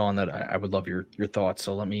touched on that I would love your thoughts.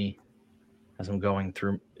 So let me, as I'm going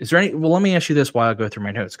through, let me ask you this while I go through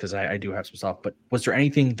my notes, because I do have some stuff, but was there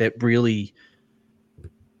anything that really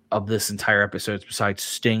of this entire episode besides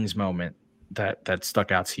Sting's moment that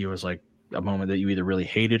stuck out to you as like a moment that you either really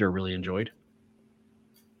hated or really enjoyed?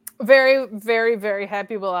 Very, very, very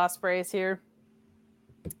happy Will Ospreay is here.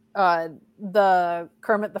 The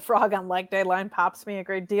Kermit the Frog on leg day line pops me a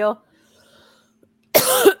great deal.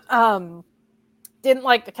 Didn't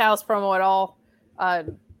like the Callis promo at all.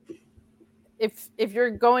 If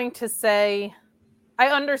you're going to say, I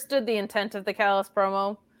understood the intent of the Callis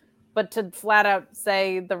promo, but to flat out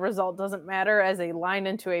say the result doesn't matter as a line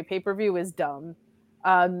into a pay-per-view is dumb.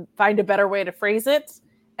 Find a better way to phrase it.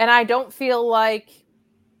 And I don't feel like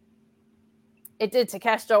it did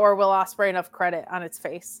Takeshita or Will Ospreay enough credit on its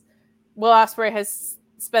face. Will Ospreay has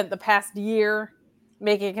spent the past year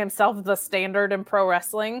making himself the standard in pro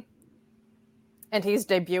wrestling, and he's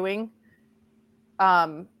debuting.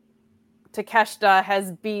 Takeshita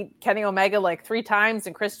has beat Kenny Omega like 3 times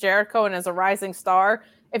and Chris Jericho and is a rising star.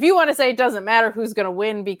 If you want to say it doesn't matter who's going to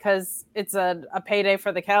win because it's a payday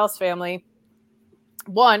for the Callis family,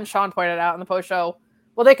 one, Sean pointed out in the post show,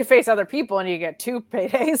 well, they could face other people and you get 2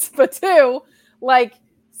 paydays, but 2, like,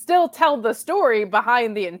 still tell the story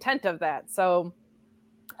behind the intent of that. So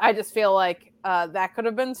I just feel like that could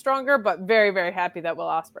have been stronger, but very, very happy that Will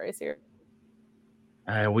Ospreay is here.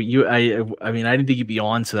 I mean, I didn't think you'd be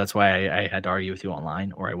on, so that's why I had to argue with you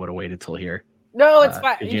online, or I would have waited till here. No, it's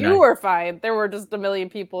fine. You were fine. There were just a million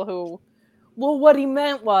people who, well, what he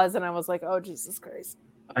meant was, and I was like, oh, Jesus Christ.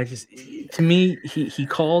 To me, he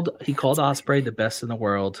called Ospreay the best in the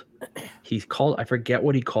world. I forget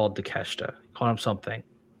what he called Takeshita. He called him something.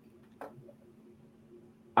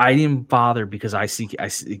 I didn't bother because I see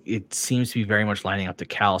it seems to be very much lining up to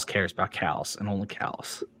Callis cares about Callis and only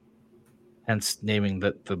Callis. Hence naming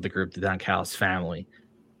the group the Don Callis family.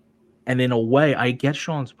 And in a way, I get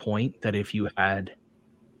Sean's point that if you had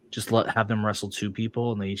just have them wrestle 2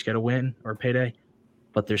 people and they each get a win or a payday,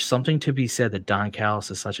 but there's something to be said that Don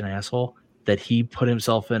Callis is such an asshole that he put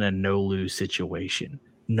himself in a no-lose situation.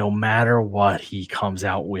 No matter what, he comes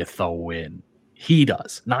out with a win. He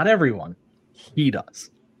does. Not everyone. He does.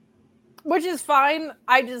 Which is fine.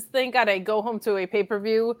 I just think at a go home to a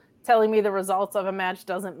pay-per-view, telling me the results of a match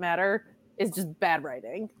doesn't matter is just bad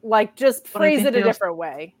writing. Like, just phrase it a different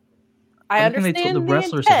way. I understand the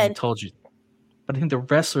wrestlers intent. Told you, but I think the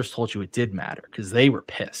wrestlers told you it did matter because they were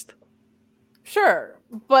pissed. Sure,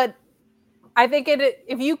 but I think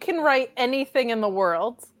if you can write anything in the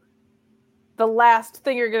world, the last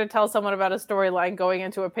thing you're going to tell someone about a storyline going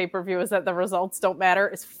into a pay-per-view is that the results don't matter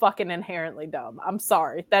is fucking inherently dumb. I'm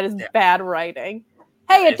sorry. That is bad writing.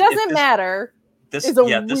 Hey, it doesn't matter. This is a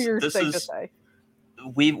weird thing to say.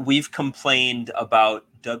 We've complained about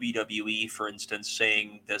WWE, for instance,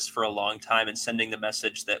 saying this for a long time and sending the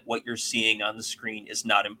message that what you're seeing on the screen is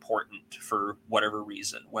not important for whatever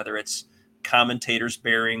reason, whether it's commentators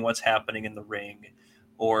burying what's happening in the ring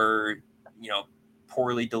or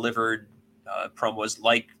poorly delivered promos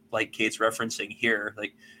like Kate's referencing here.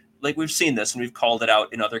 Like we've seen this and we've called it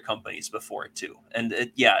out in other companies before too. And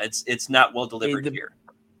it's not well delivered here.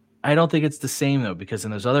 I don't think it's the same though, because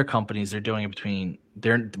in those other companies, they're doing it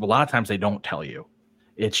a lot of times they don't tell you.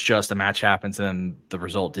 It's just a match happens and the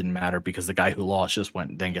result didn't matter because the guy who lost just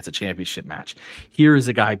went and then gets a championship match. Here is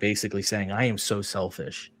a guy basically saying, I am so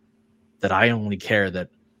selfish that I only care that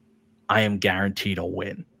I am guaranteed a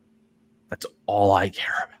win. That's all I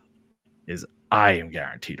care about, is I am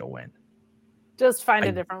guaranteed a win. Just find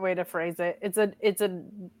a different way to phrase it. It's dumb.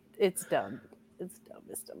 It's dumb.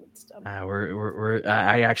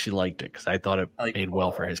 I actually liked it because I thought it made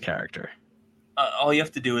well for his character. All you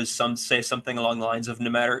have to do is say something along the lines of no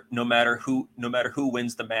matter who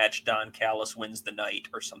wins the match, Don Callis wins the night,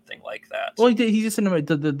 or something like that. Well, he just said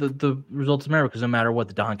the results matter because no matter what,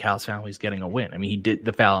 the Don Callis family is getting a win. I mean, he did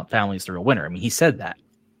the family's the real winner. I mean, he said that.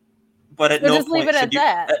 But at no point should you,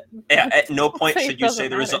 at no point should you say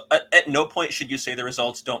the result. At no point should you say the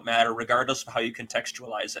results don't matter, regardless of how you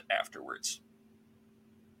contextualize it afterwards.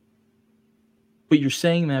 But you're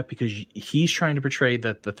saying that because he's trying to portray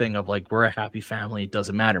that the thing of like, we're a happy family, it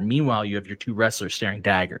doesn't matter. Meanwhile, you have your two wrestlers staring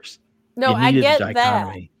daggers. No, I get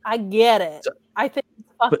that. I get it. I think it's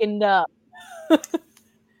fucking dumb.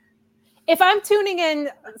 If I'm tuning in,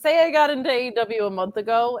 say I got into AEW a month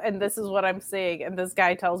ago, and this is what I'm seeing, and this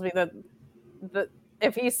guy tells me that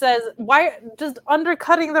if he says, why just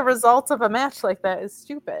undercutting the results of a match like that is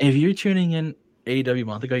stupid. If you're tuning in AEW a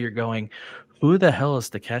month ago, you're going, who the hell is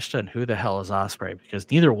Takeshita and who the hell is Ospreay?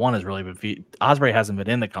 Because neither one has really been Ospreay hasn't been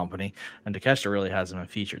in the company, and Takeshita really hasn't been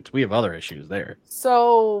featured. So we have other issues there.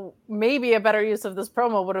 So maybe a better use of this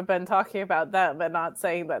promo would have been talking about them and not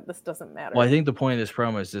saying that this doesn't matter. Well, I think the point of this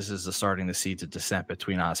promo is this is starting the seeds of dissent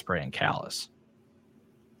between Ospreay and Callis.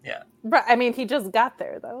 Yeah. Right. I mean, he just got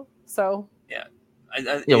there though. So yeah.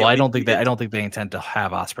 I don't think they intend to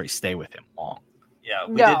have Ospreay stay with him long. Yeah,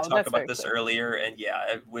 we did talk about this earlier, and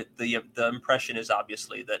with the impression is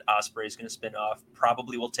obviously that Ospreay is going to spin off.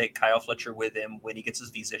 Probably will take Kyle Fletcher with him when he gets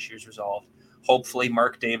these issues resolved. Hopefully,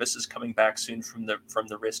 Mark Davis is coming back soon from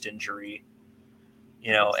the wrist injury.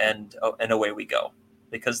 And away we go.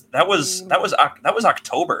 Because that was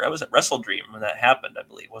October. That was at Wrestle Dream when that happened, I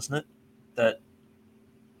believe, wasn't it? That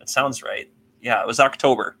sounds right. Yeah, it was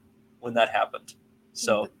October when that happened.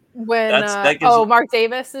 So. When Mark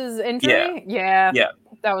Davis's injury, yeah,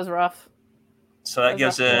 that was rough. So that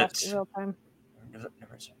gives it.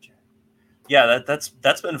 Yeah,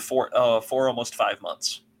 that's been for almost 5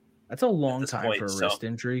 months. That's a long time for a wrist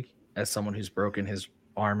injury. As someone who's broken his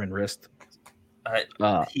arm and wrist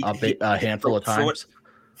a handful of times.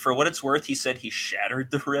 For what it's worth, he said he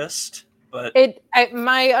shattered the wrist, but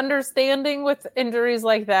my understanding with injuries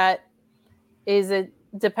like that is it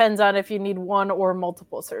depends on if you need one or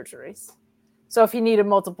multiple surgeries. So if he needed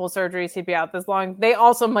multiple surgeries, he'd be out this long. They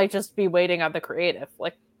also might just be waiting on the creative.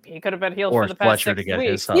 Like he could have been healed for the past 6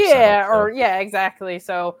 weeks. Exactly.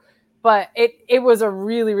 So, but it was a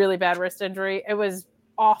really, really bad wrist injury. It was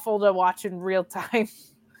awful to watch in real time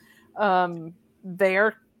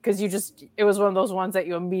there because it was one of those ones that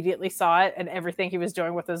you immediately saw it and everything he was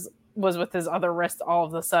doing was with his other wrist all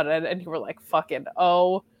of a sudden. And you were like, fucking,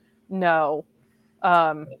 oh no.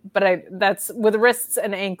 But that's with wrists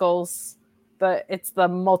and ankles, it's the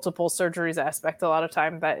multiple surgeries aspect a lot of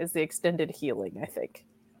time that is the extended healing, I think.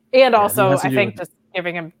 And also I think just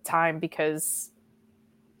giving him time because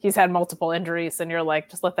he's had multiple injuries and you're like,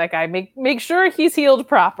 just let that guy make sure he's healed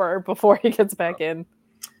proper before he gets back in.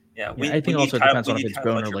 Yeah. I think also it depends on if it's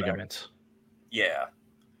bone or ligaments. Yeah.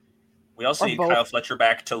 We also need Kyle Fletcher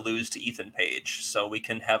back to lose to Ethan Page so we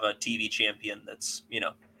can have a TV champion that's,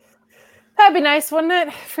 That'd be nice, wouldn't it?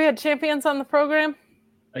 If we had champions on the program.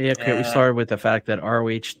 Yeah, we started with the fact that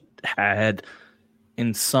ROH had,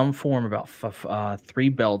 in some form, about 3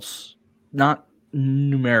 belts, not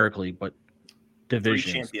numerically, but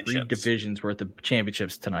divisions. 3 divisions worth of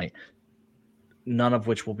championships tonight. None of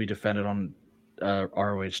which will be defended on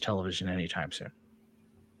ROH television anytime soon.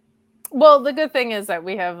 Well, the good thing is that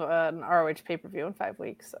we have an ROH pay-per-view in 5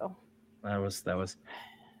 weeks, so that was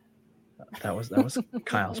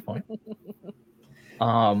Kyle's point.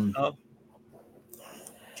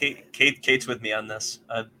 Kate's with me on this,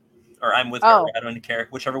 or I'm with her. I don't care,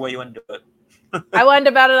 whichever way you want to do it. I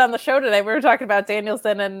wondered about it on the show today. We were talking about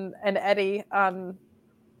Danielson and Eddie on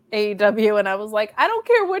AEW, and I was like, I don't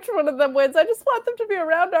care which one of them wins. I just want them to be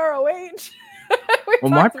around ROH.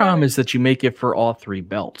 Well, my problem is that you make it for all 3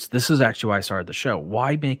 belts. This is actually why I started the show.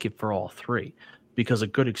 Why make it for all 3? Because a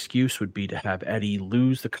good excuse would be to have Eddie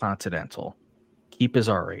lose the Continental, keep his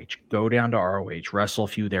RH, go down to ROH, wrestle a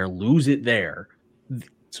few there, lose it there,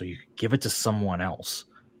 so you give it to someone else,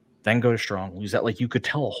 then go to Strong, lose that. Like, you could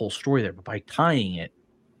tell a whole story there, but by tying it,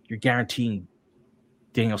 you're guaranteeing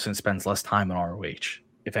Danielson spends less time in ROH,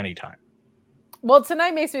 if any time. Well,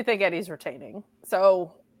 tonight makes me think Eddie's retaining.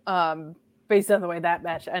 So, based on the way that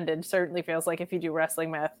match ended, certainly feels like if you do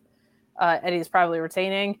wrestling math, Eddie's probably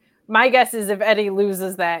retaining. My guess is if Eddie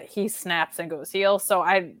loses that, he snaps and goes heel. So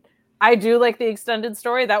I do like the extended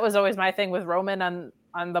story. That was always my thing with Roman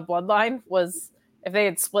on the Bloodline, was if they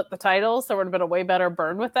had split the titles, there would have been a way better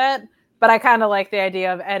burn with that. But I kind of like the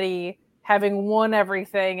idea of Eddie having won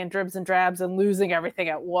everything in dribs and drabs and losing everything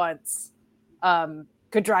at once.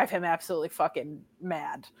 Could drive him absolutely fucking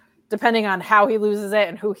mad, depending on how he loses it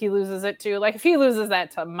and who he loses it to. Like, if he loses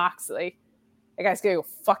that to Moxley, that guy's gonna go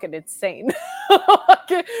fucking insane,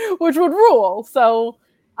 which would rule. So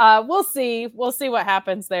we'll see what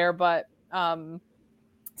happens there. But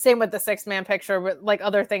same with the 6-man picture, but like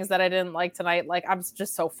other things that I didn't like tonight. Like, I'm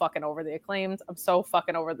just so fucking over the Acclaimed. I'm so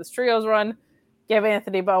fucking over this trios run. Give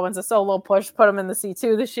Anthony Bowens a solo push, put him in the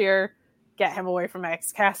C2 this year, get him away from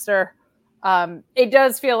Max Caster. It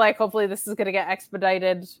does feel like hopefully this is going to get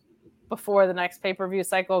expedited before the next pay-per-view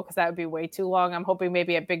cycle, because that would be way too long. I'm hoping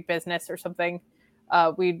maybe at Big Business or something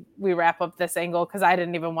we wrap up this angle, because I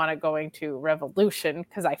didn't even want it going to Revolution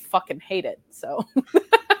because I fucking hate it. So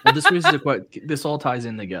well, this all ties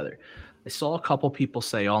in together. I saw a couple people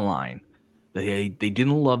say online that they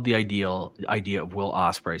didn't love the idea of Will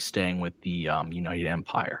Ospreay staying with the United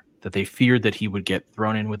Empire, that they feared that he would get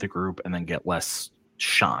thrown in with the group and then get less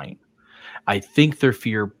shine. I think their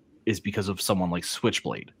fear is because of someone like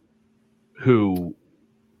Switchblade, who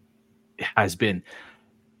has been,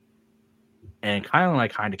 and Kyle and I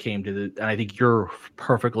kind of came to and I think you're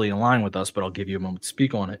perfectly in line with us, but I'll give you a moment to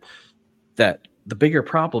speak on it, that the bigger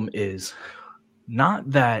problem is not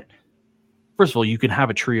that, first of all, you can have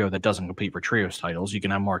a trio that doesn't compete for trios titles. You can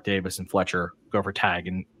have Mark Davis and Fletcher go for tag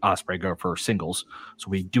and Ospreay go for singles. So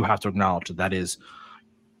we do have to acknowledge that is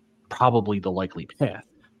probably the likely path.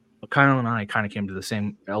 But Kyle and I kind of came to the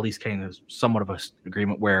same, at least came to somewhat of an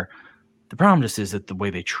agreement, where the problem just is that the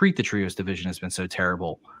way they treat the trios division has been so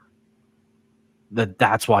terrible that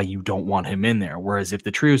that's why you don't want him in there. Whereas if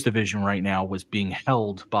the trios division right now was being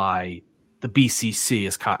held by the BCC,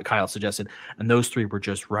 as Kyle suggested, and those three were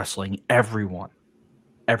just wrestling everyone,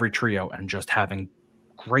 every trio, and just having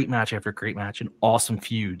great match after great match and awesome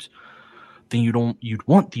feuds, then you'd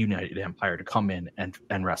want the United Empire to come in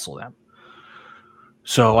and wrestle them.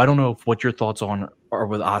 So I don't know what your thoughts are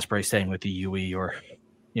with Ospreay staying with the UE, or,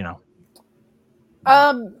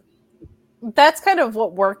 that's kind of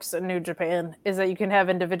what works in New Japan, is that you can have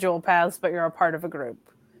individual paths, but you're a part of a group.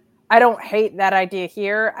 I don't hate that idea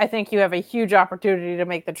here. I think you have a huge opportunity to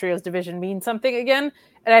make the trios division mean something again.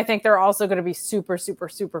 And I think they're also going to be super, super,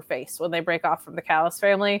 super face when they break off from the Callis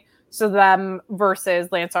family. So them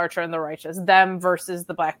versus Lance Archer and the Righteous, them versus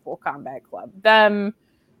the Blackpool Combat Club, them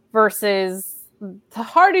versus the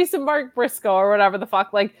Hardys and Mark Briscoe, or whatever the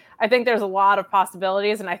fuck. Like, I think there's a lot of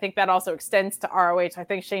possibilities, and I think that also extends to ROH. I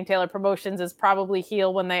think Shane Taylor Promotions is probably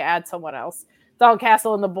heel when they add someone else. Dog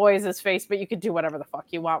Castle and the boys is face, but you could do whatever the fuck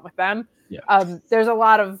you want with them. Yeah. There's a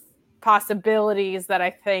lot of possibilities that I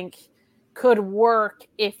think could work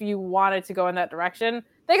if you wanted to go in that direction.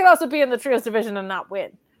 They could also be in the trios division and not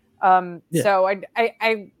win. So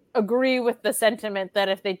I agree with the sentiment that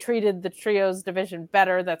if they treated the trios division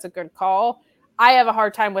better, that's a good call. I have a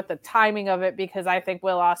hard time with the timing of it, because I think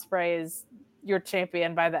Will Ospreay is your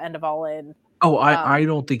champion by the end of All In. Oh, I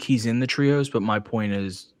don't think he's in the trios, but my point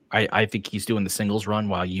is, I think he's doing the singles run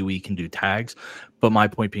while UE can do tags. But my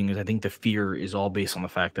point being is, I think the fear is all based on the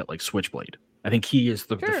fact that, like, Switchblade, I think he is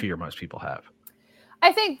the fear most people have.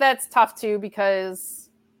 I think that's tough too, because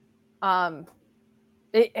a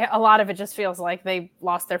lot of it just feels like they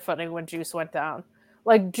lost their footing when Juice went down.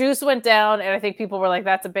 Like, Juice went down, and I think people were like,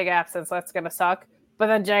 that's a big absence, that's going to suck. But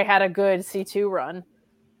then Jay had a good C2 run,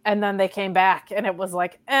 and then they came back, and it was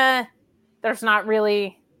like, there's not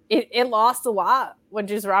really... It lost a lot when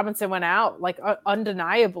Juice Robinson went out, like,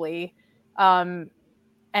 undeniably. And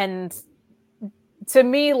to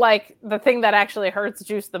me, like, the thing that actually hurts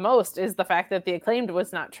Juice the most is the fact that the Acclaimed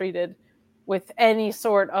was not treated with any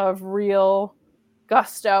sort of real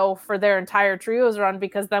gusto for their entire trios run,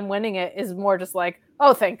 because them winning it is more just like,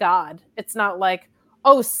 oh, thank God. It's not like,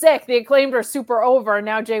 oh, sick, the Acclaimed are super over, and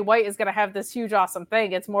now Jay White is going to have this huge, awesome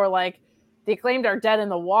thing. It's more like the Acclaimed are dead in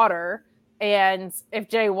the water, and if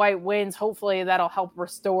Jay White wins, hopefully that'll help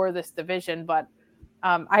restore this division. But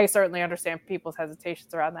I certainly understand people's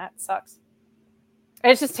hesitations around that. It sucks.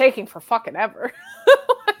 And it's just taking for fucking ever.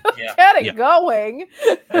 Yeah. Get it going.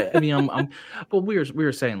 I mean, but we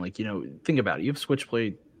were saying, like, think about it. You have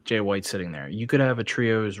Switchblade Jay White sitting there. You could have a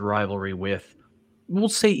trios rivalry with, we'll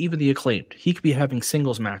say, even the Acclaimed. He could be having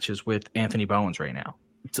singles matches with Anthony Bowens right now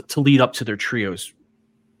to lead up to their trios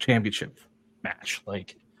championship match.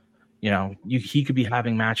 Like, he could be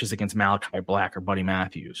having matches against Malachi Black or Buddy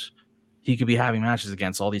Matthews. He could be having matches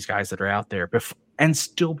against all these guys that are out there and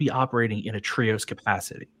still be operating in a trios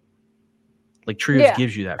capacity. Like, trios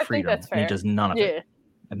gives you that freedom, and he does none of it.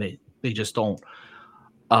 And they just don't.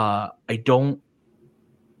 I don't,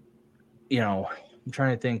 I'm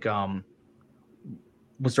trying to think,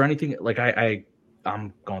 was there anything, like,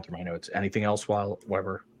 I'm going through my notes. Anything else while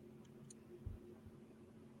Weber?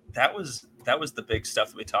 That was the big stuff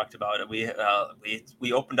that we talked about.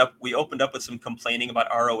 We opened up with some complaining about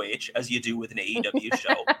ROH, as you do with an AEW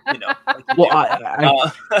show.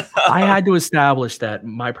 I had to establish that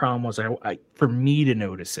my problem was for me to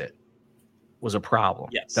notice it was a problem.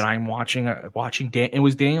 Yes. That I'm watching. It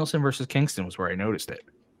was Danielson versus Kingston was where I noticed it.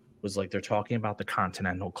 It was like they're talking about the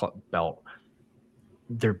Continental belt.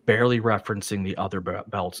 They're barely referencing the other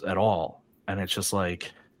belts at all, and it's just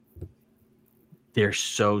like, they're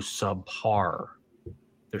so subpar.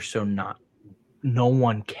 They're so not. No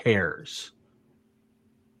one cares.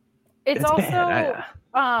 It's also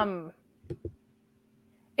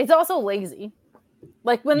it's also lazy.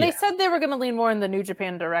 Like, when they said they were going to lean more in the New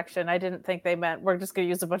Japan direction, I didn't think they meant we're just going to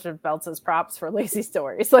use a bunch of belts as props for lazy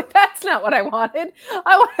stories. Like, that's not what I wanted.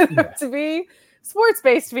 I wanted them to be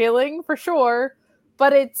sports-based feeling for sure,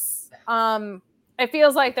 but it's it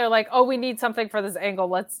feels like they're like, oh, we need something for this angle.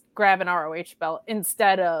 Let's grab an ROH belt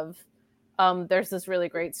instead of there's this really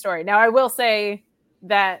great story. Now, I will say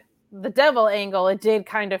that the Devil angle, it did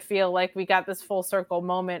kind of feel like we got this full circle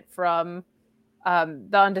moment from the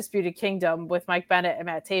Undisputed Kingdom with Mike Bennett and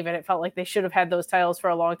Matt Taven. It felt like they should have had those titles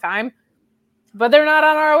for a long time, but they're not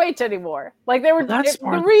on ROH anymore. Like, they were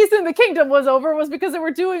the reason the Kingdom was over was because they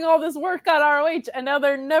were doing all this work on ROH, and now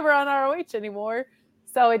they're never on ROH anymore.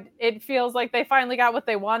 So it feels like they finally got what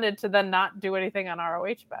they wanted to then not do anything on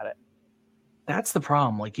ROH about it. That's the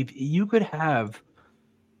problem. Like, if you could have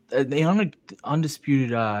the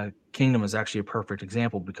Undisputed Kingdom is actually a perfect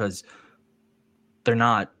example, because they're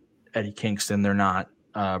not Eddie Kingston, they're not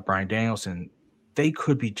Bryan Danielson. They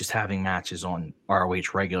could be just having matches on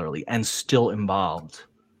ROH regularly and still involved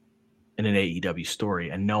in an AEW story,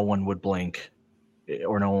 and no one would blink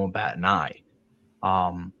or no one would bat an eye.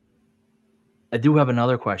 I do have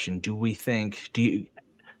another question. Do we think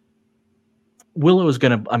Willow is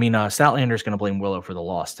going to, Statlander is going to blame Willow for the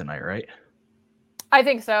loss tonight, right? I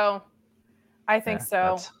think so.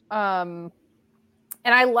 And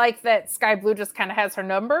I like that Sky Blue just kind of has her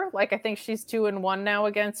number. Like, I think she's 2-1 now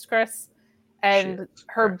against Chris. And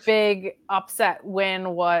her big upset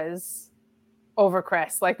win was over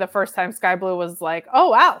Chris. Like, the first time Sky Blue was like,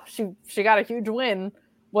 oh, wow, she got a huge win,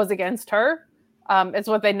 was against her. It's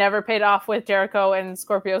what they never paid off with Jericho and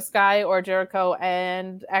Scorpio Sky or Jericho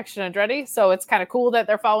and Action Andretti. So it's kind of cool that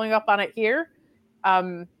they're following up on it here.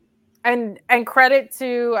 And credit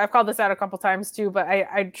to, I've called this out a couple times too, but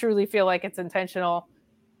I truly feel like it's intentional.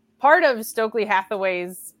 Part of Stokely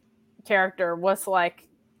Hathaway's character was like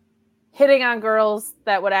hitting on girls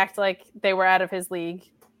that would act like they were out of his league.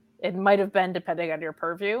 It might have been, depending on your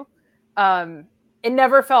purview. It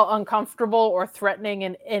never felt uncomfortable or threatening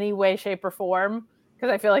in any way, shape, or form,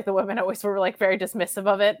 because I feel like the women always were like very dismissive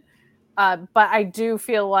of it. But I do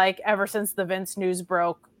feel like ever since the Vince news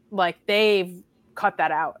broke, like, they've cut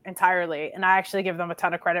that out entirely, and I actually give them a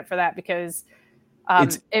ton of credit for that, because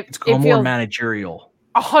it's called more managerial.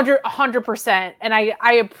 100%, and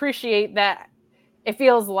I appreciate that. It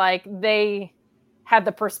feels like they had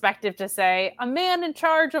the perspective to say, a man in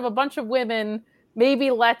charge of a bunch of women,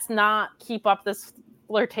 maybe let's not keep up this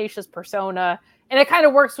flirtatious persona. And it kind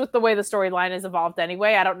of works with the way the storyline has evolved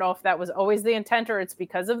anyway. I don't know if that was always the intent or it's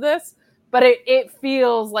because of this, but it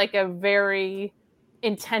feels like a very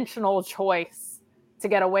intentional choice to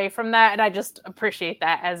get away from that. And I just appreciate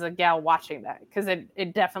that as a gal watching that, because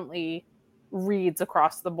it definitely reads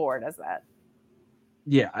across the board as that.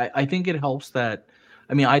 Yeah, I think it helps that,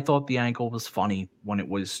 I thought the ankle was funny when it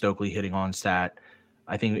was Stokely hitting on Stat.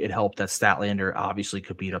 I think it helped that Statlander obviously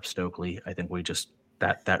could beat up Stokely. I think we just,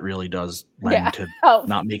 that really does lend to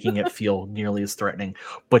not making it feel nearly as threatening.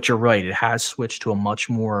 But you're right, it has switched to a much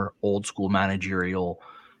more old school managerial.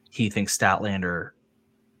 He thinks Statlander,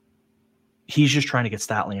 he's just trying to get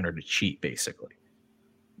Statlander to cheat, basically.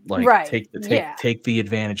 Like, take the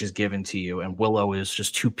advantages given to you. And Willow is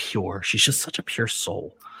just too pure. She's just such a pure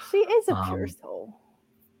soul. She is a pure soul.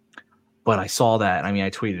 But I saw that. I mean,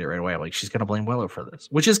 I tweeted it right away. I'm like, she's going to blame Willow for this,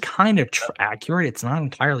 which is kind of accurate. It's not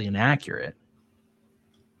entirely inaccurate.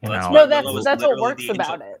 That's what works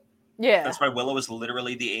about it. Yeah, that's why Willow is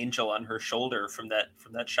literally the angel on her shoulder from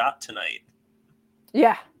that shot tonight.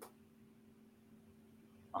 Yeah,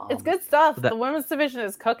 it's good stuff. The women's division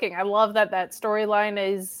is cooking. I love that storyline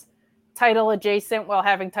is title adjacent while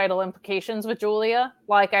having title implications with Julia.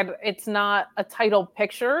 Like, it's not a title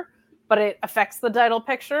picture, but it affects the title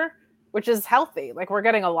picture, which is healthy. Like, we're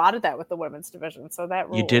getting a lot of that with the women's division. So that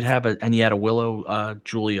rules. You did have you had a Willow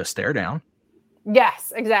Julia stare down.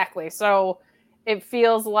 Yes, exactly. So it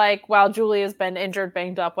feels like while Julia's been injured,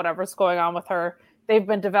 banged up, whatever's going on with her, they've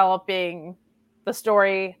been developing the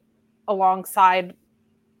story alongside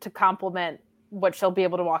to complement what she'll be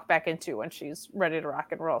able to walk back into when she's ready to rock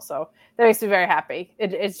and roll. So that makes me very happy.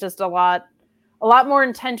 It's just a lot more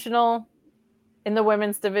intentional in the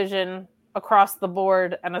women's division across the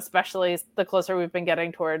board, and especially the closer we've been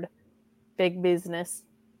getting toward big business.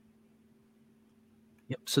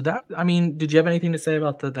 Yep. So did you have anything to say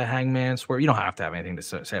about the Hangman Swerve? You don't have to have anything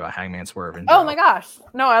to say about Hangman Swerve. Oh my gosh.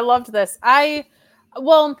 No, I loved this. I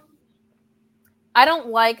don't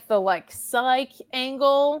like the psych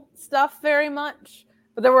angle stuff very much,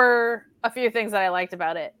 but there were a few things that I liked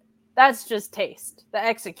about it. That's just taste. The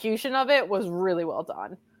execution of it was really well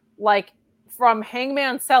done. Like, from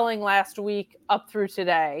Hangman selling last week up through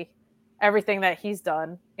today, everything that he's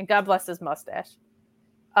done, and God bless his mustache.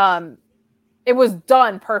 It was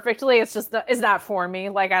done perfectly. It's just it's not for me.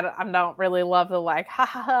 Like, I don't really love the ha ha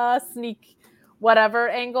ha sneak whatever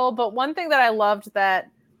angle. But one thing that I loved,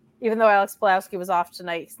 that even though Alex Pulowski was off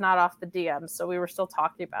tonight, he's not off the DM, so we were still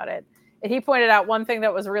talking about it. And he pointed out one thing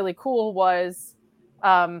that was really cool was,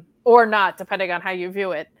 or not, depending on how you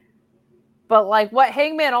view it, but what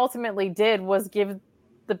Hangman ultimately did was give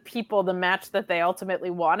the people the match that they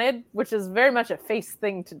ultimately wanted, which is very much a face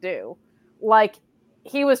thing to do.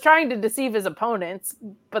 He was trying to deceive his opponents,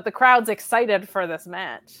 but the crowd's excited for this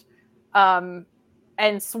match. And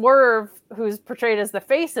Swerve, who's portrayed as the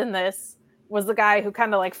face in this, was the guy who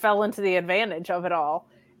kind of fell into the advantage of it all.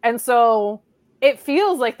 And so it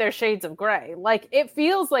feels like they're shades of gray. It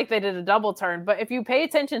feels like they did a double turn, but if you pay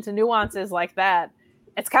attention to nuances like that,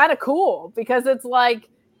 it's kind of cool, because it's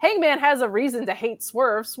Hangman has a reason to hate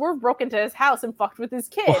Swerve. Swerve broke into his house and fucked with his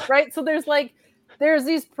kid, right? So there's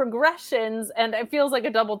these progressions, and it feels like a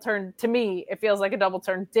double turn to me. It feels like a double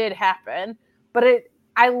turn did happen, but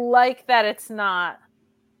I like that it's not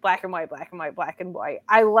black and white, black and white, black and white.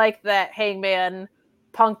 I like that Hangman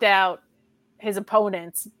punked out his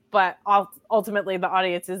opponents, but ultimately the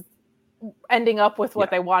audience is ending up with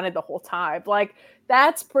what they wanted the whole time.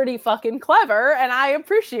 That's pretty fucking clever, and I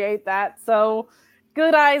appreciate that. So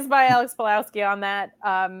good eyes by Alex Pulowski on that.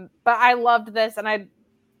 But I loved this, and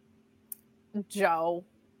Joe,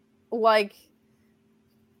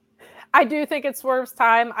 I do think it's Swerve's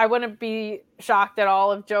time. I wouldn't be shocked at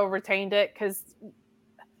all if Joe retained it, because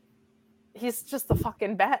he's just the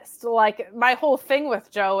fucking best. My whole thing with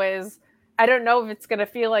Joe is, I don't know if it's going to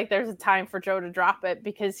feel like there's a time for Joe to drop it,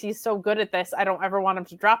 because he's so good at this. I don't ever want him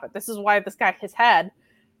to drop it. This is why this guy has had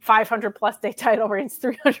 500 plus day title reigns,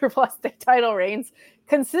 300 plus day title reigns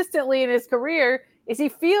consistently in his career, is he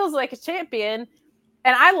feels like a champion.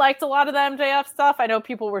 And I liked a lot of the MJF stuff. I know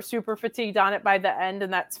people were super fatigued on it by the end,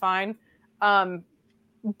 and that's fine.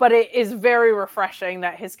 But it is very refreshing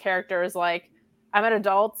that his character is I'm an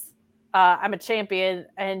adult, I'm a champion,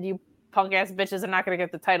 and you punk ass bitches are not going to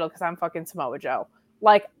get the title because I'm fucking Samoa Joe.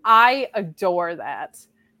 I adore that,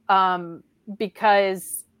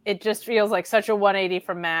 because it just feels like such a 180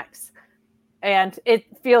 from Max, and it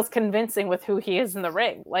feels convincing with who he is in the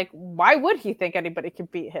ring. Why would he think anybody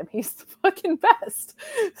could beat him? He's the fucking best.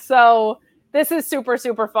 So this is super,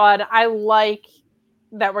 super fun. I like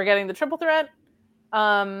that we're getting the triple threat,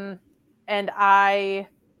 and I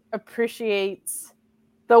appreciate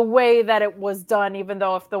the way that it was done, even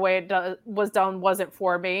though if the way it was done wasn't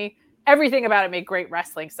for me. Everything about it made great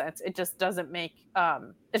wrestling sense. It just doesn't make,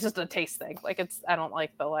 it's just a taste thing. I don't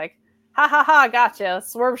like the ha ha ha, gotcha.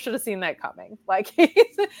 Swerve should have seen that coming.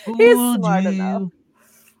 He's smart enough.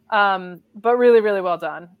 But really, really well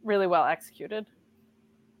done. Really well executed.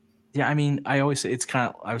 Yeah, I mean, I always say it's kind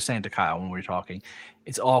of, I was saying to Kyle when we were talking,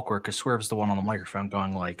 it's awkward because Swerve's the one on the microphone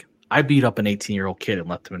going I beat up an 18-year-old kid and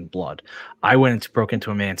left him in blood. I broke into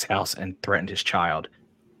a man's house and threatened his child.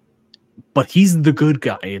 But he's the good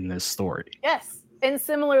guy in this story. Yes. And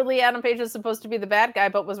similarly, Adam Page is supposed to be the bad guy,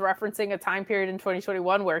 but was referencing a time period in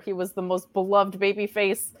 2021 where he was the most beloved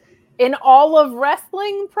babyface in all of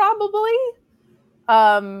wrestling, probably.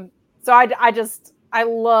 So I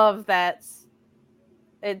love that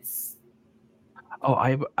it's Oh,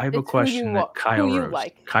 I have a It's question that Kyle who you rose.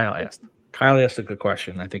 like. Kyle asked. Kyle asked a good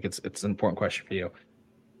question. I think it's an important question for you.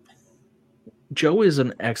 Joe is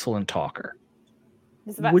an excellent talker.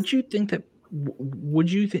 He's the best. Would you think that?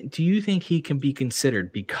 Do you think he can be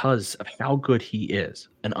considered, because of how good he is,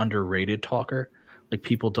 an underrated talker? Like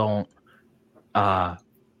people don't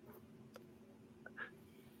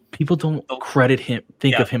credit him,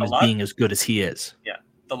 think of him as being as good as he is. Yeah.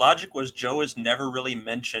 The logic was Joe is never really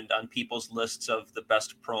mentioned on people's lists of the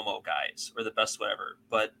best promo guys or the best whatever,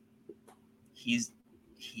 but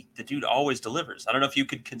the dude always delivers. I don't know if you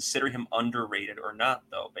could consider him underrated or not,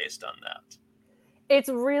 though, based on that. It's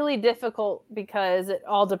really difficult because it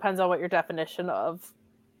all depends on what your definition of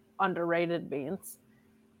underrated means.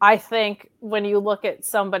 I think when you look at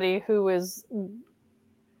somebody who is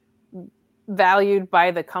valued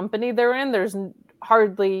by the company they're in, there's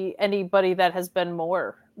hardly anybody that has been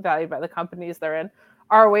more valued by the companies they're in.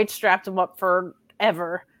 ROH strapped him up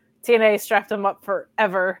forever. TNA strapped him up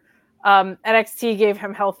forever. NXT gave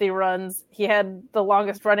him healthy runs. He had the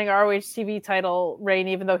longest running ROH TV title reign,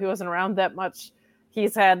 even though he wasn't around that much.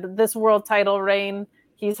 He's had this world title reign.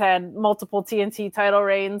 He's had multiple TNT title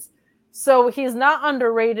reigns. So he's not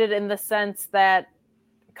underrated in the sense that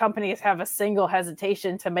companies have a single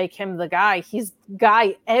hesitation to make him the guy. He's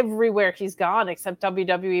guy everywhere he's gone except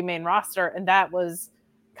WWE main roster, and that was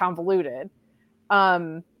convoluted.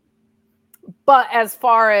 But as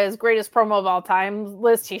far as greatest promo of all time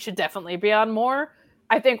list, he should definitely be on more.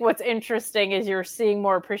 I think what's interesting is you're seeing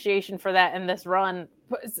more appreciation for that in this run.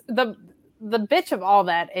 The bitch of all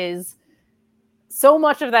that is so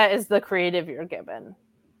much of that is the creative you're given.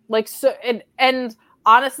 Like, so, and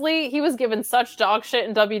honestly, he was given such dog shit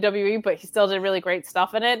in WWE, but he still did really great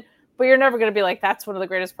stuff in it. But you're never going to be like, that's one of the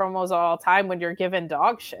greatest promos of all time when you're given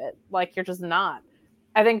dog shit. Like, you're just not.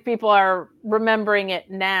 I think people are remembering it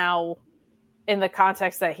now in the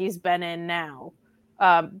context that he's been in now,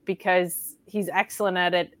 because he's excellent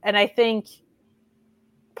at it. And I think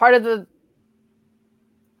part of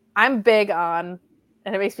I'm big on,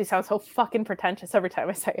 and it makes me sound so fucking pretentious every time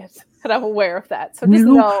I say it, and I'm aware of that. So just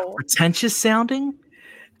know. Pretentious sounding?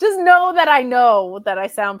 Just know that I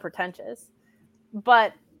sound pretentious.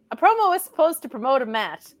 But a promo is supposed to promote a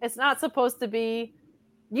match. It's not supposed to be,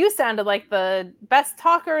 you sounded like the best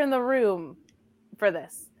talker in the room for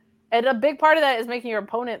this. And a big part of that is making your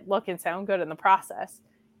opponent look and sound good in the process.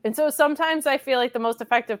 And so sometimes I feel like the most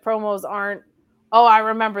effective promos aren't, oh, I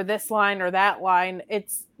remember this line or that line.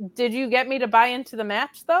 It's, did you get me to buy into the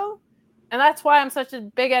match, though? And that's why I'm such a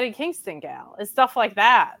big Eddie Kingston gal. It's stuff like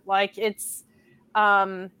that. Like, it's,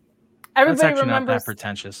 everybody That's actually remembers. not that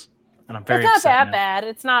pretentious. And I'm very upset. It's not that now. bad.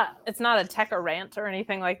 It's not a tech or rant or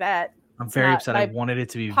anything like that. I'm very upset. I wanted it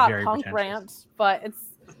to be pop very punk pretentious. Rant, but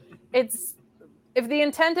it's if the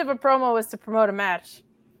intent of a promo is to promote a match,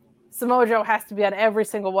 Samoa Joe has to be on every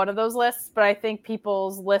single one of those lists. But I think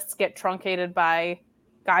people's lists get truncated by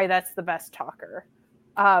guy that's the best talker.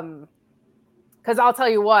 Because I'll tell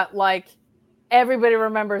you what, like, everybody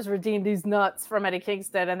remembers Redeem These Nuts from Eddie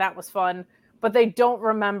Kingston, and that was fun. But they don't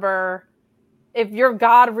remember, if your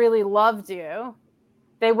God really loved you,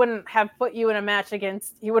 they wouldn't have put you in a match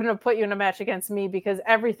against, he wouldn't have put you in a match against me, because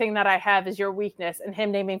everything that I have is your weakness, and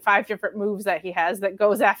him naming 5 different moves that he has that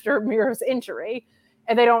goes after Miro's injury.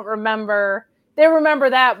 And they don't remember, they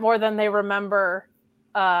remember that more than they remember,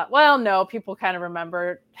 well, no, people kind of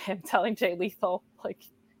remember him telling Jay Lethal, like,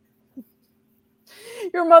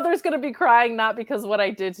 your mother's going to be crying not because of what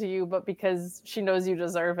I did to you, but because she knows you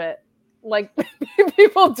deserve it. Like,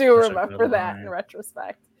 people do remember that in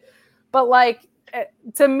retrospect. But, like,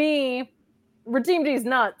 to me, Redeem These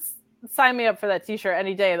Nuts, sign me up for that t-shirt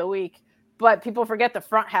any day of the week. But people forget the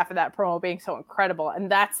front half of that promo being so incredible.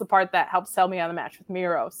 And that's the part that helps sell me on the match with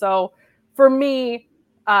Miro. So for me,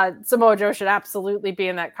 Samoa Joe should absolutely be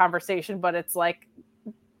in that conversation. But it's like,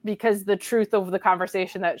 because the truth of the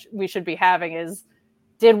conversation that we should be having is,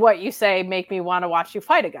 did what you say make me want to watch you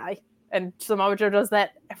fight a guy? And Samoa Joe does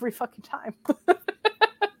that every fucking time.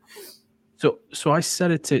 So I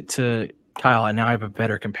said it to Kyle, and now I have a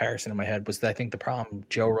better comparison in my head, was that I think the problem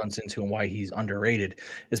Joe runs into and why he's underrated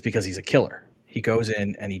is because he's a killer. He goes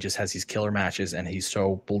in and he just has these killer matches, and he's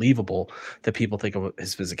so believable that people think of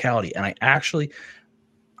his physicality. And I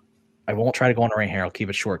won't try to go on a rant here. I'll keep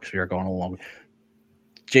it short because we are going along.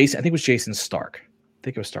 Jason, I think it was Jason Stark. I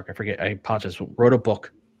think it was Stark. I forget. I apologize. Wrote a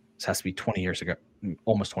book. This has to be 20 years ago,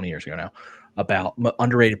 almost 20 years ago now, about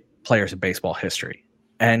underrated players in baseball history.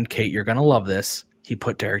 And Kate, you're going to love this. He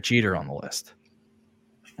put Derek Jeter on the list.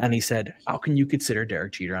 And he said, how can you consider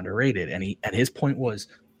Derek Jeter underrated? And his point was,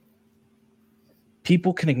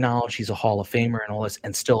 people can acknowledge he's a Hall of Famer and all this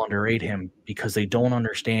and still underrate him because they don't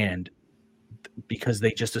understand, because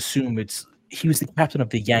they just assume he was the captain of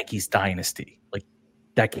the Yankees dynasty. Like,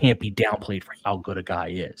 that can't be downplayed for how good a guy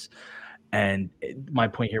is. And my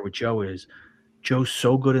point here with Joe is Joe's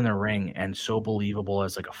so good in the ring and so believable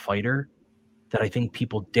as like a fighter that I think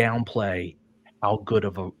people downplay how good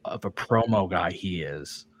of a promo guy he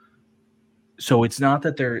is. So it's not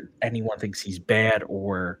that anyone thinks he's bad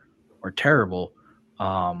or terrible,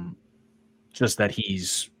 just that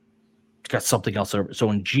he's got something else.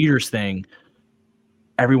 So in Jeter's thing,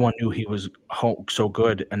 everyone knew he was so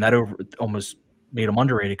good, and that almost made him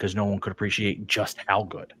underrated because no one could appreciate just how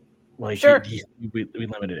good. Like, sure. We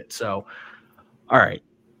limited it. So, all right,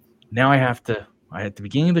 now at the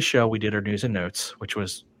beginning of the show, we did our news and notes, which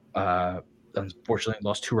was unfortunately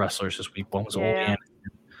lost 2 wrestlers this week. One was Ole Anderson.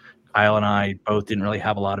 Kyle and I both didn't really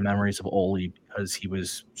have a lot of memories of Ole because he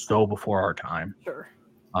was so before our time. Sure.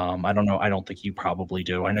 I don't know. I don't think you probably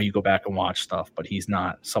do. I know you go back and watch stuff, but he's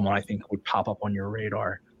not someone I think would pop up on your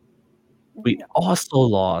radar. We also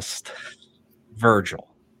lost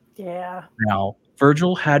Virgil. Yeah. Now,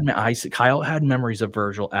 Kyle had memories of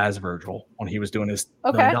Virgil as Virgil when he was doing his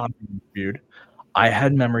feud. I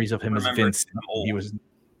had memories of him as Vincent. He was,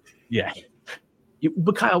 yeah.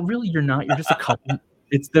 But Kyle, really, you're not. You're just a couple.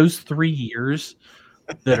 It's those 3 years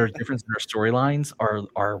that are different in our storylines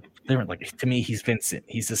are different. Like, to me, he's Vincent.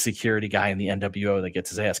 He's the security guy in the NWO that gets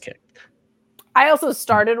his ass kicked. I also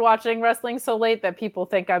started watching wrestling so late that people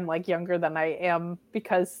think I'm like younger than I am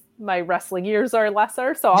because my wrestling years are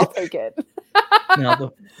lesser. So I'll take it.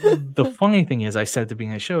 Now, the funny thing is, I said at the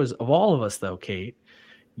beginning of the show is, of all of us, though, Kate,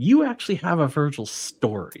 you actually have a Virgil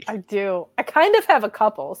story. I do. I kind of have a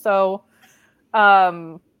couple. So,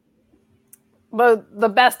 but the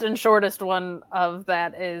best and shortest one of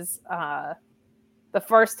that is the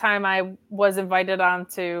first time I was invited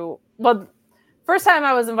onto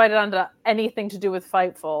anything to do with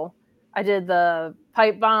Fightful. I did the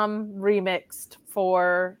Pipe Bomb remixed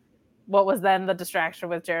for what was then The Distraction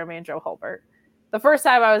with Jeremy and Joe Hulbert. The first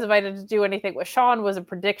time I was invited to do anything with Sean was a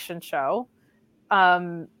prediction show.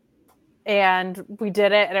 And we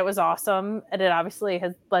did it, and it was awesome. And it obviously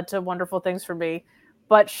has led to wonderful things for me.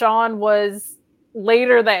 But Sean was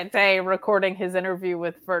later that day recording his interview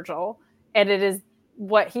with Virgil. And it is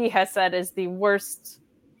what he has said is the worst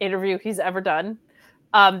interview he's ever done.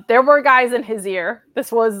 There were guys in his ear.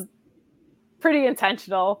 This was pretty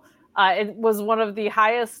intentional. It was one of the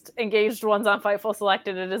highest engaged ones on Fightful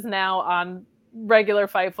Selected. It is now on regular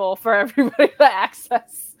Fightful for everybody to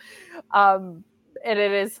access. And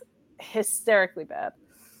it is hysterically bad.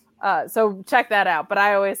 So check that out. But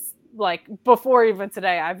I always, like, before even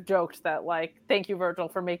today, I've joked that, like, thank you, Virgil,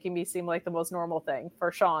 for making me seem like the most normal thing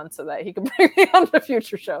for Sean so that he can bring me on to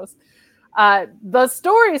future shows. The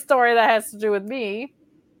story that has to do with me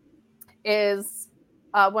is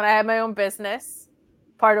when I had my own business,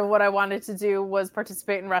 part of what I wanted to do was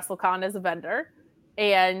participate in WrestleCon as a vendor.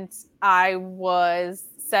 And I was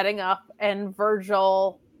setting up, and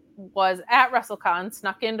Virgil was at WrestleCon,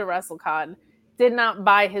 snuck into WrestleCon, did not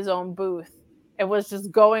buy his own booth, and was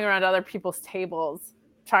just going around other people's tables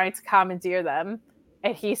trying to commandeer them.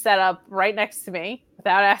 And he set up right next to me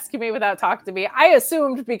without asking me, without talking to me. I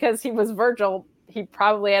assumed because he was Virgil, he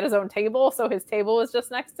probably had his own table. So his table was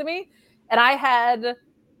just next to me. And I had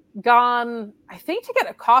gone, I think, to get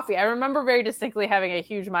a coffee. I remember very distinctly having a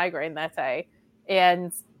huge migraine that day.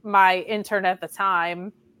 And my intern at the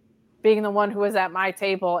time being the one who was at my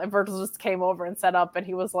table, and Virgil just came over and set up. And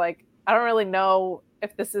he was like, I don't really know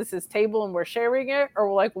if this is his table and we're sharing it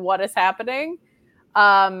or like what is happening.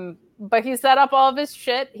 But he set up all of his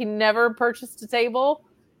shit. He never purchased a table,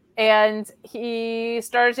 and he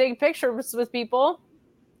started taking pictures with people.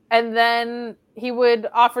 And then he would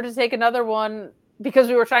offer to take another one because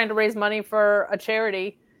we were trying to raise money for a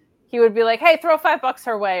charity. He would be like, hey, throw $5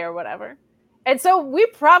 her way or whatever. And so we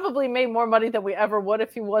probably made more money than we ever would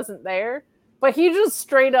if he wasn't there. But he just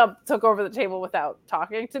straight up took over the table without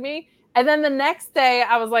talking to me. And then the next day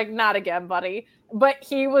I was like, not again, buddy. But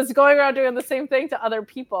he was going around doing the same thing to other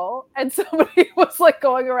people. And somebody was like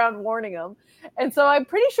going around warning him. And so I'm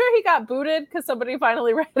pretty sure he got booted because somebody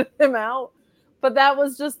finally ratted him out. But that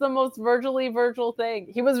was just the most Virgil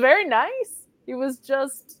thing. He was very nice. He was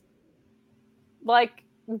just like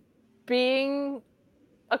being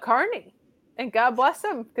a carny. And God bless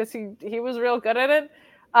him because he was real good at it.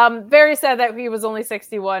 Very sad that he was only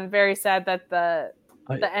 61. Very sad that the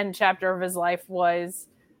end chapter of his life was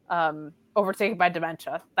overtaken by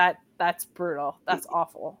dementia. That's brutal. That's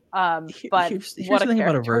awful. But here's the thing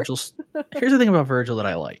about Virgil. Here's the thing about Virgil that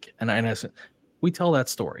I like, and we tell that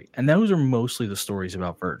story. And those are mostly the stories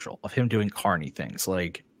about Virgil, of him doing carny things,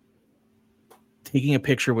 like taking a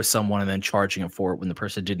picture with someone and then charging him for it when the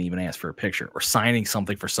person didn't even ask for a picture, or signing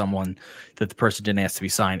something for someone that the person didn't ask to be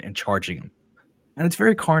signed and charging him. And it's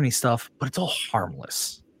very carny stuff, but it's all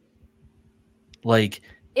harmless. Like,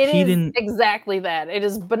 it he is didn't exactly that. It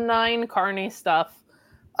is benign, carny stuff,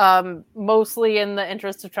 mostly in the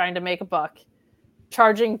interest of trying to make a buck.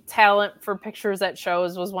 Charging talent for pictures at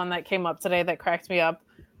shows was one that came up today that cracked me up.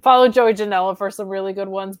 Follow Joey Janela for some really good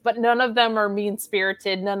ones, but none of them are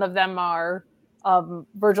mean-spirited. None of them are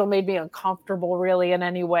Virgil made me uncomfortable really in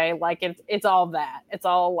any way. Like it's all that. It's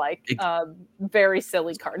all like very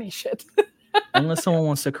silly carny shit. Unless someone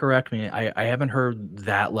wants to correct me, I haven't heard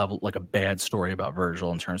that level, like a bad story about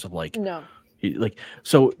Virgil in terms of like, no,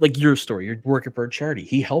 like your story. You're working for a charity.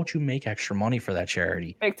 He helped you make extra money for that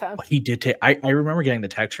charity. Big time. But he did take. I remember getting the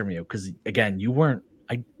text from you because again, you weren't.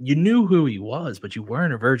 You knew who he was, but you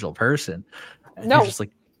weren't a Virgil person. And no, you're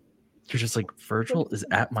just like Virgil is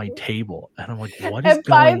at my table, and I'm like, what is and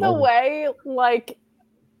going on? by the way, like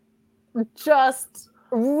just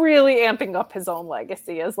really amping up his own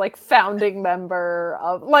legacy as like founding member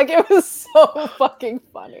of, like, it was so fucking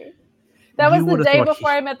funny. That was the day before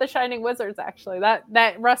I met the Shining Wizards, actually. That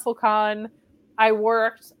WrestleCon, I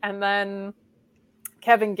worked, and then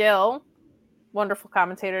Kevin Gill, wonderful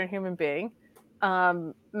commentator and human being,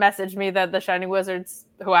 messaged me that the Shining Wizards,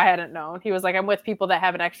 who I hadn't known, he was like, I'm with people that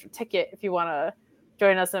have an extra ticket if you want to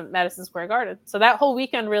join us at Madison Square Garden. So that whole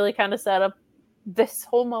weekend really kind of set up this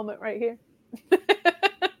whole moment right here.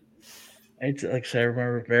 It's like I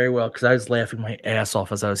remember very well because I was laughing my ass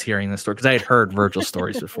off as I was hearing this story because I had heard Virgil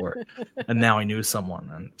stories before, and now I knew someone,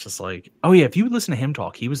 and just like, oh yeah, if you would listen to him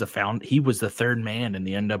talk, he was the third man in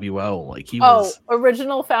the NWO. Like he was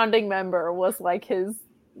original founding member, was like his,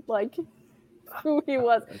 like who he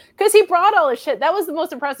was, because he brought all his shit. That was the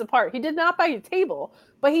most impressive part. He did not buy a table,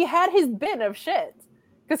 but he had his bin of shit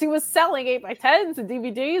because he was selling 8x10s and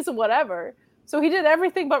DVDs and whatever. So he did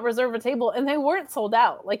everything but reserve a table, and they weren't sold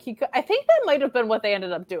out. Like I think that might have been what they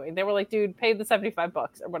ended up doing. They were like, "Dude, pay the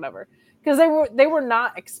 $75 or whatever," because they were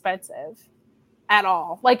not expensive at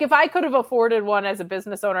all. Like if I could have afforded one as a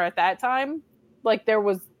business owner at that time, like it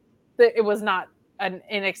was not an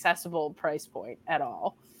inaccessible price point at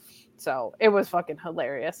all. So it was fucking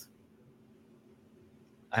hilarious.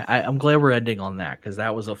 I'm glad we're ending on that because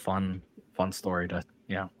that was a fun story to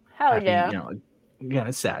Hell yeah. Yeah,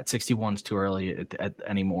 it's sad. 61's too early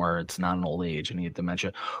anymore. It's not an old age, and you have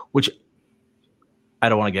dementia, which I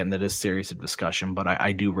don't want to get into this serious discussion, but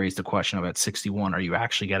I do raise the question about 61. Are you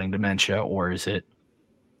actually getting dementia, or is it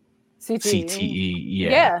CTE?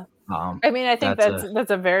 Yeah. I mean, I think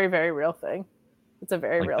that's a very, very real thing. It's a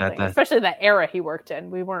very real thing, especially that era he worked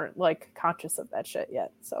in. We weren't like conscious of that shit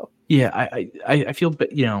yet. So yeah, I feel,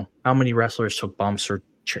 how many wrestlers took bumps or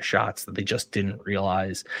shots that they just didn't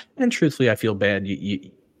realize. And truthfully, I feel bad.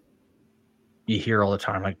 You hear all the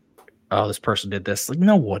time like, oh, this person did this. Like,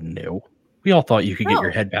 no one knew. We all thought you could get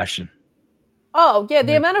your head bashed in. Oh yeah,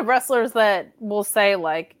 the amount of wrestlers that will say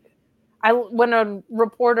like, when a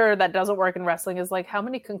reporter that doesn't work in wrestling is like, how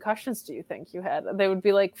many concussions do you think you had? They would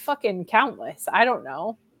be like, fucking countless. I don't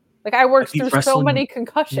know. Like I worked through so many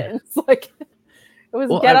concussions. Yeah. Like it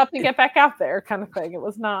was get up and get back out there kind of thing. It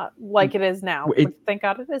was not like it is now. Thank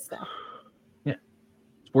God it is now. Yeah.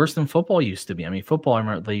 It's worse than football used to be. I mean, football, I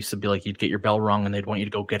remember they used to be like, you'd get your bell rung and they'd want you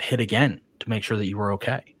to go get hit again to make sure that you were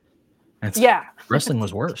okay. And wrestling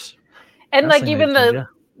was worse. And like even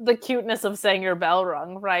the cuteness of saying your bell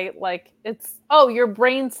rung, right? Like it's, your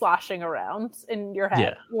brain sloshing around in your head.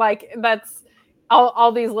 Yeah. Like that's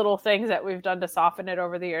all these little things that we've done to soften it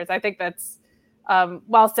over the years. I think that's,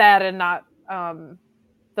 while sad and not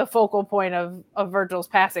the focal point of Virgil's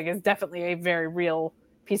passing, is definitely a very real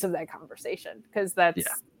piece of that conversation, because that's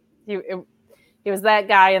he was that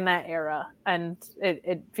guy in that era, and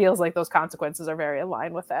it feels like those consequences are very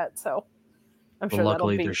aligned with that. So I'm sure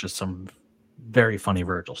luckily there's just some very funny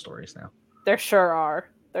Virgil stories now. There sure are,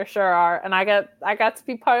 and I got to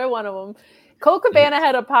be part of one of them. Cole Cabana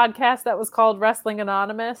had a podcast that was called Wrestling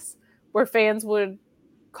Anonymous, where fans would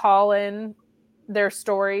call in their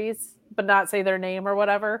stories but not say their name or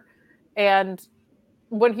whatever. And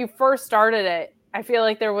when he first started it, I feel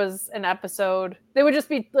like there was an episode, they would just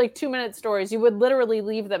be like 2-minute stories. You would literally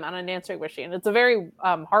leave them on an answering machine. It's a very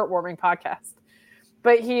heartwarming podcast.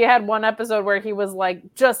 But he had one episode where he was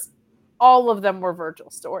like, just all of them were Virgil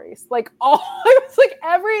stories. Like it was like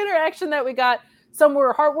every interaction that we got, some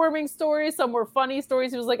were heartwarming stories, some were funny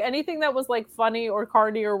stories. He was like, anything that was like funny or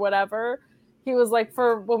carny or whatever, he was like,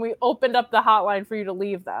 for when we opened up the hotline for you to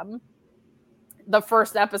leave them. the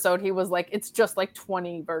first episode, he was like, it's just like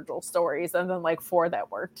 20 Virgil stories and then like 4 that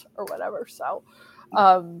weren't or whatever. So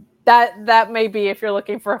that may be, if you're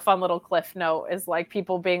looking for a fun little cliff note, is like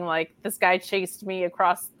people being like, this guy chased me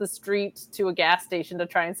across the street to a gas station to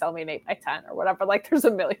try and sell me an 8x10 or whatever. Like there's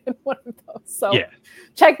a million one of those. So Yeah.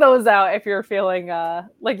 check those out if you're feeling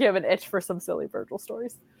like you have an itch for some silly Virgil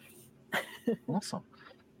stories. Awesome.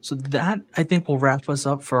 So that, I think, will wrap us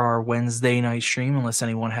up for our Wednesday night stream, unless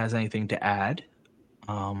anyone has anything to add.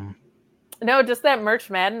 No, just that Merch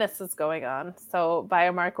Madness is going on. So buy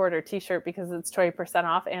a Mark Order t-shirt because it's 20%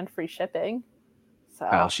 off and free shipping. So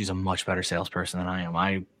Well, she's a much better salesperson than I am.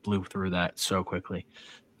 I blew through that so quickly.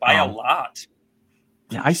 Buy a lot.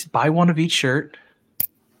 Yeah, I buy one of each shirt.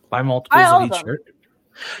 Buy multiples all of of each them. shirt.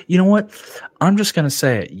 You know what? I'm just going to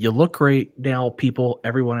say it. You look great now, people,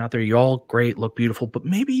 everyone out there. You all great, look beautiful, but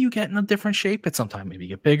maybe you get in a different shape at some time. Maybe you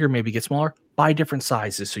get bigger, maybe you get smaller. Buy different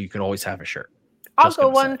sizes so you can always have a shirt. I'll Just go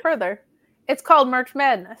gonna one say. further. It's called Merch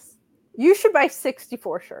Madness. You should buy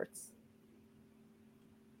 64 shirts.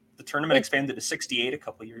 The tournament expanded to 68 a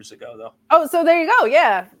couple years ago, though. Oh, so there you go.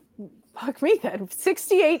 Yeah. Fuck me then.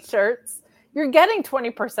 68 shirts. You're getting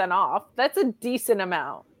 20% off. That's a decent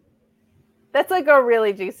amount. That's like a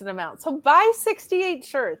really decent amount. So buy 68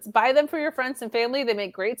 shirts. Buy them for your friends and family. They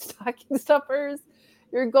make great stocking stuffers.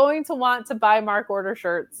 You're going to want to buy Mark Order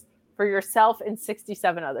shirts for yourself and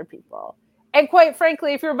 67 other people. And quite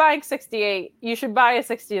frankly, if you're buying 68, you should buy a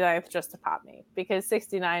 69th just to pop me, because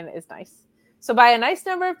 69 is nice. So buy a nice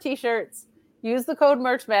number of t-shirts. Use the code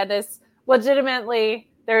Merch Madness.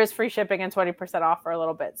 Legitimately, there is free shipping and 20% off for a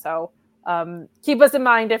little bit. So keep us in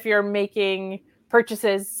mind if you're making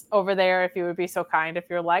purchases over there, if you would be so kind. If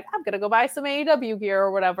you're like, I'm going to go buy some AEW gear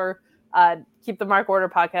or whatever, keep the Mark Order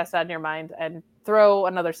podcast on your mind and throw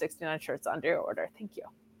another 69 shirts under your order. Thank you.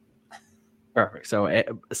 Perfect. So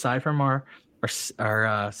aside from our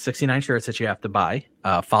 69 shirts that you have to buy,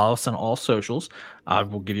 follow us on all socials.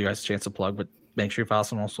 We'll give you guys a chance to plug, but make sure you follow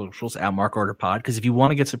us on all socials at Mark Order Pod. Because if you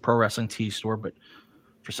want to get to Pro Wrestling Tees store, but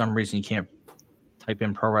for some reason you can't type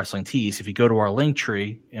in Pro Wrestling Tees, if you go to our link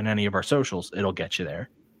tree in any of our socials, it'll get you there.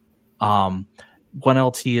 One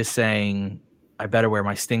LT is saying, I better wear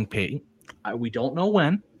my Sting paint. We don't know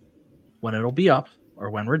when it'll be up or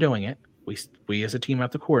when we're doing it. We as a team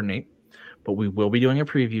have to coordinate, but we will be doing a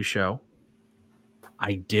preview show.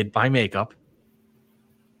 I did buy makeup.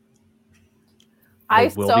 I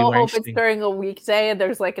so hope it's during a weekday and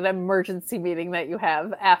there's like an emergency meeting that you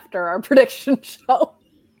have after our prediction show.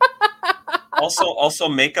 Also,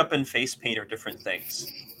 makeup and face paint are different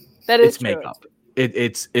things. That is true. Makeup.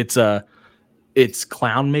 It's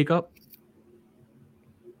clown makeup.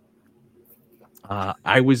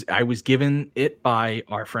 I was given it by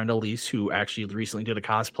our friend Elise, who actually recently did a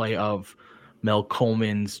cosplay of Mel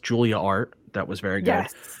Coleman's Julia art. That was very good.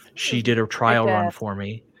 Yes. She did a trial run for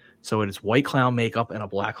me. So it is white clown makeup and a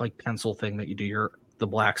black like pencil thing that you do the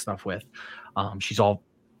black stuff with.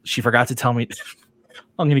 She forgot to tell me.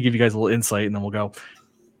 I'm going to give you guys a little insight and then we'll go.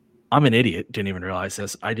 I'm an idiot. Didn't even realize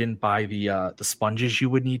this. I didn't buy the sponges you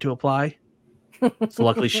would need to apply. So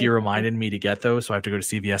luckily she reminded me to get those. So I have to go to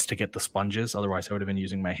CVS to get the sponges. Otherwise I would have been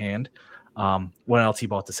using my hand. One LT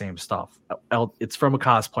bought the same stuff. It's from a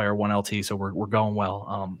cosplayer, one LT. So we're going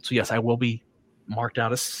well. So yes, I will be marked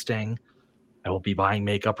out as Sting. I will be buying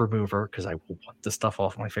makeup remover because I will put this stuff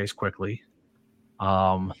off my face quickly.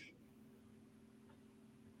 And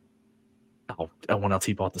one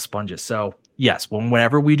LT bought the sponges. So yes,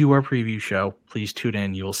 whenever we do our preview show, please tune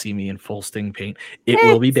in. You will see me in full Sting paint. It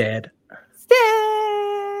will be bad. Sting!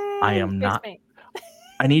 I am not.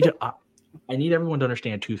 I need everyone to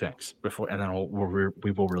understand two things before, and then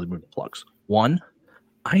we will really move the plugs. One,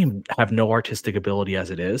 I have no artistic ability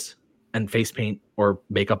as it is, and face paint or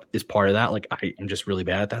makeup is part of that. Like I am just really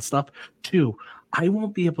bad at that stuff. Two, I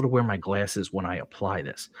won't be able to wear my glasses when I apply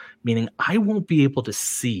this, meaning I won't be able to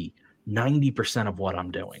see 90% of what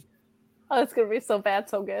I'm doing. Oh, it's gonna be so bad,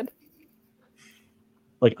 so good.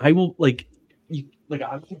 Like I will I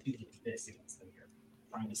will be like this against the mirror,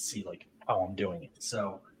 trying to see like how I'm doing it.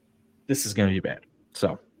 So this is gonna be bad.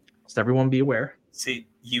 So just everyone be aware. See,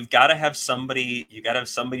 you've got to have somebody. You got to have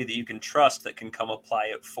somebody that you can trust that can come apply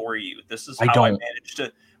it for you. This is how I managed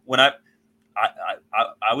to. When I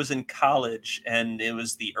was in college, and it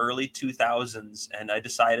was the early 2000s, and I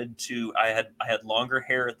decided to. I had longer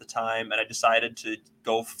hair at the time, and I decided to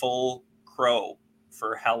go full crow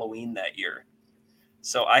for Halloween that year.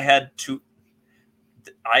 So I had to.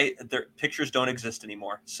 Their pictures don't exist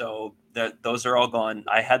anymore, so those are all gone.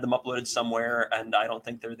 I had them uploaded somewhere, and I don't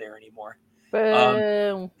think they're there anymore.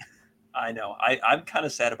 Boom. I know. I'm kind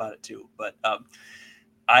of sad about it too, but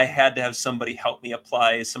I had to have somebody help me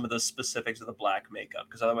apply some of the specifics of the black makeup,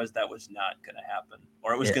 because otherwise that was not going to happen,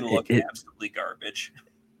 or it was going to look absolutely garbage.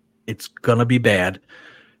 It's going to be bad.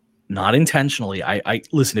 Not intentionally. I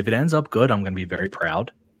listen, if it ends up good, I'm going to be very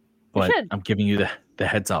proud. But I'm giving you the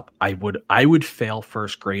heads up. I would fail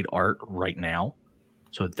first grade art right now.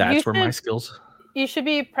 So that's where my skills. You should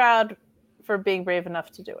be proud for being brave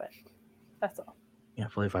enough to do it. That's all. Yeah, I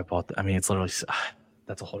believe I bought that. I mean, it's literally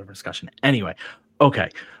that's a whole different discussion. Anyway, okay.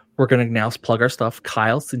 We're going to now plug our stuff.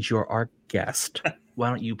 Kyle, since you're our guest, why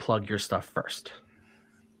don't you plug your stuff first?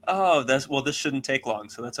 Oh, this shouldn't take long,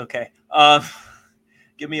 so that's okay.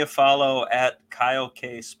 Give me a follow at Kyle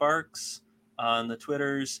K. Sparks on the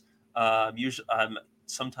Twitters. Usually, I'm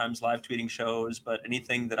sometimes live tweeting shows, but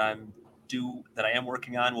anything that I am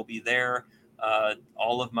working on will be there.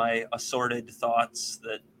 All of my assorted thoughts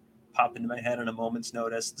that pop into my head on a moment's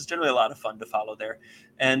notice. It's generally a lot of fun to follow there,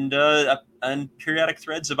 and periodic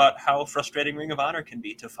threads about how frustrating Ring of Honor can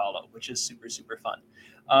be to follow, which is super, super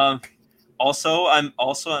fun. Also,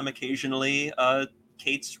 I'm occasionally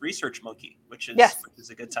Kate's research monkey, which is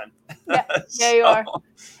a good time. Yeah, you are.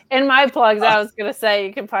 In my plugs, I was gonna say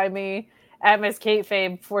you can find me at Miss Kate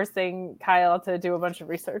Fabe, forcing Kyle to do a bunch of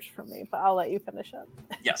research for me, but I'll let you finish up.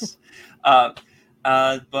 Yes.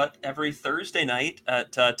 But every Thursday night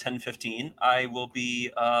at 10:15, I will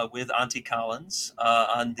be with Auntie Collins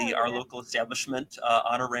on Our Local Establishment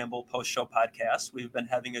Honor Ramble post-show podcast. We've been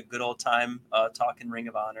having a good old time talking Ring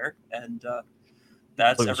of Honor, and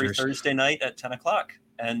that's every Thursday night at 10 o'clock.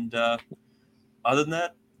 And other than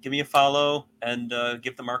that, give me a follow and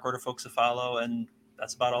give the Mark Order folks a follow, and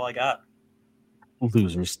that's about all I got.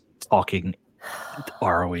 Losers talking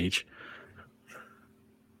ROH.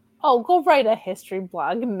 Oh, go write a history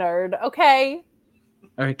blog, nerd. Okay.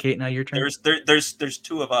 All right, Kate. Now your turn. There's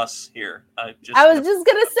two of us here. I was just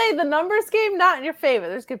gonna say the numbers game not in your favor.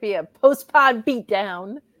 There's gonna be a post-pod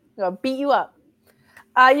beatdown. I'm gonna beat you up.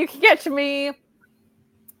 You can catch me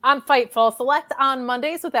on Fightful Select on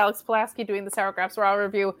Mondays with Alex Pulaski doing the Sour Graps Raw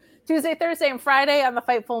review. Tuesday, Thursday, and Friday on the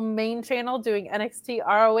Fightful main channel doing NXT,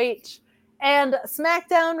 ROH, and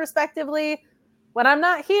SmackDown, respectively. When I'm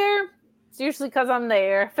not here, it's usually because I'm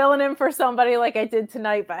there, filling in for somebody like I did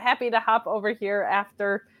tonight, but happy to hop over here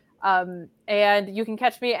after. And you can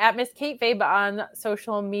catch me at Miss Kate Fabe on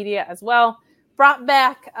social media as well. Brought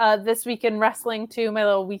back This Week in Wrestling too, my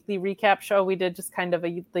little weekly recap show. We did just kind of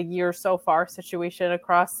the year so far situation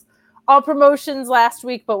across all promotions last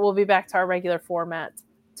week, but we'll be back to our regular format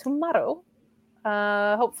tomorrow,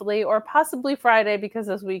 hopefully, or possibly Friday, because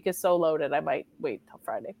this week is so loaded. I might wait till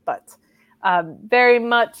Friday, but very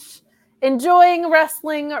much enjoying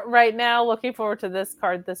wrestling right now. Looking forward to this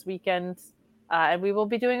card this weekend, and we will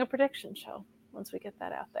be doing a prediction show once we get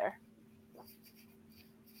that out there.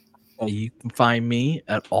 You can find me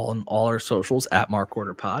at all our socials at Mark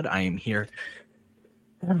Order Pod. I am here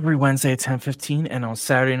every Wednesday at 10:15, and on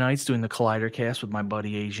Saturday nights doing the Collider Cast with my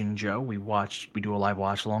buddy Asian Joe. We do a live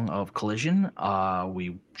watch along of Collision.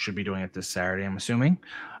 We should be doing it this Saturday, I'm assuming.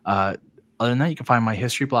 Other than that, you can find my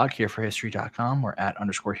history blog hereforhistory.com or at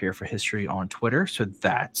 _hereforhistory on Twitter. So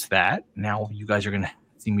that's that. Now you guys are gonna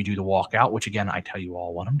see me do the walkout, which again I tell you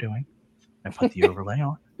all what I'm doing. I put the overlay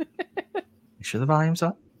on. Make sure the volume's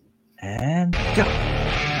up. And go.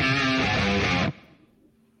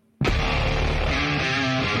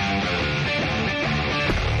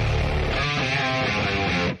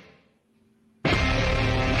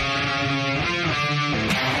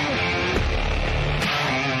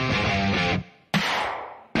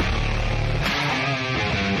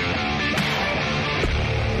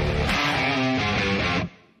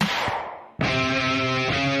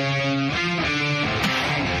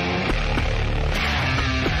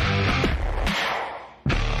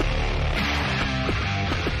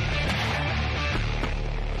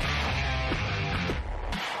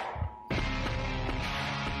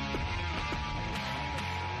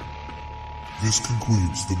 This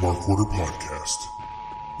concludes the Mark Order podcast.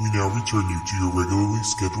 We now return you to your regularly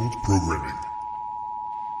scheduled programming.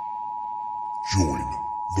 Join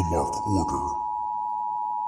the Mark Order.